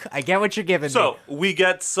 book. I get what you're giving me. So, we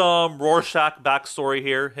get some Rorschach backstory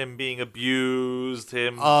here, him being abused,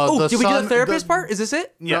 him... Oh, did we do the therapist part? Is this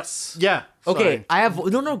it? yes. Yeah. Okay, sorry. I have...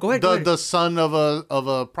 No, go ahead. Go ahead. The son of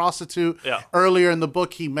a prostitute. Yeah. Earlier in the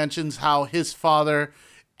book, he mentions how his father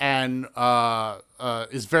and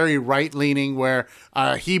is very right-leaning, where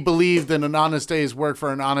he believed in an honest day's work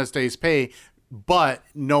for an honest day's pay, but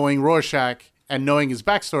knowing Rorschach and knowing his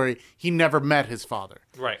backstory, he never met his father.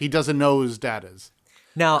 Right. He doesn't know who his dad is.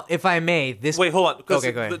 Now, if I may, this... Wait, hold on.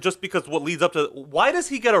 Okay, go ahead. Just because what leads up to... Why does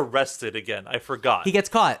he get arrested again? I forgot. He gets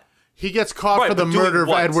caught. He gets caught Right, for the but doing murder of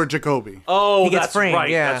what? Edward Jacobi. Oh, He gets that's framed, right.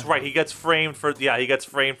 yeah. That's right. He gets framed for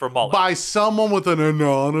Mullet. By someone with an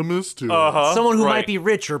anonymous too. Someone who right. might be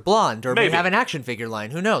rich or blonde or may Maybe. have an action figure line.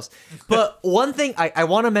 Who knows? But one thing I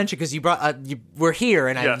want to mention, because you were here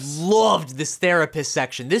and Yes. I loved this therapist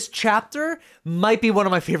section. This chapter might be one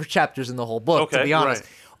of my favorite chapters in the whole book, to Okay, be honest.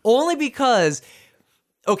 right. Only because...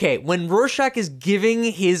 Okay, when Rorschach is giving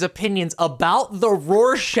his opinions about the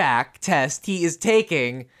Rorschach test he is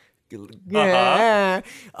taking... the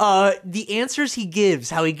answers he gives,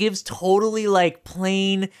 how he gives totally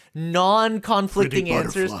plain, non-conflicting Pretty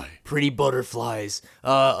answers. butterfly. Pretty butterflies.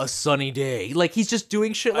 A sunny day. Like he's just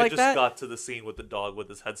doing shit I like just that. got to the scene with the dog with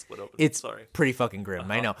his head split open. It's Sorry. pretty fucking grim.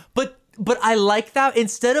 I know, but I like that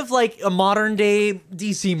instead of a modern day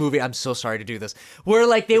DC movie. I'm so sorry to do this, where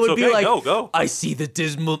they would be okay. like, Go. I see the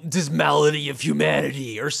dismality of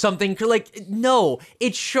humanity or something. No,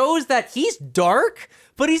 it shows that he's dark,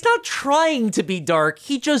 but he's not trying to be dark.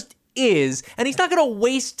 He just is, and he's not going to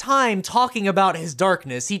waste time talking about his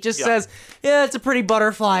darkness. He just says, yeah, it's a pretty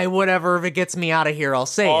butterfly, whatever. If it gets me out of here, I'll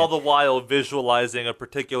say All it. the while visualizing a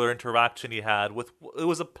particular interaction he had with, it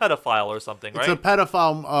was a pedophile or something, right? It's a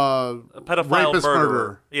pedophile, a pedophile rapist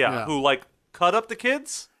murderer. Yeah, Yeah. who cut up the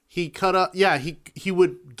kids? He cut up. Yeah, he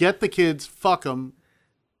would get the kids, fuck them,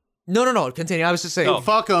 No, continue. I was just saying.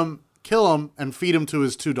 fuck them, kill them, and feed them to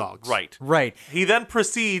his two dogs. Right. Right. He then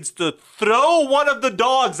proceeds to throw one of the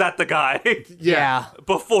dogs at the guy Yeah.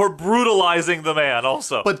 before brutalizing the man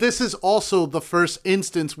also. But this is also the first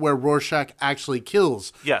instance where Rorschach actually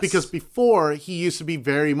kills. Yes. Because before, he used to be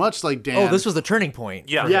very much like Dan. Oh, this was the turning point.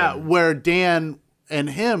 Yeah. Yeah, where Dan and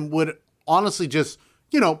him would honestly just,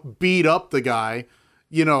 beat up the guy,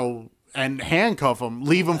 and handcuff him,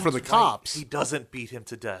 leave him for the cops. He doesn't beat him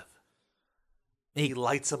to death. He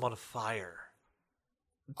lights him on fire.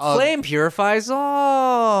 Flame purifies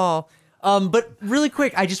all. But really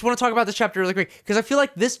quick, I just want to talk about this chapter really quick, because I feel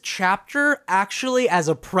like this chapter actually, as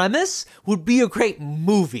a premise, would be a great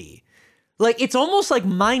movie. Like, it's almost like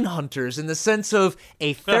Mindhunters in the sense of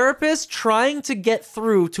a therapist trying to get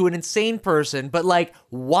through to an insane person, but like,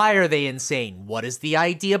 why are they insane? What is the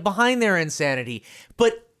idea behind their insanity?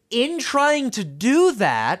 But in trying to do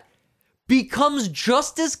that, becomes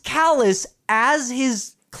just as callous as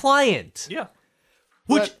his client. Yeah.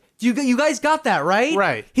 Which, you guys got that, right?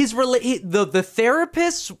 Right. The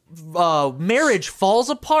therapist's marriage falls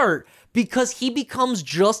apart because he becomes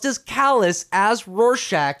just as callous as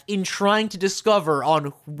Rorschach in trying to discover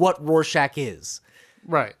on what Rorschach is.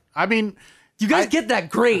 Right. I mean, you guys get that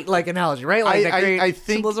great analogy, right? Like that great I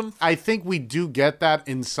think symbolism. I think we do get that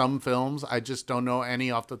in some films. I just don't know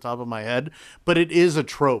any off the top of my head. But it is a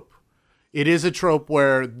trope. It is a trope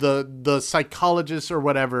where the psychologist or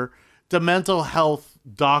whatever, the mental health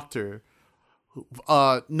doctor,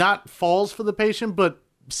 not falls for the patient, but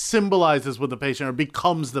symbolizes with the patient or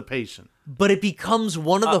becomes the patient. But it becomes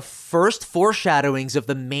one of the first foreshadowings of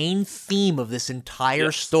the main theme of this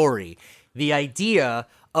entire story. The idea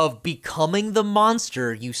of becoming the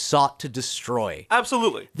monster you sought to destroy.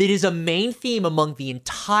 Absolutely. That is a main theme among the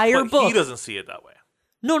entire book. He doesn't see it that way.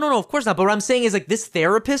 No, of course not. But what I'm saying is, like, this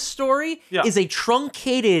therapist story is a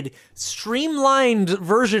truncated, streamlined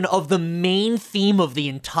version of the main theme of the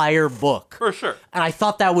entire book. For sure. And I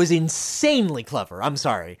thought that was insanely clever. I'm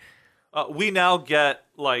sorry. We now get,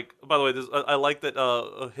 by the way, I like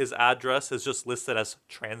that his address is just listed as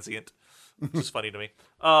transient, which is funny to me.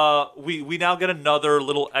 We now get another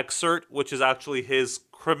little excerpt, which is actually his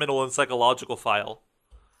criminal and psychological file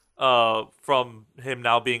from him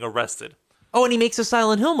now being arrested. Oh, and he makes a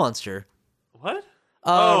Silent Hill monster. What?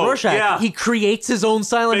 Rorschach. Yeah. He creates his own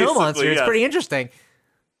Silent Hill monster. It's pretty interesting.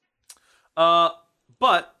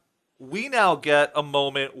 But we now get a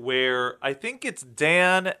moment where I think it's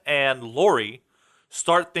Dan and Lori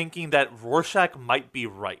start thinking that Rorschach might be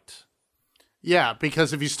right. Yeah,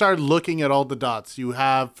 because if you start looking at all the dots, you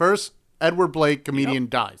have first Edward Blake, comedian,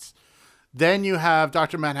 dies. Then you have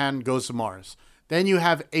Dr. Manhattan goes to Mars. Then you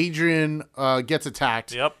have Adrian gets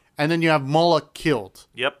attacked. Yep. And then you have Mullah killed.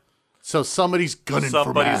 Yep. So somebody's gunning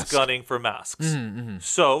for masks.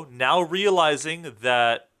 So now realizing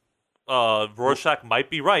that Rorschach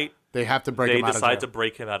might be right, they have to break him out of jail. They decide to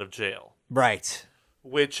break him out of jail. Right.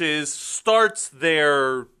 Which starts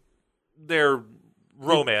their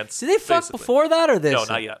romance. Did they fuck before that or this? No,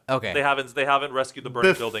 not yet. Okay. They haven't rescued the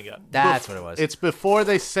burning building yet. That's what it was. It's before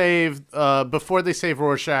they save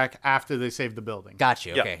Rorschach, after they save the building. Got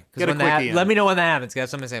you. Yep. Okay. Get a quickie in. Let me know when that happens. 'Cause I have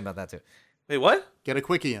something to say about that too. Wait, what? Get a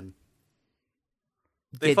quickie in.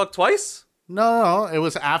 They fucked twice? No. It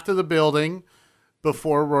was after the building,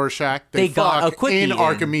 before Rorschach. They got fuck a quickie in in.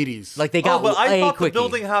 Archimedes. Like they got but I thought quickie. the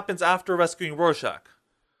building happens after rescuing Rorschach.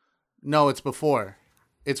 No, it's before.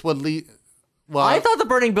 It's what Well, I thought the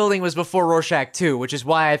burning building was before Rorschach too, which is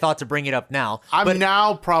why I thought to bring it up now. I'm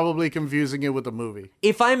now probably confusing it with the movie.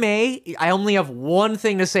 If I may, I only have one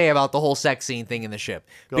thing to say about the whole sex scene thing in the ship.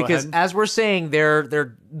 Because ahead. as we're saying,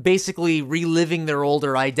 they're basically reliving their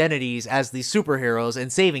older identities as these superheroes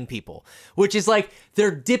and saving people. Which is like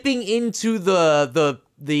they're dipping into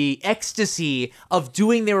the ecstasy of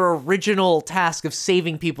doing their original task of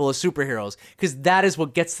saving people as superheroes, because that is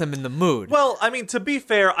what gets them in the mood. Well, I mean, to be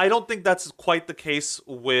fair, I don't think that's quite the case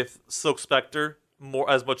with Silk Spectre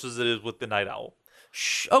as much as it is with the Night Owl.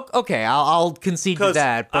 Okay, I'll concede to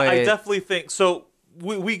that. But I definitely think so.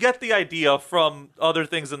 We get the idea from other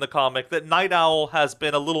things in the comic that Night Owl has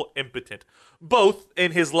been a little impotent, both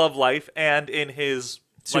in his love life and in his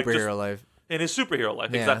superhero life. In his superhero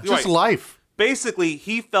life, Yeah. exactly Just right. life. Basically,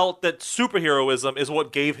 he felt that superheroism is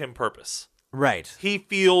what gave him purpose. Right. He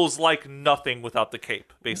feels like nothing without the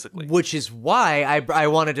cape, basically. Which is why I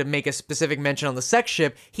wanted to make a specific mention on the sex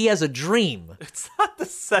ship. He has a dream. It's not the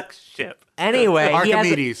sex ship. Anyway,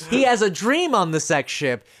 Archimedes. he has a dream on the sex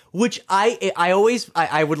ship, which I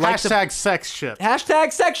would like to... Hashtag sex ship.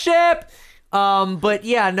 Hashtag sex ship! But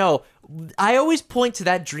yeah, no. I always point to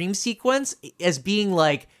that dream sequence as being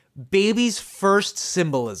like baby's first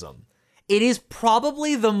symbolism. It is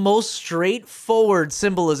probably the most straightforward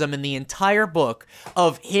symbolism in the entire book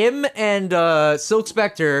of him and Silk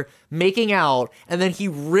Spectre making out, and then he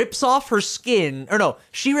rips off her skin, or no,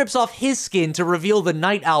 she rips off his skin to reveal the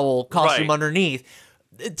Night Owl costume Right. underneath,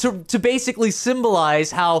 to basically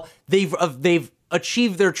symbolize how they've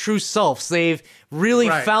achieved their true selves. They've really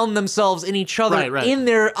found themselves in each other, in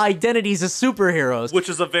their identities as superheroes. Which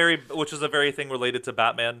is a very thing related to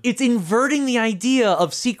Batman. It's inverting the idea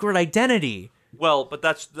of secret identity. Well, but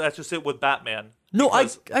that's just it with Batman. No, I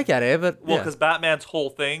get it, but because Batman's whole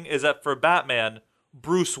thing is that for Batman,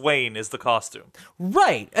 Bruce Wayne is the costume.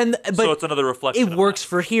 Right. But so it's another reflection. It works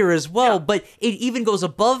for here as well, but it even goes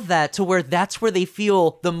above that to where that's where they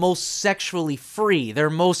feel the most sexually free, their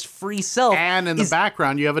most free self. And in the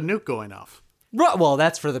background, you have a nuke going off. Right, well,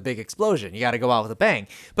 that's for the big explosion. You got to go out with a bang.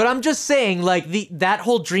 But I'm just saying, like, that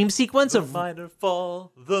whole dream sequence of... The minor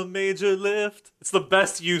fall, the major lift. It's the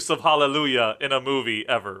best use of Hallelujah in a movie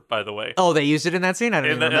ever, by the way. Oh, they used it in that scene? I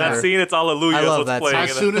don't even remember. In that scene, it's Hallelujah. I love that scene.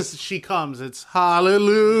 As soon as she comes, it's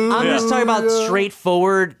Hallelujah. I'm just talking about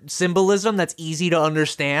straightforward symbolism that's easy to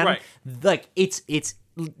understand. Right. Like, it's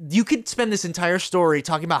you could spend this entire story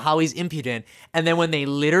talking about how he's impudent, and then when they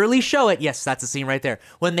literally show it, yes, that's the scene right there.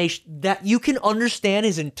 When that you can understand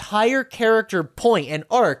his entire character point and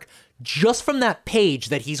arc just from that page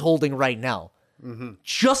that he's holding right now. Mm-hmm.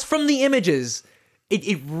 Just from the images,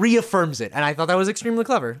 it reaffirms it, and I thought that was extremely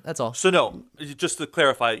clever. That's all. So no, just to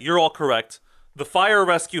clarify, you're all correct. The fire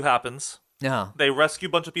rescue happens. Yeah. They rescue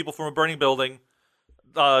a bunch of people from a burning building.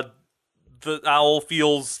 The owl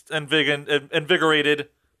feels invigorated.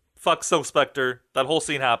 Fuck Silk Spectre. That whole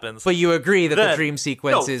scene happens. But you agree that the dream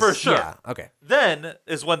sequence is... for sure. Yeah, okay. Then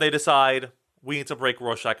is when they decide we need to break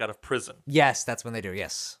Rorschach out of prison. Yes, that's when they do,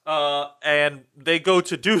 yes. And they go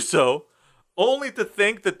to do so, only to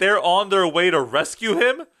think that they're on their way to rescue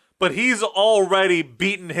him, but he's already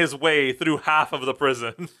beaten his way through half of the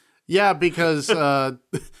prison. Yeah, because...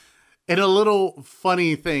 in a little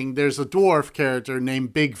funny thing, there's a dwarf character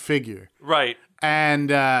named Big Figure. Right.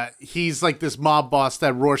 And he's like this mob boss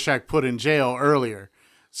that Rorschach put in jail earlier.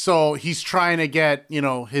 So he's trying to get,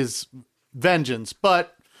 his vengeance.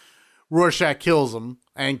 But Rorschach kills him,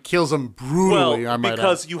 and kills him brutally, I might add.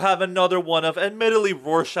 Because you have another one of, admittedly,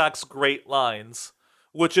 Rorschach's great lines,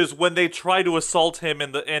 which is when they try to assault him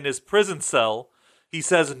in his prison cell, he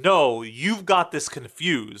says, "No, you've got this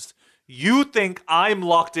confused. You think I'm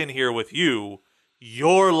locked in here with you.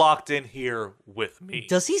 You're locked in here with me."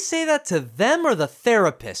 Does he say that to them or the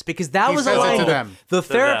therapist? Because that was a line to them. The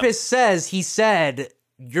therapist says, he said,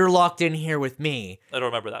 "You're locked in here with me." I don't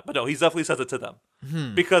remember that. But no, he definitely says it to them.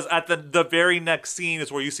 Because at the very next scene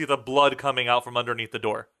is where you see the blood coming out from underneath the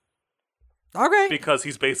door. Okay. Because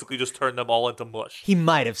he's basically just turned them all into mush. He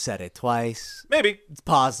might have said it twice. Maybe. It's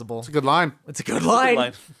possible. It's a good line. It's a good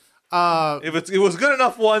line. If it was good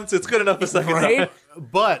enough once, it's good enough a second time.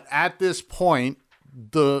 But at this point,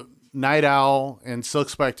 the Night Owl and Silk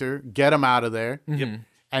Spectre get him out of there. Yep.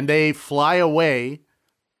 And they fly away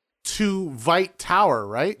to Vite Tower,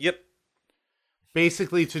 right? Yep.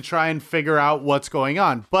 Basically to try and figure out what's going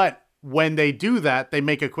on. But when they do that, they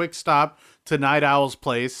make a quick stop to Night Owl's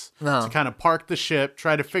place to kind of park the ship,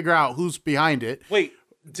 try to figure out who's behind it. Wait,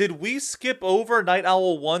 did we skip over Night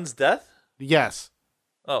Owl 1's death? Yes.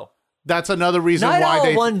 Oh. That's another reason Night why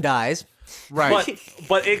Owl 1 dies. Right.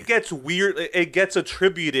 But it gets weird. It gets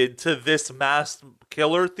attributed to this mass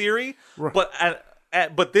killer theory. Right.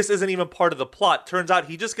 But this isn't even part of the plot. Turns out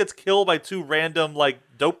he just gets killed by two random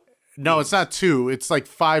dope. No, it's not two. It's like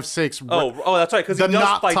 5, 6. Oh, that's right. Because he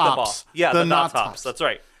does fight them off. Yeah, the knot tops. That's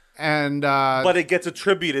right. And but it gets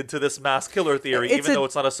attributed to this mass killer theory, even though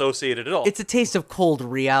it's not associated at all. It's a taste of cold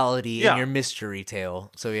reality in your mystery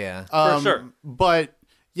tale. So yeah, for sure. But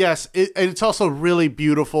yes, it's also really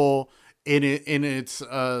beautiful in its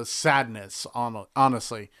sadness.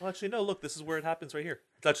 Honestly. Well, actually, no. Look, this is where it happens right here.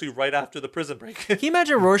 It's actually right after the prison break. Can you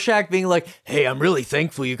imagine Rorschach being like, "Hey, I'm really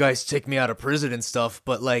thankful you guys take me out of prison and stuff,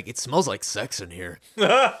 but it smells like sex in here." No,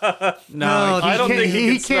 I don't think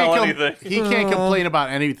he can smell anything. He can't complain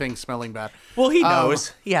about anything smelling bad. Well, he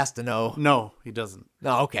knows. He has to know. No, he doesn't.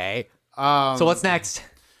 Oh, okay. So what's next?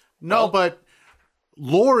 No, but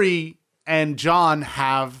Lori and John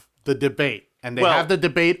have the debate, and they have the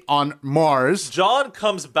debate on Mars. John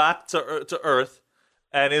comes back to Earth.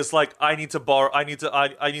 And is like, I need to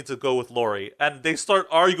go with Lori. And they start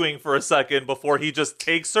arguing for a second before he just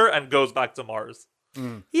takes her and goes back to Mars.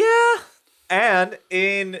 Mm. Yeah. And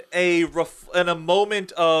in a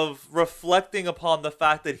moment of reflecting upon the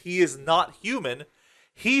fact that he is not human,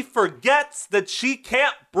 he forgets that she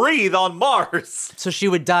can't breathe on Mars. So she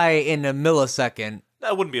would die in a millisecond.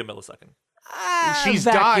 That wouldn't be a millisecond. She's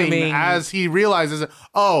dying as he realizes, it's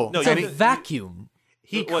a vacuum.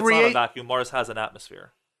 It's not a vacuum. Mars has an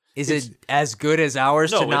atmosphere. Is it as good as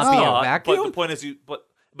ours to not be a vacuum? But the point is,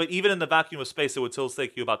 but even in the vacuum of space, it would still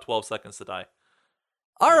take you about 12 seconds to die.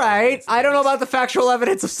 All right. I don't know about the factual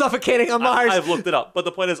evidence of suffocating on Mars. I've looked it up, but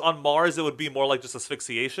the point is, on Mars it would be more like just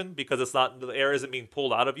asphyxiation because it's not, the air isn't being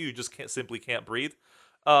pulled out of you. You just simply can't breathe.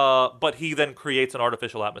 But he then creates an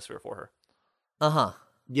artificial atmosphere for her. Uh-huh.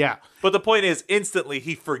 Yeah. But the point is, instantly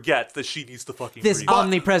he forgets that she needs to fucking This breathe.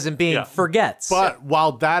 omnipresent being forgets. But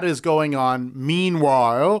while that is going on,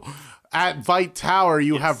 meanwhile, at Vite Tower,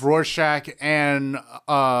 you have Rorschach and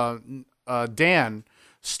Dan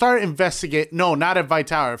start investigate. No, not at Vite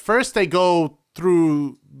Tower. First, they go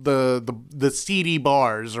through the seedy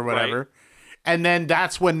bars or whatever, Right. and then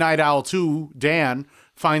that's when Night Owl 2, Dan,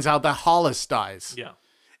 finds out that Hollis dies. Yeah.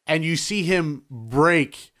 And you see him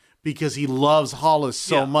break because he loves Hollis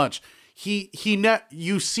so much.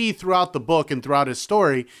 You see throughout the book and throughout his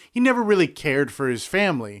story, he never really cared for his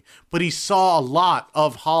family, but he saw a lot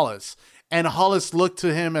of Hollis, and Hollis looked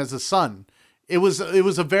to him as a son. It was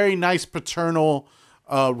a very nice paternal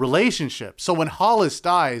relationship. So when Hollis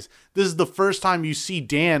dies, this is the first time you see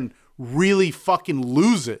Dan really fucking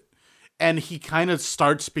lose it. And he kind of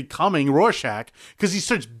starts becoming Rorschach because he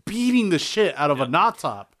starts beating the shit out of a knot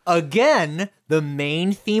top. Again, the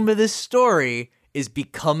main theme of this story is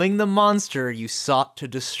becoming the monster you sought to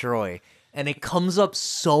destroy. And it comes up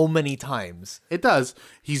so many times. It does.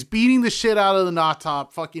 He's beating the shit out of the knot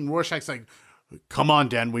top. Fucking Rorschach's like, come on,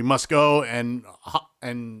 Dan, we must go.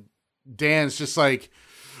 And Dan's just like,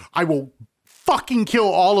 I will fucking kill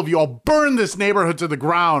all of you. I'll burn this neighborhood to the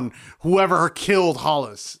ground, whoever killed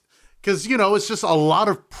Hollis. Because, it's just a lot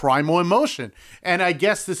of primal emotion. And I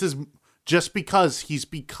guess this is just because he's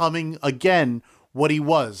becoming, again, what he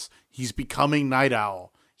was. He's becoming Night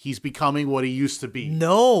Owl. He's becoming what he used to be.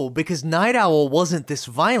 No, because Night Owl wasn't this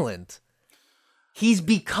violent. He's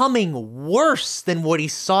becoming worse than what he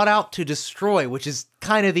sought out to destroy, which is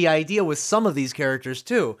kind of the idea with some of these characters,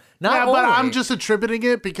 too. Not but only- I'm just attributing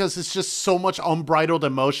it because it's just so much unbridled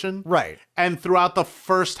emotion. Right. And throughout the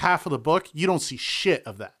first half of the book, you don't see shit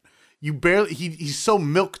of that. You barely, he's so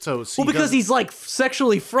milquetoast. Well, because he's like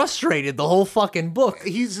sexually frustrated the whole fucking book.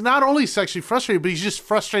 He's not only sexually frustrated, but he's just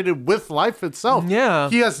frustrated with life itself. Yeah.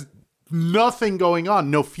 He has nothing going on.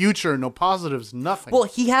 No future, no positives, nothing. Well,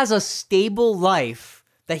 he has a stable life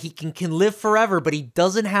that he can live forever, but he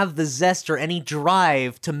doesn't have the zest or any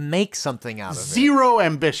drive to make something out of it. Zero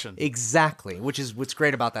ambition. Exactly, which is what's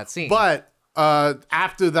great about that scene. But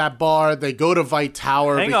after that bar, they go to Vite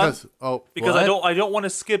Tower because because what? I don't want to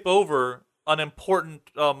skip over an important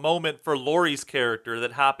moment for Laurie's character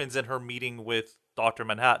that happens in her meeting with Dr.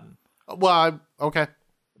 Manhattan. Okay.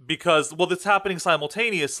 Because, it's happening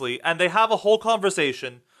simultaneously, and they have a whole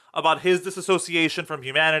conversation about his disassociation from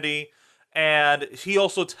humanity, and he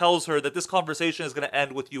also tells her that this conversation is going to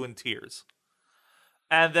end with you in tears.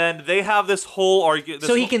 And then they have this whole argument.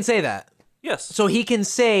 So he can say that. Yes. So he can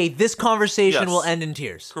say this conversation Yes. will end in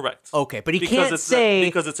tears. Correct. Okay, but he Because can't it's say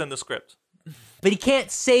because it's in the script. But he can't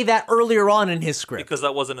say that earlier on in his script. Because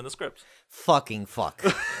that wasn't in the script. Fucking fuck.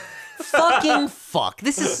 Fucking fuck.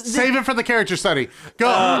 This is Save it for the character study. Go.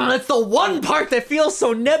 That's the one part that feels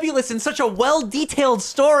so nebulous in such a well-detailed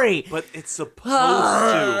story. But it's supposed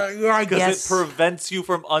to. I Because guess. it prevents you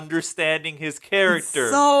from understanding his character.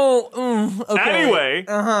 So, okay.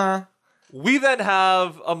 Anyway, we then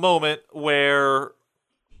have a moment where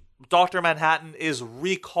Dr. Manhattan is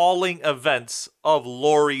recalling events of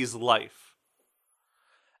Laurie's life.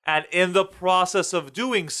 And in the process of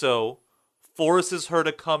doing so, forces her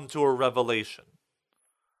to come to a revelation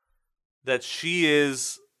that she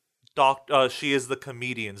is the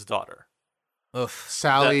comedian's daughter.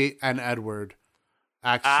 Sally and Edward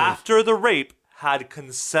actually. After the rape, had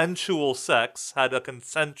consensual sex, had a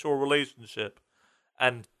consensual relationship,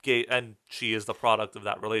 and she is the product of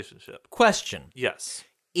that relationship. Question. Yes.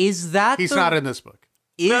 Is that He's not in this book.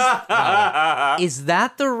 Is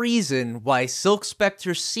that the reason why Silk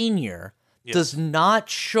Spectre Sr. does not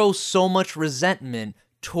show so much resentment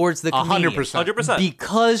towards the comedian? 100%. 100%.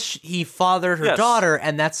 Because he fathered her Yes. daughter,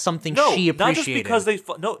 and that's something she appreciated.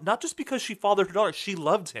 Not just because she fathered her daughter, she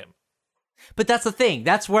loved him. But that's the thing.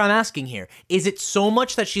 That's what I'm asking here. Is it so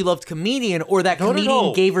much that she loved comedian, or that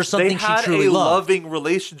comedian gave her something she truly They had a loved? loving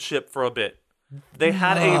relationship for a bit. They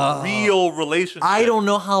had a real relationship. I don't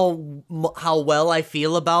know how well I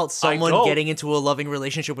feel about someone don't. getting into a loving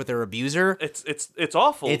relationship with their abuser. It's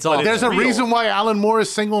awful. It's but awful. There's a real. reason why Alan Moore is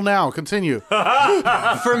single now. Continue.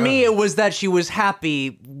 For me, it was that she was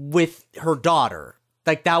happy with her daughter.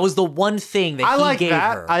 Like, that was the one thing that he gave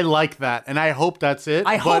her. I like that, and I hope that's it.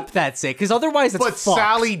 Hope that's it, because otherwise it's But fucked.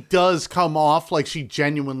 Sally does come off like she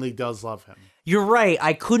genuinely does love him. You're right.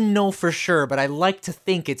 I couldn't know for sure, but I like to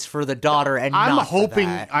think it's for the daughter and not for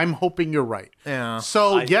that. I'm hoping you're right. Yeah.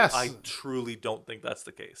 So yes, I truly don't think that's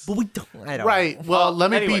the case. But we don't. I don't. right. Well,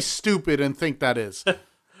 let me anyway. be stupid and think that is.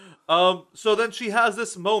 So then she has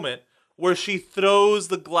this moment where she throws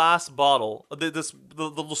the glass bottle, the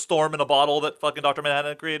little storm in a bottle that fucking Dr.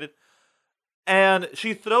 Manhattan created, and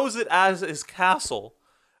she throws it at his castle.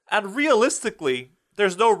 And realistically,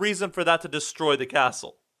 there's no reason for that to destroy the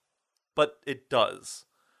castle. But it does.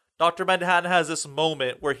 Dr. Manhattan has this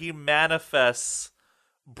moment where he manifests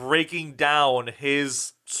breaking down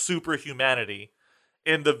his superhumanity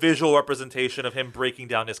in the visual representation of him breaking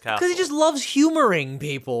down his castle. Because he just loves humoring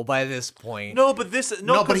people by this point. No, but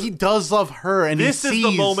But he does love her, and this he is sees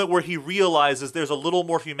the moment where he realizes there's a little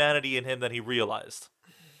more humanity in him than he realized.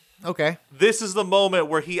 Okay. This is the moment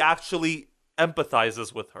where he actually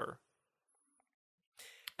empathizes with her.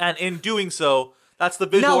 And in doing so, that's the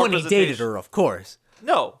visual Not when he representation. dated her, of course.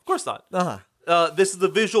 No, of course not. Uh-huh. This is the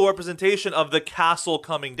visual representation of the castle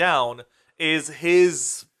coming down, is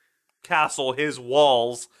his castle, his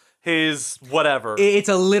walls, his whatever. It's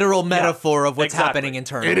a literal metaphor of what's exactly. happening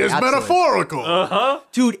internally. it is Absolutely. metaphorical.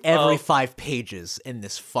 Dude, every 5 pages in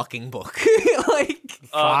this fucking book. Like,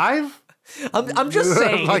 5? I'm just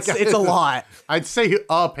saying, Like, it's a lot. I'd say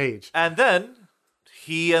a page. And then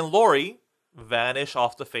he and Laurie vanish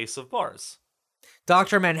off the face of Mars.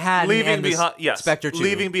 Dr. Manhattan Leaving and behind, yes, Spectre 2.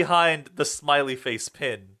 leaving behind the smiley face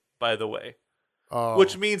pin, by the way,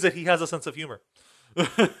 which means that he has a sense of humor.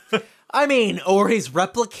 I mean, or he's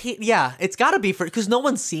replicate. Yeah, it's got to be for because no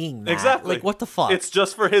one's seeing that. Exactly. Like, what the fuck? It's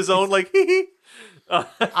just for his own, like, hee hee.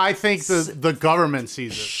 I think the government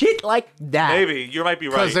sees it shit like that. Maybe you might be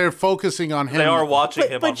right. because they're focusing on him. They are watching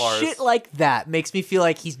him But on Mars. shit like that makes me feel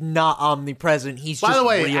like he's not omnipresent. He's By just the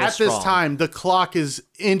way, real at strong. this time, the clock is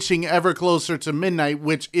inching ever closer to midnight,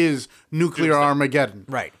 which is nuclear Armageddon.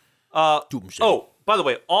 Right. Doomsday. Oh, by the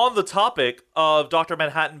way, on the topic of Dr.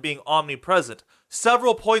 Manhattan being omnipresent,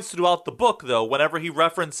 several points throughout the book, though, whenever he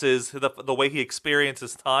references the way he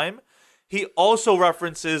experiences time, he also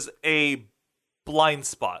references a blind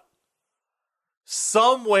spot.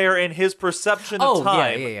 Somewhere in his perception of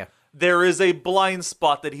time, yeah. there is a blind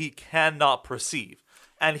spot that he cannot perceive.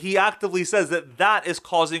 And he actively says that that is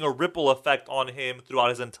causing a ripple effect on him throughout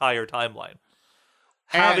his entire timeline.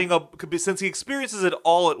 Since he experiences it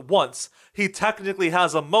all at once, he technically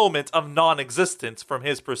has a moment of non-existence from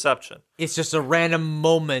his perception. It's just a random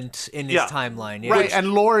moment in his timeline. Yeah. Right,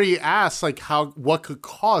 and Laurie asks, like, what could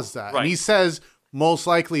cause that? Right. And he says, most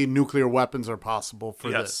likely nuclear weapons are possible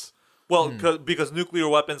for this. Well, because nuclear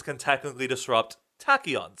weapons can technically disrupt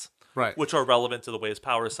tachyons, Right. which are relevant to the way his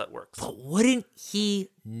power set works. But wouldn't he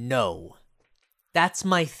know? That's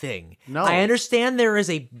my thing. No. I understand there is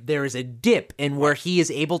a dip in where he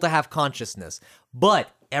is able to have consciousness, but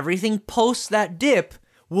everything post that dip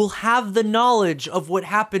will have the knowledge of what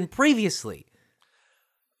happened previously.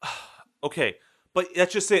 Okay, but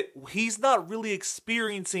that's just it. He's not really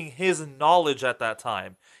experiencing his knowledge at that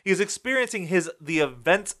time. He's experiencing the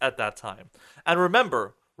events at that time. And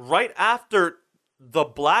remember, right after the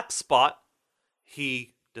black spot,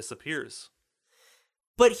 he disappears.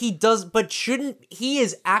 But he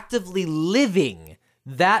is actively living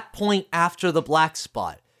that point after the black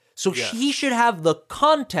spot. So he should have the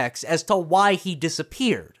context as to why he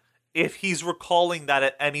disappeared. If he's recalling that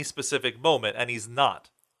at any specific moment, and he's not.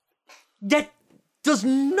 That does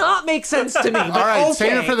not make sense to me. But All right, okay.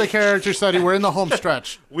 save it for the character study. We're in the home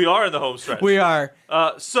stretch. We are in the home stretch. We are.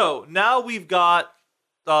 So now we've got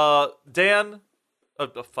Dan,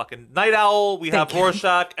 fucking Night Owl, we have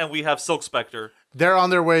Rorschach, and we have Silk Spectre. They're on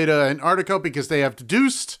their way to Antarctica because they have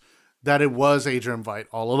deduced that it was Adrian Veidt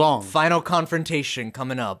all along. Final confrontation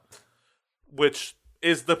coming up. Which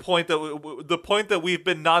is the point that we've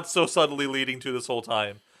been not so subtly leading to this whole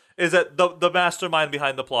time, is that the mastermind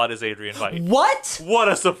behind the plot is Adrian Veidt. What? What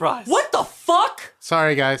a surprise! What the fuck?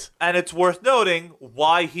 Sorry, guys. And it's worth noting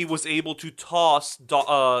why he was able to toss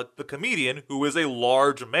the comedian, who is a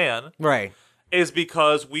large man, Right. is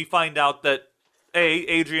because we find out that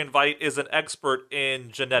Adrian Veidt is an expert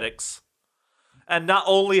in genetics. And not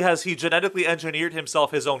only has he genetically engineered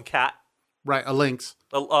himself his own cat, Right, a lynx.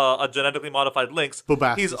 a genetically modified lynx,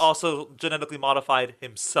 Bubastis. he's also genetically modified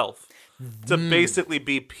himself to basically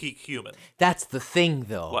be peak human. That's the thing,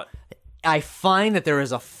 though. What? I find that there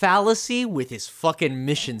is a fallacy with his fucking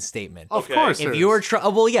mission statement. Of Okay. course If there you were is.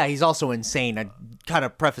 well, yeah, he's also insane. I kind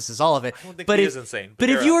of prefaces all of it. I don't think but he if, is insane, But but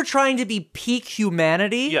if you're you right. were trying to be peak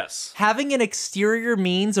humanity, Yes. having an exterior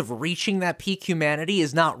means of reaching that peak humanity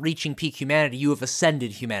is not reaching peak humanity. You have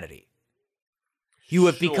ascended humanity. You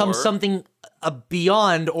have become Sure. something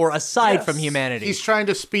beyond or aside Yes. from humanity. He's trying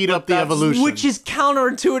to speed up the that's- evolution. which is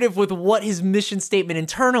counterintuitive with what his mission statement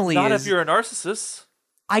internally Not is. if you're a narcissist.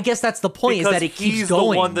 I guess that's the point, Because is that it keeps he's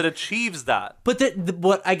going. the one that achieves that. But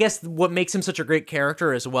what makes him such a great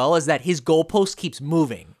character as well is that his goalpost keeps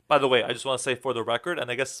moving. By the way, I just want to say for the record, and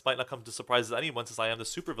I guess this might not come to surprise to anyone since I am the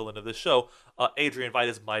supervillain of this show, Adrian Veidt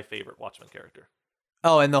is my favorite Watchmen character.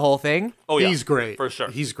 Oh, and the whole thing? Oh yeah, He's great. for sure.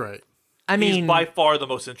 He's great. I mean, He's by far the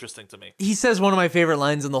most interesting to me. he says one of my favorite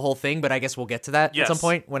lines in the whole thing, but I guess we'll get to that Yes. at some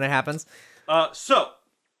point when it happens. So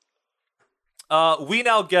we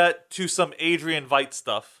now get to some Adrian Veidt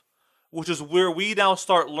stuff, which is where we now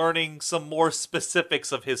start learning some more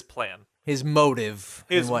specifics of his plan. His motive.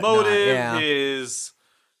 His and whatnot, motive, yeah.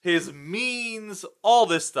 his means, all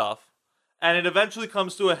this stuff. And it eventually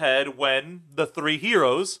comes to a head when the three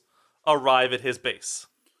heroes arrive at his base.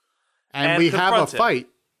 And, And we have a confront him. fight.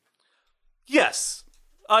 Yes.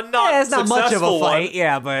 A not Yeah, it's not much of a successful fight, one,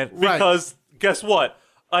 yeah, but Right. because guess what?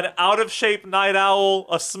 An out-of-shape night owl,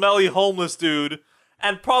 a smelly homeless dude,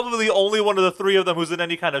 and probably only one of the three of them who's in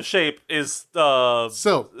any kind of shape is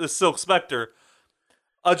Silk. Silk Spectre.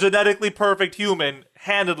 A genetically perfect human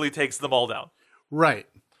handedly takes them all down. Right.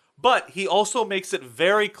 But he also makes it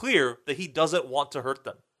very clear that he doesn't want to hurt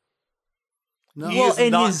them. No. He well, is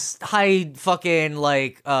and not- his high fucking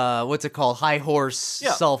like what's it called? High horse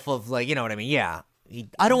Yeah. self of like, you know what I mean? Yeah.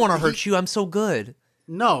 I don't want to hurt you. I'm so good.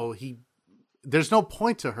 No, there's no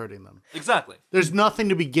point to hurting them. Exactly. There's nothing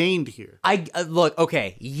to be gained here. I look,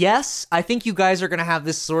 okay, yes, I think you guys are going to have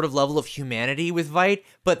this sort of level of humanity with Veidt,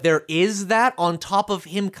 but there is that on top of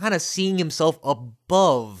him kind of seeing himself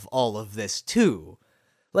above all of this too.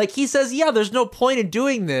 Like he says, yeah, there's no point in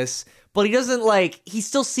doing this, but he doesn't he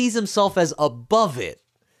still sees himself as above it.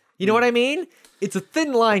 You know what I mean? It's a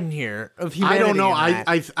thin line here of I humanity. don't know. in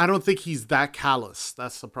that. I don't think he's that callous.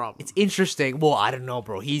 That's the problem. It's interesting. Well, I don't know,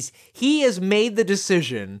 bro. He has made the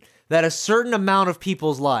decision that a certain amount of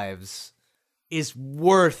people's lives is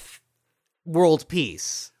worth world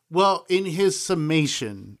peace. Well, in his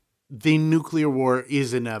summation, the nuclear war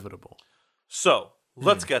is inevitable. So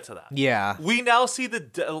let's get to that. Yeah. We now see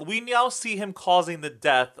we now see him causing the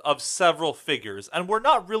death of several figures, and we're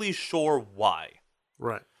not really sure why.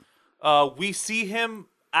 Right. We see him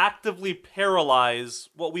actively paralyze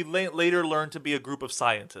what we later learn to be a group of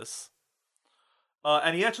scientists.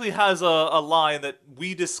 And he actually has a line that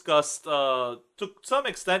we discussed to some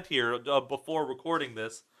extent here before recording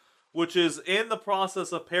this, which is in the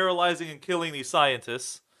process of paralyzing and killing these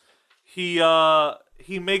scientists, he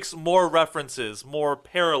makes more references, more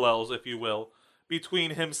parallels, if you will,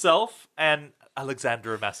 between himself and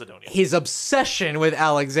Alexander of Macedonia. His obsession with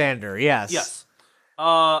Alexander, yes. Yes.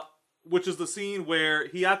 Which is the scene where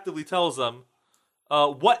he actively tells them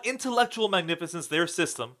what intellectual magnificence their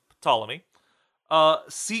system, Ptolemy,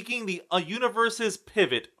 seeking the universe's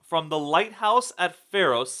pivot from the lighthouse at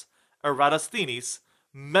Pharos, Eratosthenes,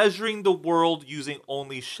 measuring the world using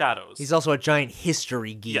only shadows. He's also a giant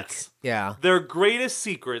history geek. Yes. Yeah. Their greatest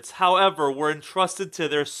secrets, however, were entrusted to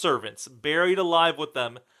their servants, buried alive with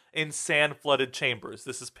them in sand-flooded chambers.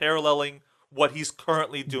 This is paralleling what he's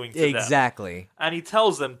currently doing to them. Exactly. And he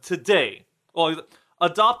tells them today, well,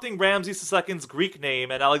 adopting Ramses II's Greek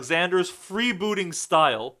name and Alexander's freebooting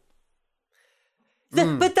style.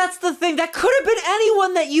 But that's the thing. That could have been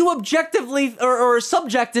anyone that you objectively or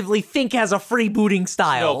subjectively think has a freebooting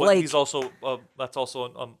style. No, but like, he's also that's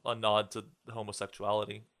also a nod to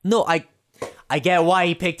homosexuality. no, I get why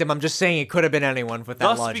he picked him. I'm just saying it could have been anyone with that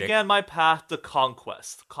Thus logic. began my path to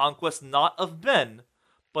conquest. Conquest not of men,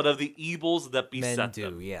 but of the evils that beset Men do,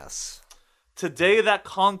 them. yes. Today that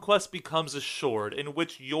conquest becomes assured, in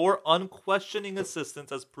which your unquestioning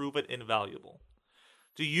assistance has proven invaluable.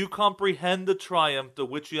 Do you comprehend the triumph to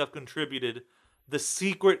which you have contributed, the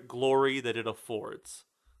secret glory that it affords?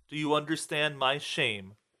 Do you understand my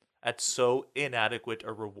shame at so inadequate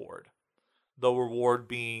a reward? The reward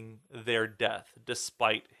being their death,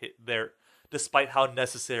 despite how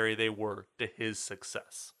necessary they were to his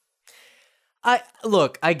success.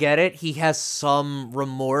 I get it. He has some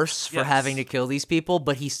remorse for Yes. having to kill these people,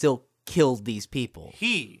 but he still killed these people.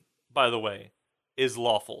 He, by the way, is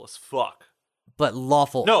lawful as fuck. But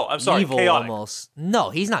lawful. No, I'm sorry, evil chaotic. almost. No,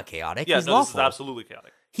 he's not chaotic. Yeah, he's no, this is lawful. absolutely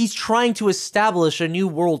chaotic. He's trying to establish a new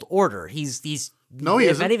world order. He's No, he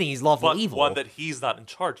if isn't. anything, he's lawful But evil. one that he's not in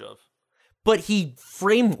charge of. But he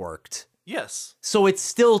frameworked Yes. So it's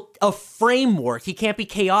still a framework. He can't be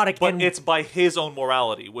chaotic. But and it's by his own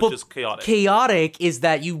morality, which is chaotic. Chaotic is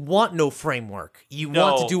that you want no framework. You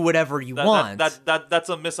want to do whatever you want. That's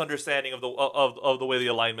a misunderstanding of the way the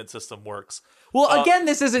alignment system works. Well, again,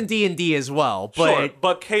 this isn't D&D as well. But Sure,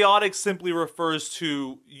 but chaotic simply refers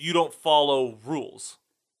to you don't follow rules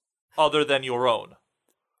other than your own.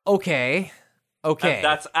 Okay. And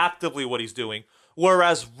that's actively what he's doing.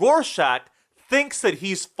 Whereas Rorschach thinks that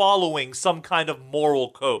he's following some kind of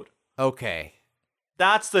moral code. Okay.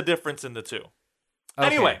 That's the difference in the two. Okay.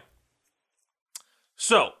 Anyway,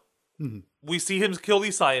 so we see him kill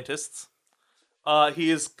these scientists. He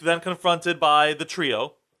is then confronted by the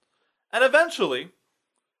trio. And eventually,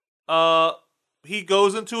 he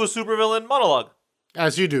goes into a supervillain monologue.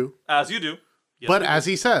 As you do. As you do. Yes, But as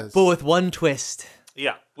he says. But with one twist.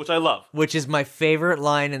 Yeah, which I love. Which is my favorite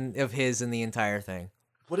line of his in the entire thing.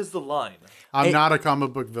 What is the line? I'm not a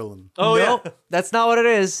comic book villain. Oh, nope, yeah. That's not what it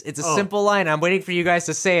is. It's a simple line. I'm waiting for you guys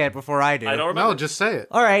to say it before I do. I don't remember. No, just say it.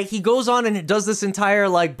 All right, he goes on and does this entire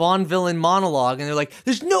like Bond villain monologue, and they're like,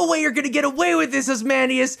 "There's no way you're gonna get away with this,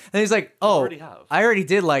 Osmandius." And he's like, "Oh, I already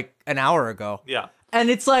did like an hour ago." Yeah. And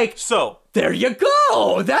it's like, so there you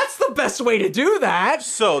go. That's the best way to do that.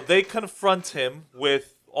 So they confront him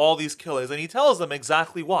with all these killings, and he tells them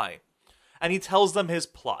exactly why. And he tells them his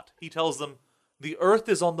plot. He tells them the Earth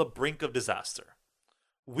is on the brink of disaster.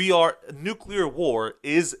 Nuclear war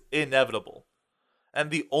is inevitable. And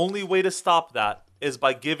the only way to stop that is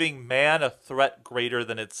by giving man a threat greater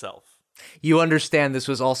than itself. You understand this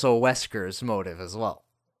was also Wesker's motive as well.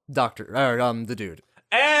 The dude.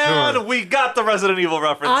 And we got the Resident Evil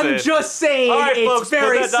reference I'm in. just saying, All right, it's folks,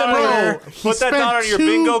 very similar. Put that down on your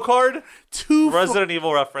bingo card. Resident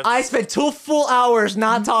Evil reference. I spent 2 full hours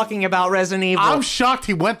not talking about Resident Evil. I'm shocked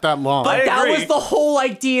he went that long. But that agree. was the whole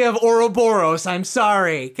idea of Ouroboros. I'm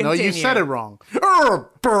sorry. Continue. No, you said it wrong.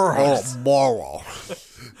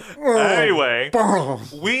 Anyway,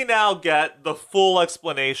 we now get the full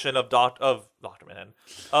explanation of Dr. Manhattan,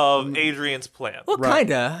 of Adrian's plan. Well,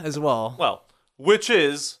 kinda as well. Well, which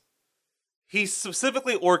is he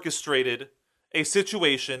specifically orchestrated a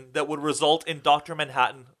situation that would result in Dr.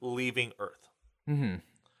 Manhattan leaving Earth. Mm-hmm.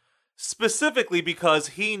 Specifically because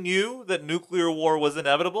he knew that nuclear war was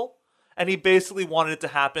inevitable, and he basically wanted it to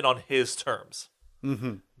happen on his terms.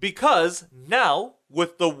 Mm-hmm. Because now,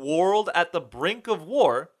 with the world at the brink of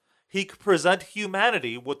war, he could present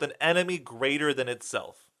humanity with an enemy greater than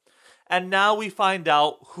itself. And now we find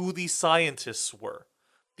out who these scientists were.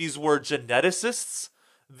 These were geneticists,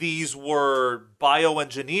 these were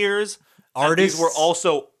bioengineers, artists. These were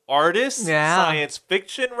also artists, Yeah. science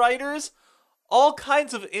fiction writers, all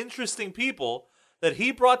kinds of interesting people that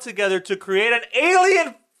he brought together to create an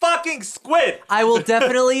alien fucking squid. I will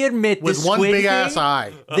definitely admit With this one squid big thing, ass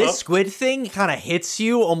eye. This squid thing kind of hits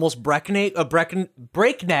you almost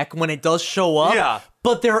breakneck when it does show up. Yeah.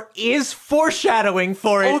 But there is foreshadowing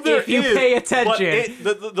for it if you pay attention.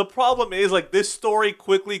 But the problem is, like, this story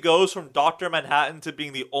quickly goes from Dr. Manhattan to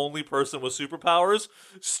being the only person with superpowers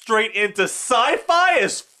straight into sci-fi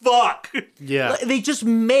as fuck. Yeah. They just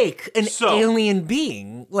make an alien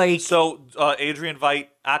being. Like, So Adrian Veidt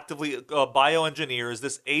actively bioengineers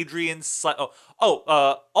this Adrian...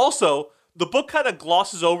 also, the book kind of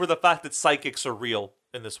glosses over the fact that psychics are real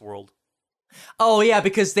in this world. oh yeah,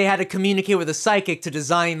 because they had to communicate with a psychic to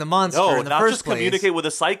design the monster in the not first just place. communicate with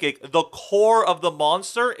a psychic. The core of the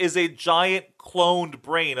monster is a giant cloned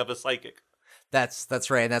brain of a psychic. That's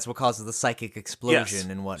right, and that's what causes the psychic explosion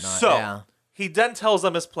and whatnot. So, yeah. he then tells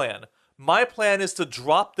them his plan. My plan is to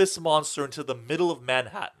drop this monster into the middle of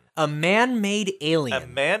Manhattan. A man-made alien. A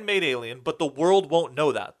man-made alien, but the world won't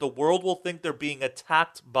know that. The world will think they're being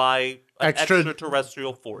attacked by an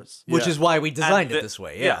extraterrestrial force. Which is why we designed And it this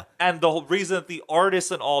way, yeah. And the whole reason that the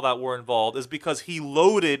artists and all that were involved is because he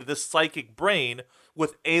loaded the psychic brain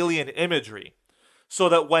with alien imagery. So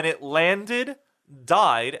that when it landed,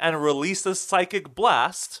 died, and released a psychic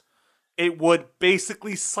blast, it would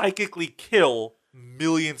basically psychically kill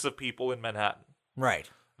millions of people in Manhattan. Right.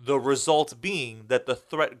 The result being that the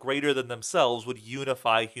threat greater than themselves would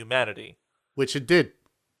unify humanity. Which it did.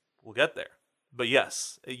 We'll get there. But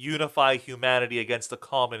yes, unify humanity against a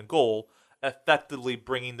common goal, effectively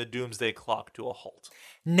bringing the doomsday clock to a halt.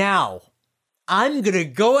 Now, I'm going to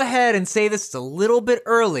go ahead and say this a little bit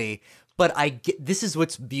early, but this is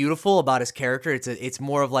what's beautiful about his character. It's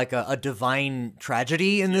more of like a divine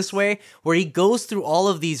tragedy in this way, where he goes through all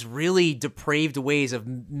of these really depraved ways of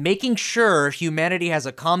making sure humanity has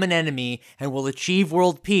a common enemy and will achieve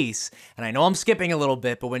world peace. And I know I'm skipping a little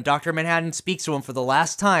bit, but when Dr. Manhattan speaks to him for the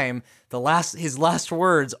last time, his last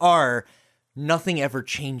words are, "Nothing ever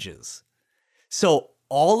changes." So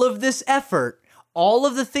all of this effort, all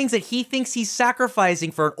of the things that he thinks he's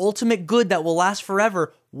sacrificing for an ultimate good that will last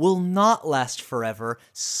forever will not last forever.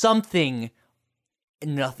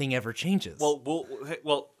 Nothing ever changes.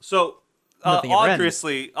 So Nothing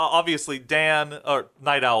ever obviously, Dan or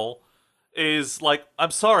Night Owl is like,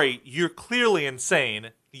 I'm sorry, you're clearly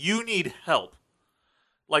insane. You need help.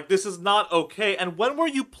 Like, this is not okay. And when were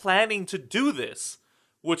you planning to do this?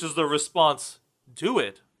 Which is the response, do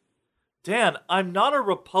it. Dan, I'm not a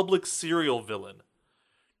Republic serial villain.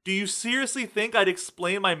 Do you seriously think I'd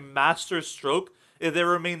explain my master stroke if there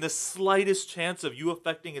remained the slightest chance of you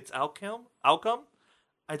affecting its outcome?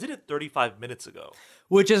 I did it 35 minutes ago.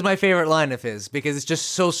 Which is my favorite line of his, because it's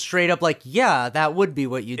just so straight up like, yeah, that would be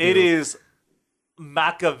what you do. It is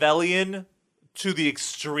Machiavellian to the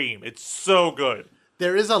extreme. It's so good.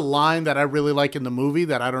 There is a line that I really like in the movie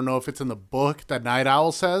that I don't know if it's in the book that Night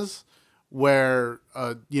Owl says, where,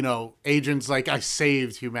 Agent's like, I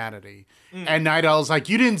saved humanity. And Night Owl's like,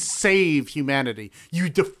 you didn't save humanity. You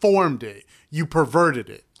deformed it. You perverted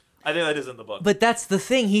it. I think that is in the book. But that's the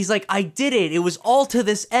thing. He's like, I did it. It was all to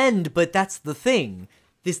this end, but that's the thing.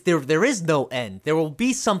 There is no end. There will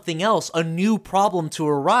be something else, a new problem to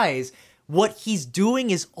arise. What he's doing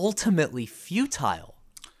is ultimately futile.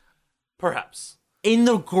 Perhaps. In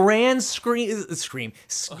the grand scheme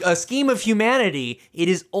of humanity, it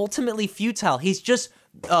is ultimately futile. He's just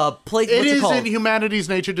It is in humanity's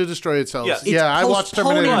nature to destroy itself. Yes. I watched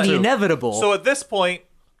Terminator postponing 2. the inevitable. So at this point,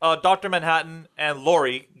 Dr. Manhattan and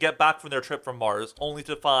Laurie get back from their trip from Mars, only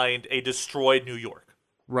to find a destroyed New York.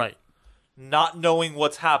 Right. Not knowing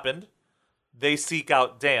what's happened, they seek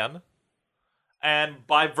out Dan, and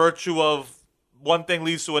by virtue of one thing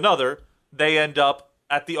leads to another, they end up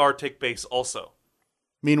at the Arctic base also.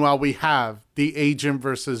 Meanwhile, we have the Agent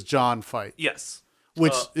versus John fight. Yes.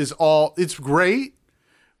 Which is it's great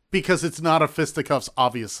because it's not a fisticuffs,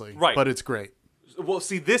 obviously. Right. But it's great. Well,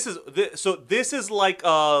 see, this is like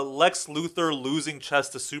Lex Luthor losing chess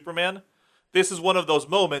to Superman. This is one of those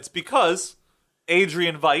moments because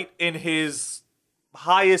Adrian Veidt, in his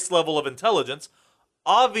highest level of intelligence,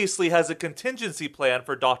 obviously has a contingency plan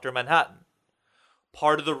for Dr. Manhattan.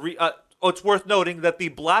 Part of the it's worth noting that the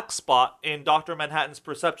black spot in Dr. Manhattan's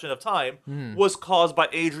perception of time was caused by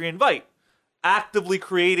Adrian Veidt, actively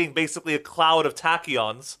creating basically a cloud of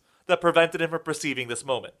tachyons that prevented him from perceiving this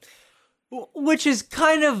moment. Which is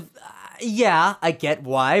kind of, I get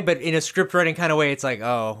why, but in a script writing kind of way, it's like,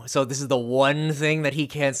 oh, so this is the one thing that he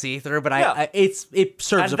can't see through, but it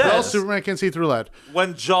serves And a then- purpose. Superman can see through lead.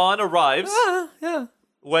 When John arrives,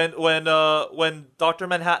 when Dr.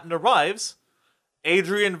 Manhattan arrives,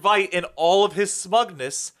 Adrian Veidt, in all of his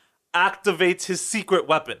smugness, activates his secret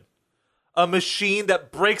weapon. A machine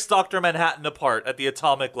that breaks Dr. Manhattan apart at the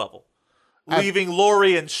atomic level, leaving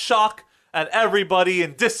Laurie in shock and everybody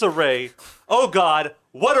in disarray. Oh God,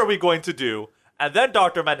 what are we going to do? And then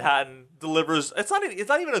Dr. Manhattan delivers, it's not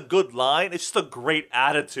even a good line, it's just a great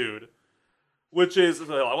attitude. Which is, I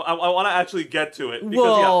want to actually get to it.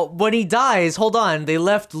 Because, when he dies, hold on, they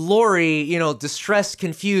left Laurie, distressed,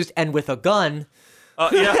 confused, and with a gun.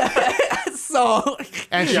 So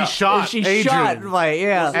And she shot she Adrian. shot by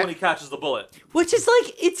This is when he catches the bullet. which is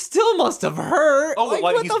like it still must have hurt. Oh, like,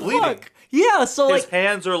 like, what he's the bleeding. fuck? Yeah, so His like,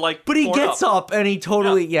 hands are like, but he torn gets up and he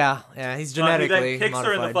totally he's He genetically then kicks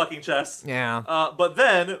her in the modified. fucking chest. Yeah. But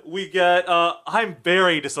then we get, I'm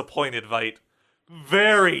very disappointed, Veidt.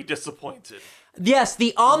 Very disappointed. Yes,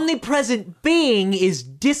 the omnipresent being is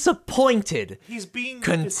disappointed. He's being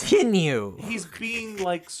Continue. He's being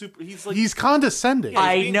like super. He's condescending. Yeah.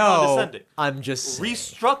 I being know. condescending. I'm just saying.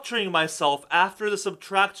 Restructuring myself after the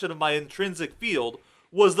subtraction of my intrinsic field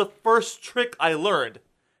was the first trick I learned.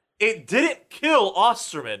 It didn't kill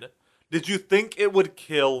Osterman. Did you think it would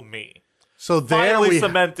kill me? So there Finally we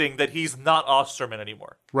cementing that he's not Osterman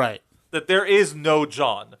anymore. right. That there is no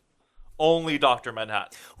John. Only Dr.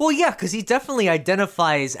 Manhattan. Well, yeah, because he definitely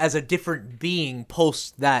identifies as a different being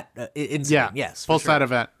post that incident. Yeah. Yes. for Post sure. that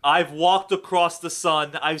event. I've walked across the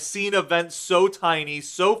sun. I've seen events so tiny,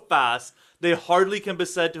 so fast, they hardly can be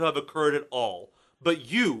said to have occurred at all. But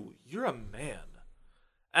you're a man.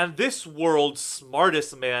 And this world's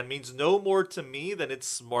smartest man means no more to me than its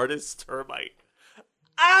smartest termite.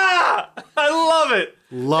 Ah! I love it.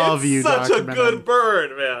 Love you, Such Dr. a Manhattan. good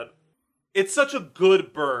burn, man. It's such a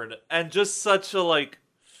good burn, and just such a, like,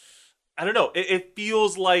 I don't know. It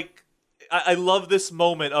feels like I love this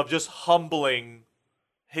moment of just humbling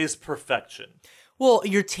his perfection. Well,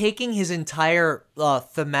 you're taking his entire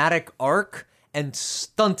thematic arc and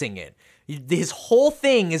stunting it. His whole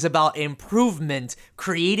thing is about improvement,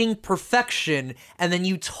 creating perfection, and then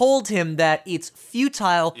you told him that it's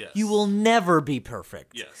futile. Yes. You will never be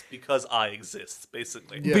perfect. Yes, because I exist,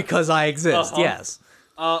 basically. Yeah. Because I exist, yes.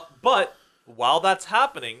 But while that's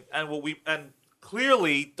happening, and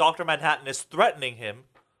clearly Dr. Manhattan is threatening him,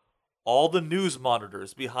 all the news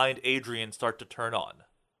monitors behind Adrian start to turn on.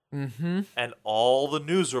 Mm-hmm. And all the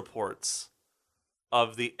news reports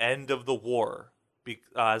of the end of the war,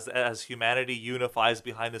 as humanity unifies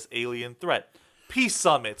behind this alien threat. Peace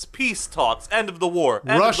summits, peace talks, end of the war,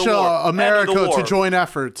 end Russia, of the war, America end of the war. to join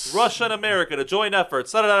efforts. Russia and America to join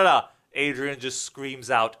efforts. Da, da, da, da. Adrian just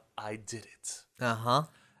screams out, "I did it." Uh-huh.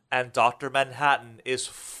 And Dr. Manhattan is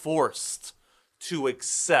forced to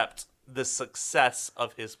accept the success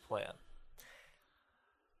of his plan.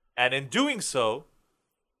 And in doing so,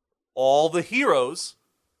 all the heroes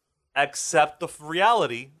accept the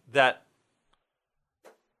reality that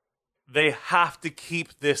they have to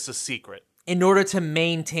keep this a secret. In order to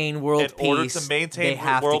maintain world peace, In order to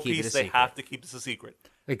maintain world peace, they have to keep this a secret.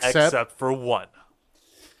 Except for one.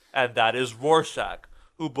 And that is Rorschach,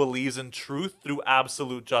 who believes in truth through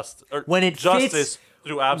absolute justice. When it justice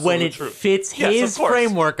through absolute truth. Fits Yes, his of course.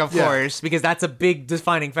 framework, of Yeah. course, because that's a big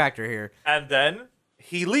defining factor here. And then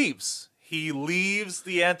he leaves. He leaves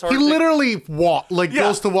the Antarctic. He literally Yeah.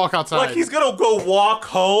 goes to walk outside. Like, he's gonna go walk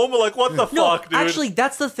home? Like, what the fuck, dude? Actually,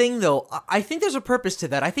 that's the thing, though. I think there's a purpose to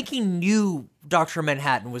that. I think he knew Dr.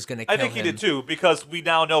 Manhattan was going to kill I think he him. did too, because we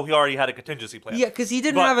now know he already had a contingency plan. Yeah, because he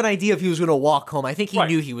didn't But- have an idea if he was going to walk home. I think he Right.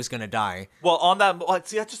 knew he was going to die. Well, on that,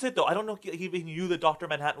 see, that's just it though. I don't know if he even knew that Dr.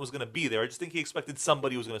 Manhattan was going to be there. I just think he expected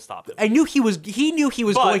somebody was going to stop him. He knew he was But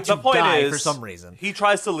going the to point die is, for some reason. he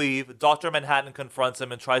tries to leave. Dr. Manhattan confronts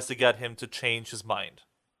him and tries to get him to change his mind.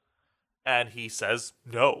 And he says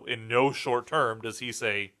no. In no short term does he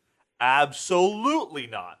say, absolutely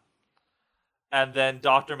not. And then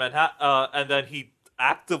he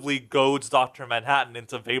actively goads Dr. Manhattan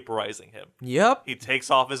into vaporizing him. Yep. He takes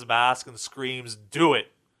off his mask and screams, "Do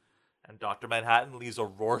it!" And Dr. Manhattan leaves a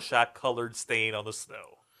Rorschach-colored stain on the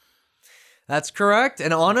snow. That's correct.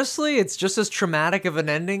 And honestly, it's just as traumatic of an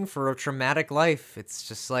ending for a traumatic life. It's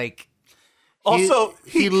just like... Also,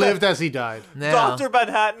 he lived as he died. Yeah. Dr.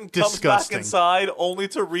 Manhattan comes Disgusting. back inside only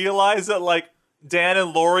to realize that, like, Dan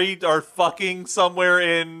and Lori are fucking somewhere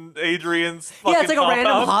in Adrian's fucking Yeah, it's like a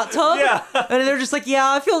random compound. hot tub. Yeah. And they're just like,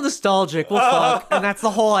 yeah, I feel nostalgic. Well, fuck. And that's the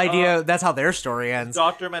whole idea. That's how their story ends.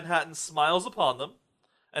 Dr. Manhattan smiles upon them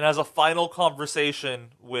and has a final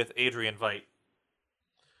conversation with Adrian Veidt.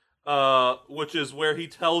 Which is where he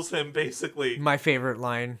tells him basically... My favorite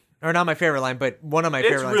line. Or not my favorite line, but one of my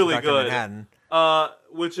favorite lines really from Dr. good. Manhattan.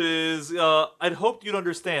 Which is, I'd hoped you'd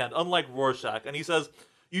understand, unlike Rorschach. And he says,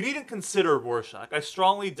 you needn't consider Rorschach. I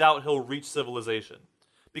strongly doubt he'll reach civilization.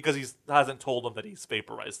 Because he hasn't told them that he's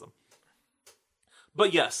vaporized them.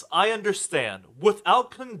 But yes, I understand.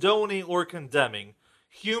 Without condoning or condemning,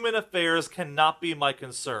 human affairs cannot be my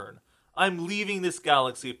concern. I'm leaving this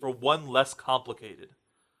galaxy for one less complicated.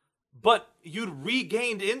 But you'd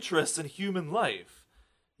regained interest in human life.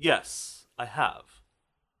 Yes, I have.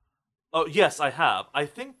 Oh, yes, I have. I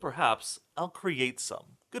think perhaps I'll create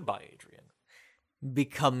some. Goodbye, Adrian.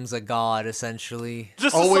 Becomes a god, essentially.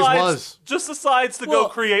 Always Just decides to Well- go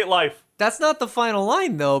create life. That's not the final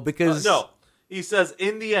line, though, because... No. He says,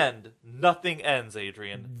 in the end, nothing ends,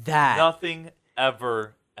 Adrian. That- Nothing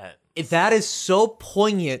ever ends. That is so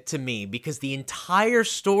poignant to me, because the entire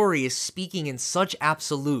story is speaking in such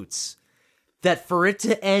absolutes that for it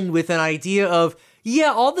to end with an idea of,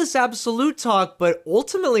 yeah, all this absolute talk, but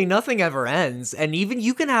ultimately nothing ever ends, and even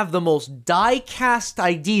you can have the most die-cast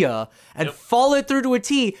idea and follow it through to a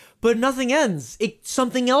T, but nothing ends.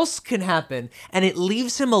 Something else can happen, and it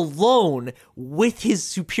leaves him alone with his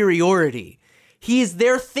superiority. He is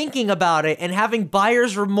there thinking about it and having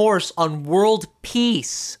buyer's remorse on world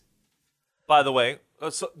peace. By the way,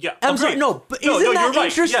 yeah. I'm sorry, agreed. no, but isn't that you're right.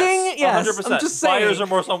 interesting? Yes, Yes, 100%. I'm just saying. Buyer's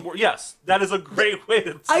remorse on... Yes, that is a great way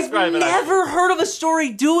to I've describe it. never heard of a story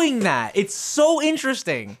doing that. It's so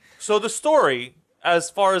interesting. So the story, as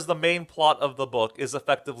far as the main plot of the book, is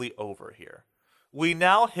effectively over here. We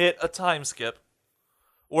now hit a time skip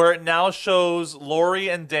where it now shows Lori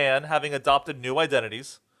and Dan having adopted new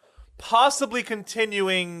identities, possibly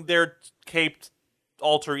continuing their caped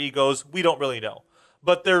alter egos. We don't really know.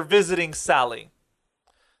 But they're visiting Sally.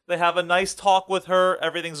 They have a nice talk with her.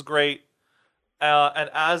 Everything's great. And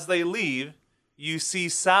as they leave, you see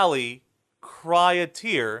Sally cry a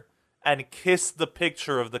tear and kiss the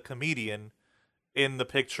picture of the comedian in the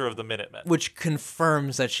picture of the Minutemen. Which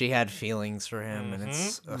confirms that she had feelings for him, and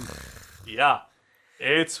it's... Yeah,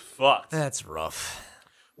 it's fucked. That's rough.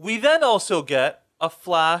 We then also get a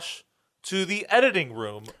flash to the editing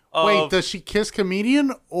room. Wait, does she kiss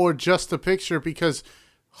comedian or just a picture? Because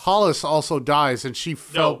Hollis also dies, and she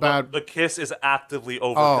felt bad. The kiss is actively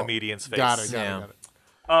over comedian's face. Got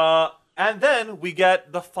it. And then we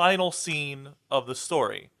get the final scene of the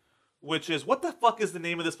story, which is, what the fuck is the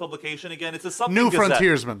name of this publication again? It's a something New Gazette.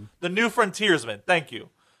 Frontiersman. The New Frontiersman. Thank you.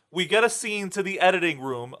 We get a scene to the editing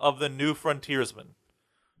room of the New Frontiersman,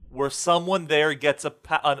 where someone there gets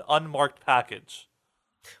an unmarked package.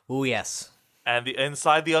 Oh, yes. And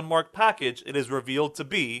inside the unmarked package, it is revealed to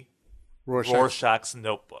be Rorschach's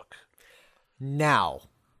notebook. Now,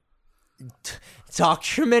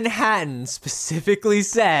 Dr. Manhattan specifically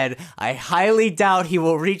said, I highly doubt he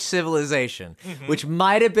will reach civilization, which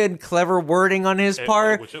might have been clever wording on his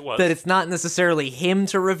part, which it was. that it's not necessarily him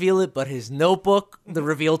to reveal it, but his notebook, the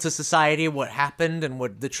reveal to society what happened and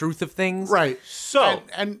what the truth of things. Right. So,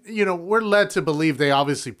 and we're led to believe they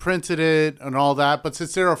obviously printed it and all that, but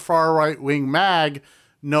since they're a far right-wing mag,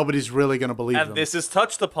 nobody's really going to believe them. and this is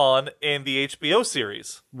touched upon in the HBO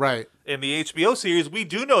series. Right. In the HBO series, we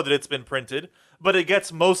do know that it's been printed, but it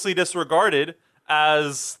gets mostly disregarded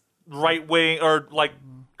as right-wing or, like,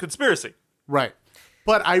 conspiracy. Right.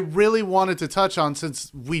 But I really wanted to touch on,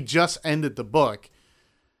 since we just ended the book,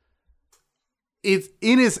 it's,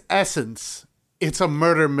 in its essence, it's a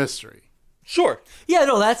murder mystery. Sure. Yeah,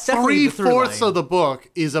 no, that's definitely the through Three-fourths line. of the book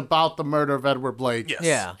is about the murder of Edward Blake. Yes.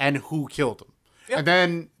 Yeah. And who killed him. Yep. And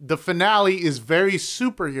then the finale is very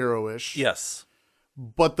superhero-ish. Yes.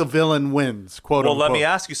 But the villain wins, quote Well, unquote. let me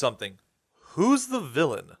ask you something. Who's the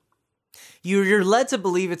villain? You're led to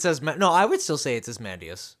believe it's no, I would still say it's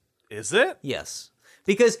Asmodeus. Is it? Yes.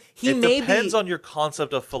 Because It depends on your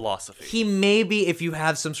concept of philosophy. he may be, if you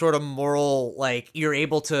have some sort of moral, like, you're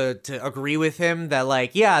able to agree with him that,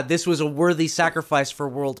 like, yeah, this was a worthy sacrifice for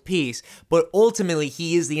world peace, but ultimately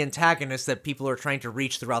he is the antagonist that people are trying to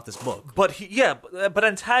reach throughout this book. But but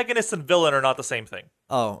antagonist and villain are not the same thing.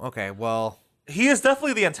 Oh, okay, well, He is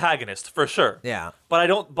definitely the antagonist, for sure. yeah.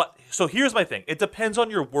 So here's my thing. It depends on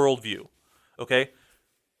your worldview, okay?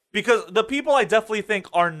 Because the people I definitely think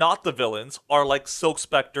are not the villains are like Silk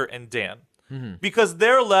Spectre and Dan. Because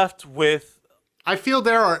they're left with... I feel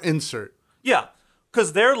they're our insert. Yeah,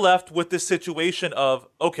 because they're left with this situation of,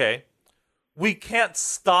 okay, we can't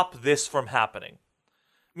stop this from happening.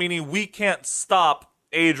 Meaning we can't stop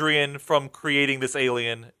Adrian from creating this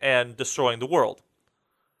alien and destroying the world.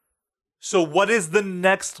 So what is the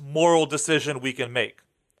next moral decision we can make?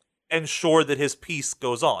 Ensure that his peace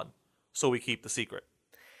goes on, so we keep the secret.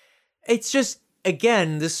 It's just,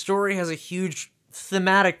 again, this story has a huge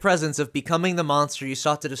thematic presence of becoming the monster you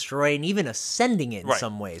sought to destroy and even ascending it in Right.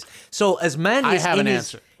 some ways. So Asmodeus... I have in an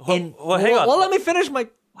his- answer. in- Well, hang on. Well, let me finish my...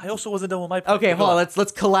 I also wasn't done with my point. Okay, Go hold on. on.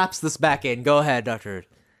 Let's collapse this back in. Go ahead, Dr.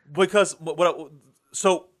 Because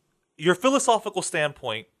so your philosophical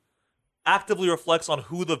standpoint actively reflects on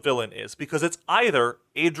who the villain is, because it's either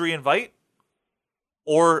Adrian Veidt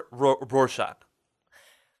or Rorschach.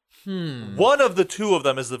 One of the two of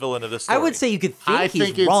them is the villain of this story. I would say you could think I he's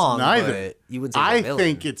think it's wrong, neither. but you wouldn't say I he's a villain.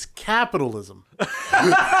 think it's capitalism.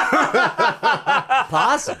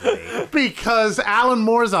 Possibly. Because Alan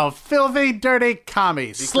Moore's a filthy, dirty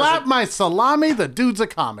commie. Slap my salami, the dude's a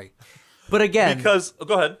commie. But again, Because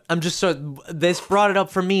go ahead. I'm just this brought it up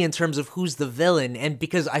for me in terms of who's the villain, and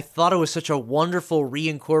because I thought it was such a wonderful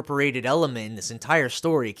reincorporated element in this entire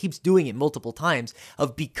story. It keeps doing it multiple times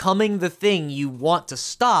of becoming the thing you want to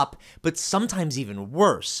stop, but sometimes even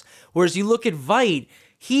worse. Whereas you look at Veidt,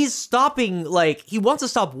 he's stopping, like, he wants to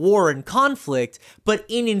stop war and conflict, but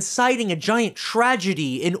in inciting a giant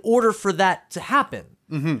tragedy in order for that to happen.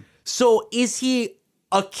 Mm-hmm. So is he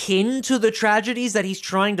akin to the tragedies that he's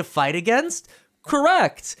trying to fight against?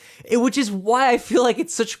 Correct. Which is why I feel like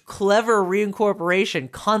it's such clever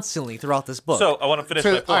reincorporation constantly throughout this book. So I want to finish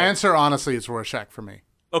my To point. answer honestly, it's Rorschach for me.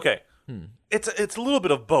 Okay. It's a little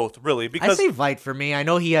bit of both, really, I because say Veidt for me. I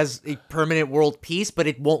know he has a permanent world peace, but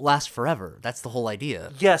it won't last forever. That's the whole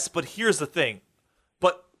idea. yes, but here's the thing.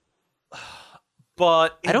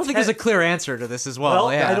 But I don't think there's a clear answer to this as well.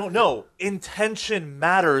 Well, Yeah. I don't know. Intention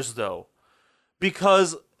matters, though,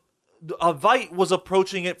 because Veidt was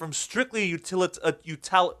approaching it from strictly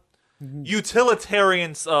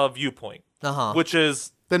utilitarian viewpoint, which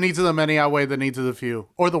is The needs of the many outweigh the needs of the few.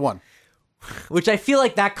 Or the one. Which I feel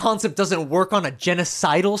like that concept doesn't work on a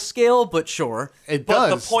genocidal scale, but sure. It But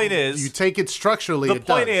does. the point is- you take it structurally, the it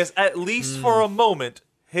point does. is, at least for a moment,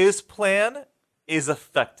 his plan is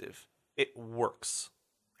effective. It works.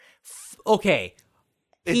 Okay.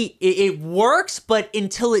 It works, but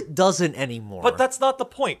until it doesn't anymore. But that's not the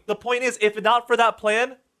point. The point is, if not for that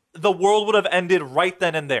plan, the world would have ended right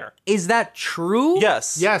then and there. Is that true?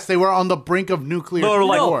 Yes. Yes, they were on the brink of nuclear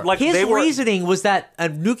war. like his they were, reasoning was that a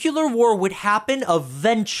nuclear war would happen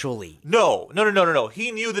eventually. No.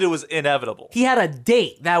 He knew that it was inevitable. He had a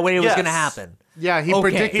date that way it was Yes. going to happen. Yeah, he Okay.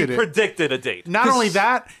 predicted He it. predicted a date. Not only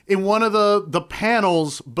that, in one of the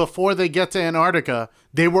panels before they get to Antarctica,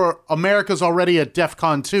 America's already at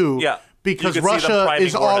DEFCON 2 Yeah. because You could see them Russia priming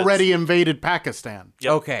is warheads. already invaded Pakistan.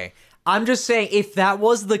 Yep. Okay. I'm just saying, if that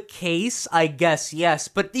was the case, I guess yes.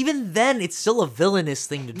 But even then, it's still a villainous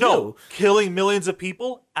thing to No, do. killing millions of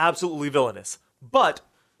people, absolutely villainous. But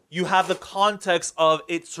you have the context of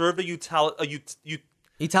it served a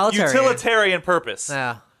utilitarian purpose.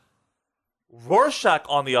 Yeah. Rorschach,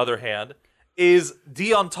 on the other hand, is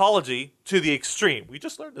deontology to the extreme. We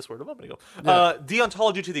just learned this word a moment ago.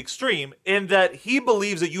 Deontology to the extreme in that he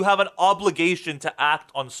believes that you have an obligation to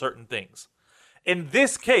act on certain things. In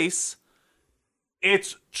this case,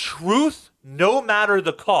 it's truth no matter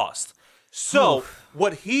the cost. So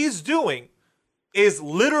what he's doing is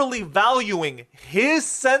literally valuing his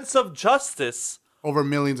sense of justice Over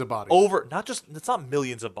millions of bodies. over it's not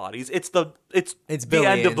millions of bodies, it's the It's the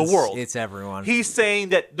end of the billions. world. It's everyone. He's saying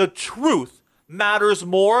that the truth matters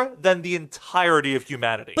more than the entirety of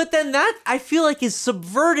humanity. But then that, I feel like, is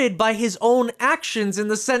subverted by his own actions in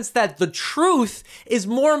the sense that the truth is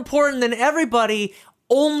more important than everybody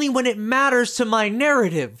only when it matters to my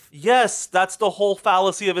narrative. Yes, that's the whole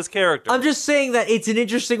fallacy of his character. I'm just saying that it's an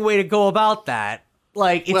interesting way to go about that.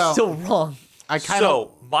 Like, it's Well, still wrong. I kind of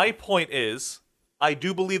So, my point is, I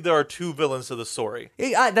do believe there are two villains to the story.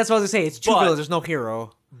 That's what I was going to say. It's two But- villains. There's no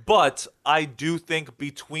hero. But I do think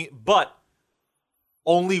but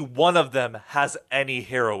only one of them has any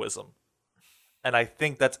heroism. And I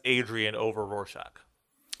think that's Adrian over Rorschach.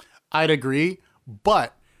 I'd agree,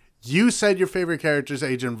 but you said your favorite character is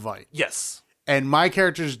Agent Veidt, Yes. and my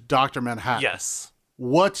character is Dr. Manhattan. Yes.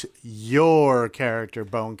 What's your character,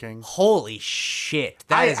 Bone King? Holy shit.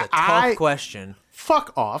 That is a tough question.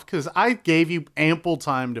 Fuck off, because I gave you ample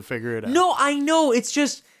time to figure it out. No, I know. It's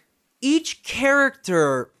just each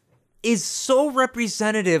character is so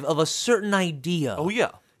representative of a certain idea. Oh, yeah.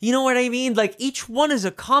 You know what I mean? Like, each one is a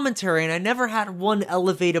commentary, and I never had one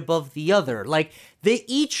elevate above the other. Like, they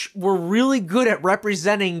each were really good at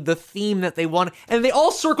representing the theme that they wanted, and they all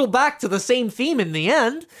circle back to the same theme in the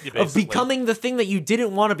end of basically. becoming the thing that you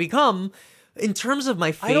didn't want to become. In terms of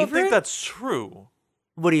my favorite, I don't think that's true.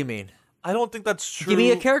 What do you mean? I don't think that's true. Give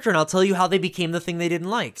me a character, and I'll tell you how they became the thing they didn't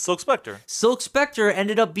like. Silk Spectre. Silk Spectre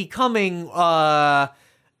ended up becoming an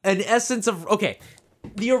essence of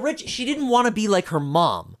she didn't want to be like her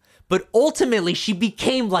mom, but ultimately she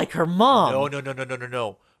became like her mom.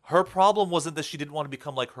 No. Her problem wasn't that she didn't want to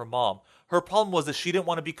become like her mom. Her problem was that she didn't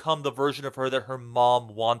want to become the version of her that her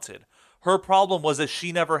mom wanted. Her problem was that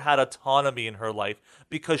she never had autonomy in her life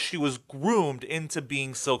because she was groomed into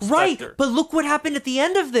being Silk Spectre. Right, but look what happened at the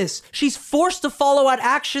end of this. She's forced to follow out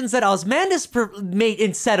actions that Osmandus made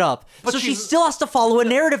and set up. But So she she's- still has to follow a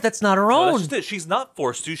narrative that's not her No, own. that's just it. She's not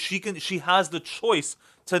forced to. She has the choice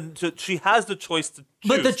she has the choice to choose.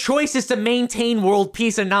 But the choice is to maintain world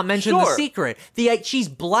peace and not mention the Sure. secret. She's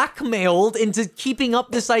blackmailed into keeping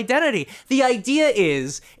up this identity. The idea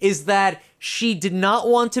is that she did not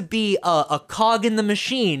want to be a cog in the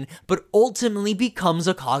machine, but ultimately becomes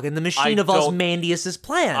a cog in the machine of Osmandius's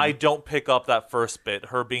plan. I don't pick up that first bit,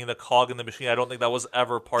 her being the cog in the machine. I don't think that was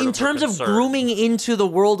ever part in of her terms of concern. grooming into the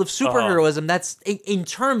world of superheroism, that's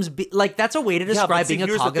that's a way to Yeah, but describe see, being a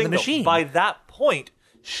here's cog the in the thing, though. machine. By that point,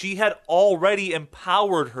 she had already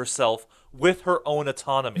empowered herself with her own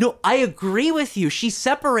autonomy. No, I agree with you. She's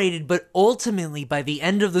separated, but ultimately, by the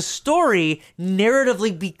end of the story,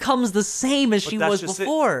 narratively becomes the same as she that's was just it.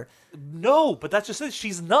 before. No, but that's just it.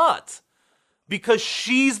 She's not. Because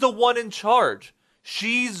she's the one in charge.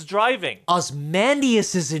 She's driving.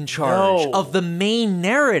 Osmandius is in charge No. of the main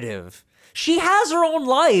narrative. She has her own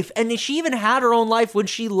life, and she even had her own life when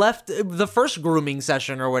she left the first grooming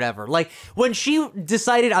session or whatever. Like, when she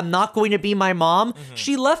decided, I'm not going to be my mom,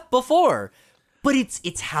 she left before. But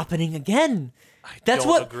it's happening again. That's don't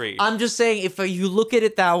what agree. I'm just saying. If you look at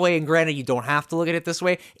it that way, and granted, you don't have to look at it this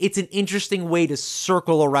way, it's an interesting way to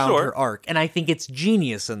circle around Sure. her arc, and I think it's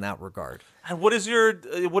genius in that regard. And what is your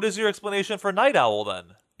explanation for Night Owl then?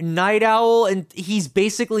 Night Owl, and he's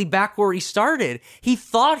basically back where he started. He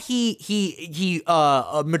thought he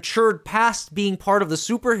matured past being part of the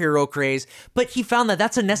superhero craze, but he found that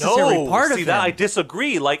that's a necessary part of him. I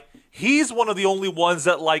disagree. Like, he's one of the only ones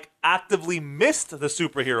that like actively missed the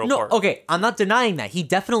superhero part. Okay, I'm not denying that. He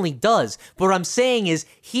definitely does. But what I'm saying is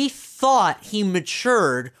he thought he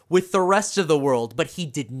matured with the rest of the world, but he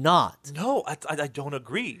did not. No, I don't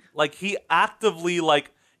agree. Like he actively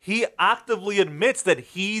admits that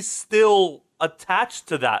he's still attached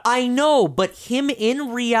to that. I know, but him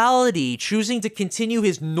in reality choosing to continue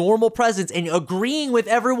his normal presence and agreeing with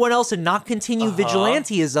everyone else and not continue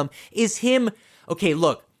vigilantism is him. Okay,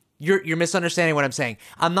 look, you're misunderstanding what I'm saying.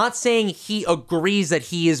 I'm not saying he agrees that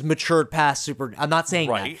he is matured past super. I'm not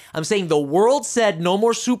saying that. I'm saying the world said no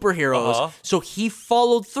more superheroes, so he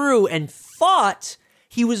followed through and thought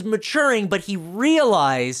he was maturing, but he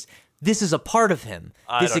realized this is a part of him.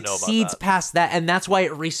 This exceeds past that, and that's why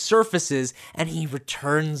it resurfaces and he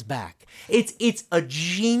returns back. It's a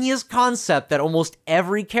genius concept that almost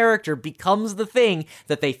every character becomes the thing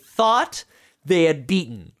that they thought they had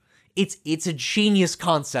beaten. It's a genius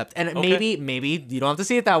concept, and maybe you don't have to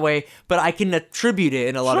see it that way, but I can attribute it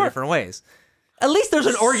in a lot of different ways. At least there's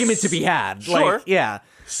an argument to be had. Sure. Like, yeah.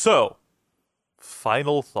 So,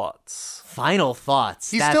 final thoughts. Final thoughts.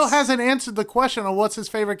 He still hasn't answered the question on what's his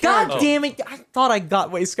favorite character. God damn it! I thought I got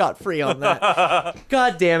away scot-free on that.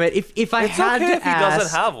 God damn it! If I had to if he ask,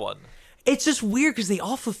 doesn't have one. It's just weird because they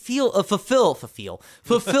all fulfill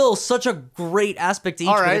such a great aspect to each.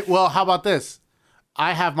 All right. Well, how about this?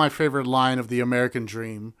 I have my favorite line of the American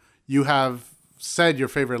Dream. You have said your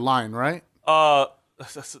favorite line, right?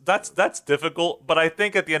 That's difficult, but I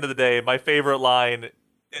think at the end of the day, my favorite line.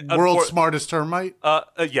 World's smartest termite.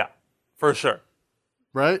 Yeah, for sure.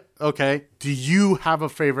 Right? Okay. Do you have a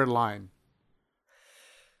favorite line?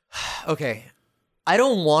 Okay. I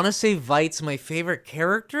don't want to say Vite's my favorite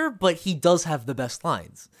character, but he does have the best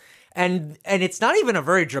lines. And it's not even a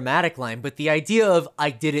very dramatic line, but the idea of I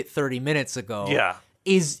did it 30 minutes ago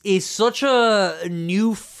is such a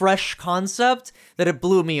new, fresh concept that it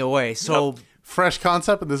blew me away. So fresh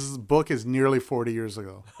concept, and this book is nearly 40 years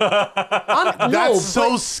ago. That's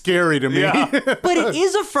so scary to me. Yeah. But it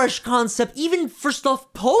is a fresh concept, even for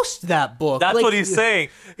stuff post that book. That's what he's saying.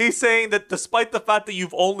 He's saying that despite the fact that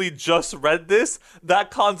you've only just read this, that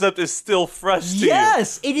concept is still fresh to you.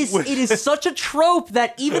 Yes, it is. It is such a trope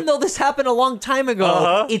that even though this happened a long time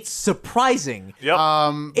ago, it's surprising. Yep.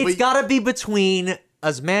 It's got to be between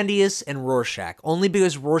Ozymandias and Rorschach, only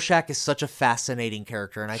because Rorschach is such a fascinating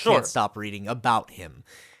character, and I can't stop reading about him.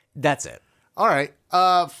 That's it. All right.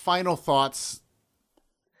 Final thoughts.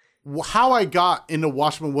 How I got into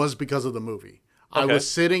Watchmen was because of the movie. I was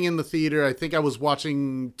sitting in the theater. I think I was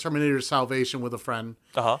watching Terminator Salvation with a friend.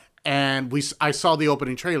 And I saw the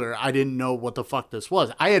opening trailer. I didn't know what the fuck this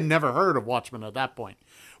was. I had never heard of Watchmen at that point.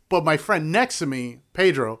 But my friend next to me,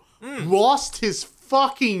 Pedro, lost his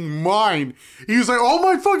fucking mind. He was like, oh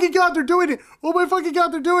my fucking God, they're doing it. Oh my fucking God,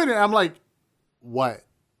 they're doing it. I'm like, what?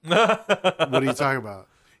 What are you talking about?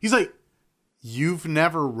 He's like, you've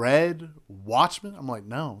never read Watchmen? I'm like,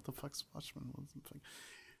 no. What the fuck's Watchmen?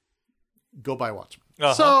 Go buy Watchmen.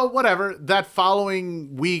 So whatever. That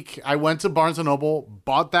following week, I went to Barnes & Noble,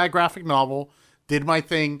 bought that graphic novel, did my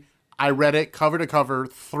thing. I read it cover to cover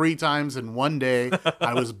 3 times in one day.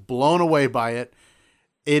 I was blown away by it.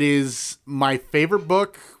 It is my favorite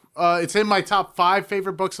book. It's in my top 5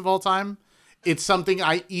 favorite books of all time. It's something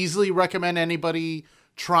I easily recommend anybody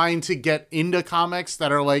trying to get into comics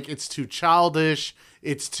that are like, it's too childish.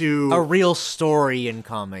 It's too... a real story in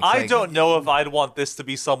comics. I don't know if I'd want this to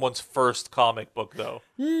be someone's first comic book, though.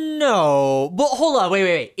 No. But hold on.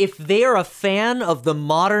 Wait. If they're a fan of the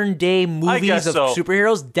modern day movies of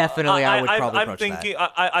superheroes, definitely I would probably approach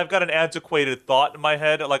that. I've got an antiquated thought in my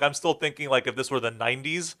head. Like, I'm still thinking, like, if this were the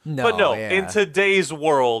 90s. But no, in today's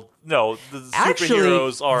world, no. The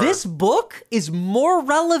superheroes are... this book is more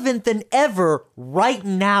relevant than ever right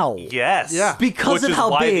now. Yes. Yeah. Because of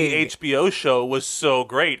how big... the HBO show was so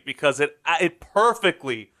great, because it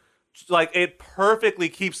perfectly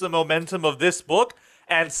keeps the momentum of this book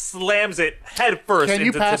and slams it headfirst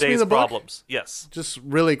into today's problems. Yes. Just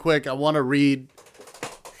really quick, I want to read...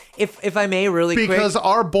 If I may, really quick. Because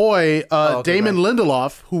our boy, Damon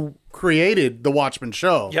Lindelof, who created the Watchmen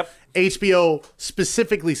show, HBO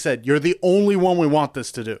specifically said, you're the only one we want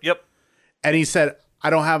this to do. Yep. And he said, I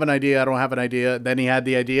don't have an idea. Then he had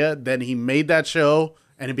the idea. Then he made that show,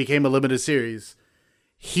 and it became a limited series.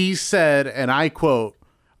 He said, and I quote,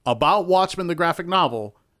 about Watchmen, the graphic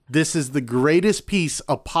novel, this is the greatest piece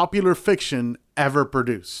of popular fiction ever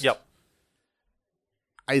produced. Yep.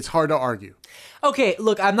 It's hard to argue. Okay,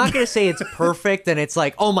 look, I'm not going to say it's perfect and it's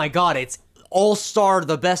like, oh my God, it's all-star,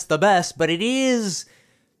 the best, but it is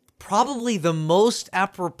probably the most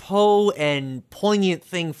apropos and poignant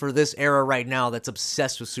thing for this era right now that's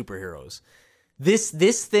obsessed with superheroes.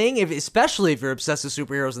 This thing, especially if you're obsessed with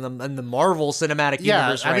superheroes in the Marvel Cinematic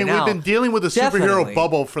Universe right now. We've been dealing with a superhero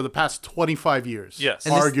bubble for the past 25 years. Yes.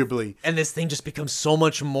 Arguably. And this thing just becomes so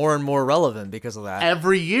much more and more relevant because of that.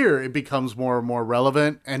 Every year it becomes more and more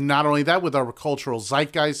relevant. And not only that, with our cultural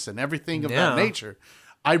zeitgeist and everything of that nature,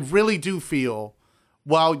 I really do feel,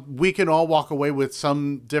 while we can all walk away with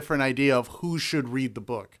some different idea of who should read the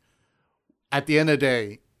book, at the end of the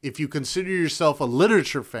day, if you consider yourself a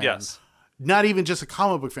literature fan, not even just a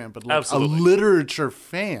comic book fan, but like a literature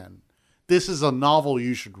fan, this is a novel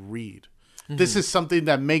you should read. Mm-hmm. This is something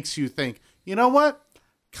that makes you think, you know what?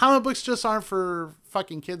 Comic books just aren't for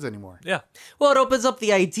fucking kids anymore. Yeah. Well, it opens up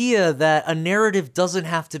the idea that a narrative doesn't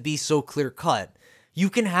have to be so clear-cut. You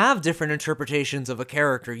can have different interpretations of a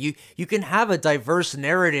character. You can have a diverse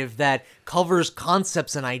narrative that covers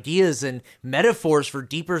concepts and ideas and metaphors for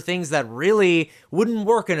deeper things that really wouldn't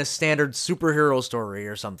work in a standard superhero story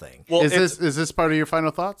or something. Well, is this part of your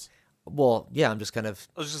final thoughts? Well, yeah, I'm just kind of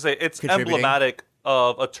I was just say it's emblematic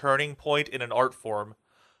of a turning point in an art form.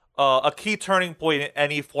 A key turning point in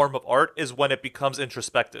any form of art is when it becomes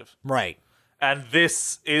introspective. Right. And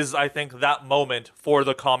this is, I think, that moment for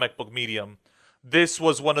the comic book medium. This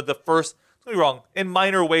was one of the first, don't get me wrong, in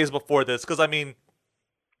minor ways before this, because, I mean,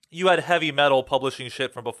 you had heavy metal publishing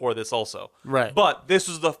shit from before this also. Right. But this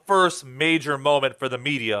was the first major moment for the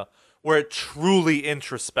media where it truly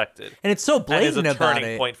introspected. And it's so blatant about it. And is a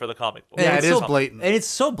turning point for the comic book. Yeah, it is blatant. And it's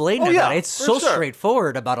so blatant about it. It's so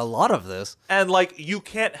straightforward about a lot of this. And, like, you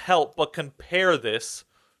can't help but compare this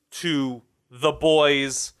to The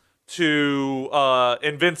Boys, to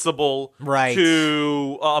Invincible,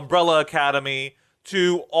 to Umbrella Academy,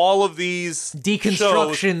 to all of these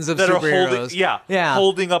deconstructions of that superheroes. Are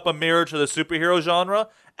holding up a mirror to the superhero genre.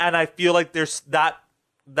 And I feel like there's that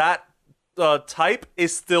type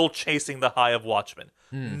is still chasing the high of Watchmen.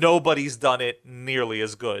 Nobody's done it nearly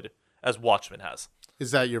as good as Watchmen has.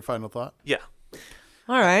 Is that your final thought? Yeah.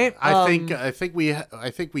 All right. I think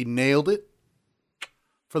we nailed it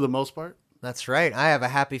for the most part. That's right. I have a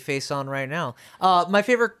happy face on right now. My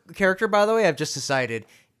favorite character, by the way, I've just decided,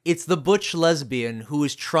 it's the butch lesbian who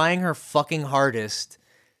is trying her fucking hardest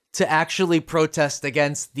to actually protest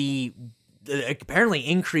against the apparently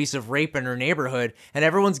increase of rape in her neighborhood, and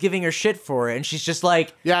everyone's giving her shit for it, and she's just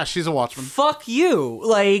like, yeah, she's a Watchman. Fuck you.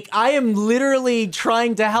 Like, I am literally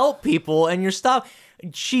trying to help people, and you're stop.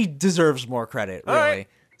 She deserves more credit, really. Right.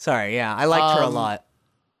 Sorry, yeah. I liked her a lot.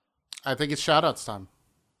 I think it's shout-outs time.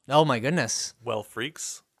 Oh my goodness. Well,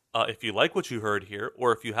 freaks, if you like what you heard here,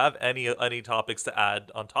 or if you have any topics to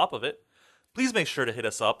add on top of it, please make sure to hit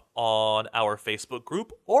us up on our Facebook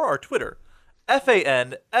group or our Twitter,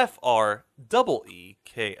 FANFREEKS.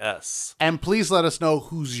 And please let us know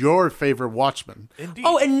who's your favorite Watchman. Indeed.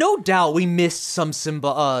 Oh, and no doubt we missed some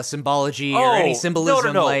symbology or any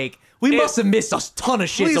symbolism. No. Like, we must have missed a ton of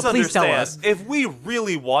shit, so please tell us. If we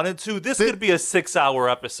really wanted to, this could be a 6-hour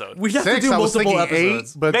episode. We have to do multiple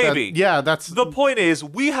episodes. 8, but maybe. That's... The point is,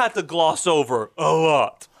 we had to gloss over a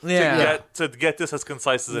lot to get this as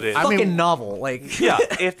concise as it is. Fucking novel. Like, yeah,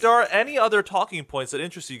 if there are any other talking points that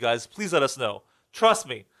interest you guys, please let us know. Trust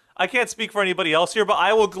me, I can't speak for anybody else here, but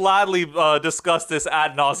I will gladly discuss this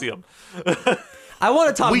ad nauseum. I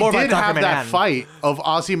want to talk more about Dr. Manhattan. We did have that fight of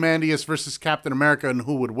Ozymandias versus Captain America and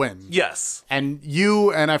who would win. Yes. And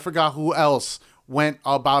you and I forgot who else went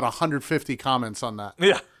about 150 comments on that.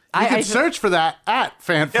 Yeah. You can search for that at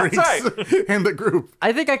FanFreaks in the group.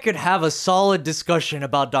 I think I could have a solid discussion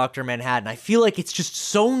about Dr. Manhattan. I feel like it's just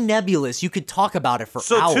so nebulous. You could talk about it for hours.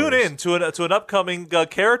 So tune in to an upcoming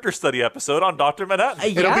character study episode on Dr. Manhattan.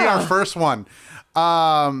 It'll be our first one.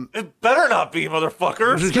 It better not be,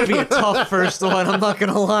 motherfucker. It's gonna be a tough first one. I'm not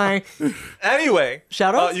gonna lie. Anyway,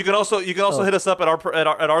 shout out. You can also hit us up at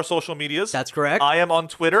our social medias. That's correct. I am on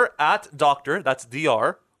Twitter at Dr. That's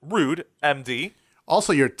Dr. Rude MD.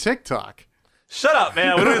 Also, your TikTok. Shut up,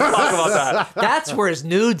 man. We don't even talk about that. That's where his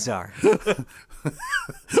nudes are.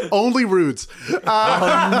 Only Rudes.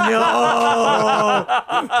 Oh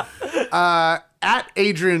no. At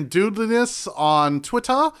Adrian Doodliness on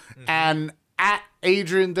Twitter and at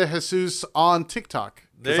Adrian De Jesus on TikTok.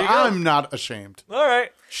 Because I'm not ashamed. All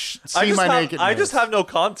right. see my nakedness. I just have no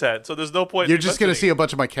content, so there's no point. You're just gonna see a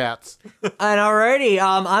bunch of my cats. And alrighty,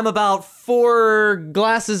 I'm about 4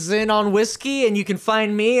 glasses in on whiskey, and you can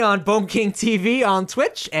find me on Bone King TV on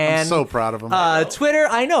Twitch. And I'm so proud of him. Twitter,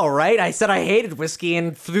 I know, right? I said I hated whiskey,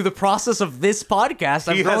 and through the process of this podcast,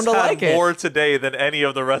 I've grown to like it. He has had more today than any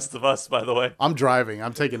of the rest of us, by the way. I'm driving.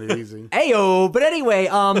 I'm taking it easy. Ayo, but anyway,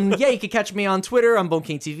 yeah, you can catch me on Twitter. I'm Bone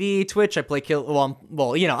King TV, Twitch. I play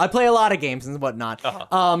I play a lot of games and whatnot.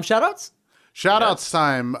 Shoutouts? Shoutouts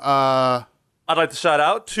time. I'd like to shout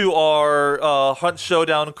out to our Hunt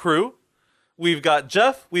Showdown crew. We've got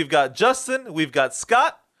Jeff, we've got Justin, we've got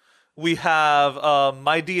Scott. We have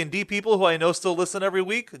my D&D people who I know still listen every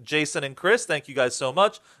week. Jason and Chris, thank you guys so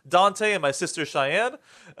much. Dante and my sister Cheyenne.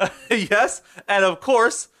 Yes, and of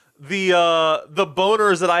course the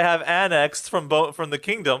boners that I have annexed from the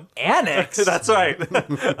kingdom. Annexed? That's right.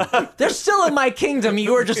 They're still in my kingdom.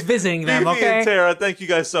 You were just visiting them, Phoebe okay? and Tara, thank you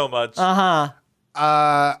guys so much. I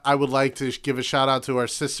would like to give a shout out to our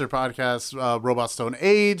sister podcast, Robot Stone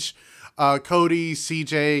Age, Cody,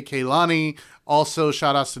 CJ, Kaylani. Also,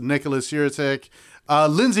 shout outs to Nicholas Uritic,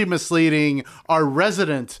 Lindsay Misleading, our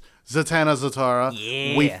resident Zatanna Zatara.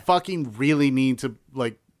 Yeah. We fucking really need to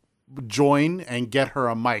join and get her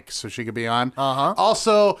a mic so she could be on.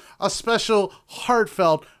 Also, a special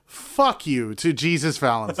heartfelt fuck you to Jesus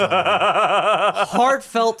Valentine.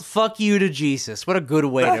 Heartfelt fuck you to Jesus. What a good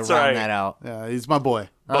way That's to round right. that out. Yeah, he's my boy.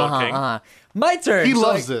 Bone King. My turn. He So,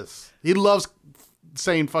 loves this. He loves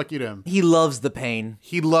saying fuck you to him. He loves the pain.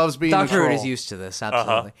 He loves being a Dr. troll. Root is used to this,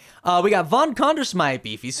 absolutely. We got Von Condersmite,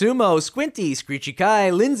 Beefy Sumo, Squinty, Screechy Kai,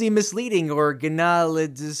 Lindsay Misleading, or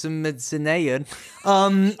Ganalidismidsineyan,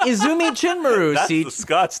 Izumi Chinmaru, That's the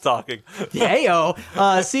Scots talking. Heyo,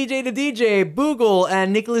 CJ the DJ, Boogle,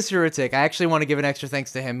 and Nicholas Uritic. I actually want to give an extra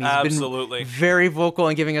thanks to him. He's Absolutely. been very vocal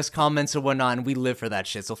and giving us comments and whatnot, and we live for that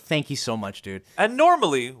shit. So thank you so much, dude. And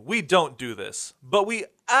normally, we don't do this, but we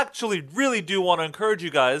actually really do want to encourage you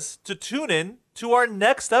guys to tune in to our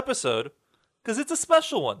next episode, because it's a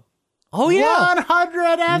special one. Oh, yeah.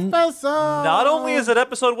 100 episodes. Not only is it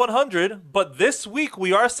episode 100, but this week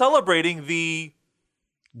we are celebrating the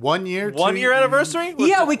 1 year? 1 year anniversary?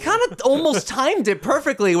 Yeah, we kind of almost timed it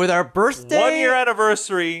perfectly with our birthday. 1 year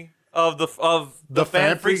anniversary of the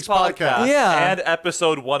Fan Freaks podcast. Yeah. And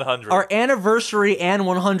episode 100. Our anniversary and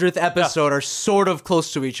 100th episode are sort of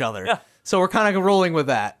close to each other. Yeah. So we're kind of rolling with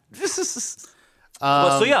that.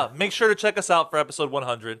 So yeah, make sure to check us out for episode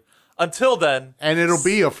 100. Until then, And it'll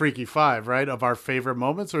be a Freaky Five, right? Of our favorite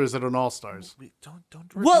moments, or is it an All-Stars? don't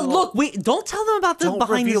Well, look, don't tell them about the don't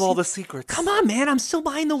behind reveal the all the scenes. secrets. Come on, man. I'm still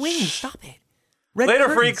behind the wings. Stop it. Red Later,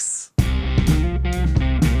 curtains. freaks.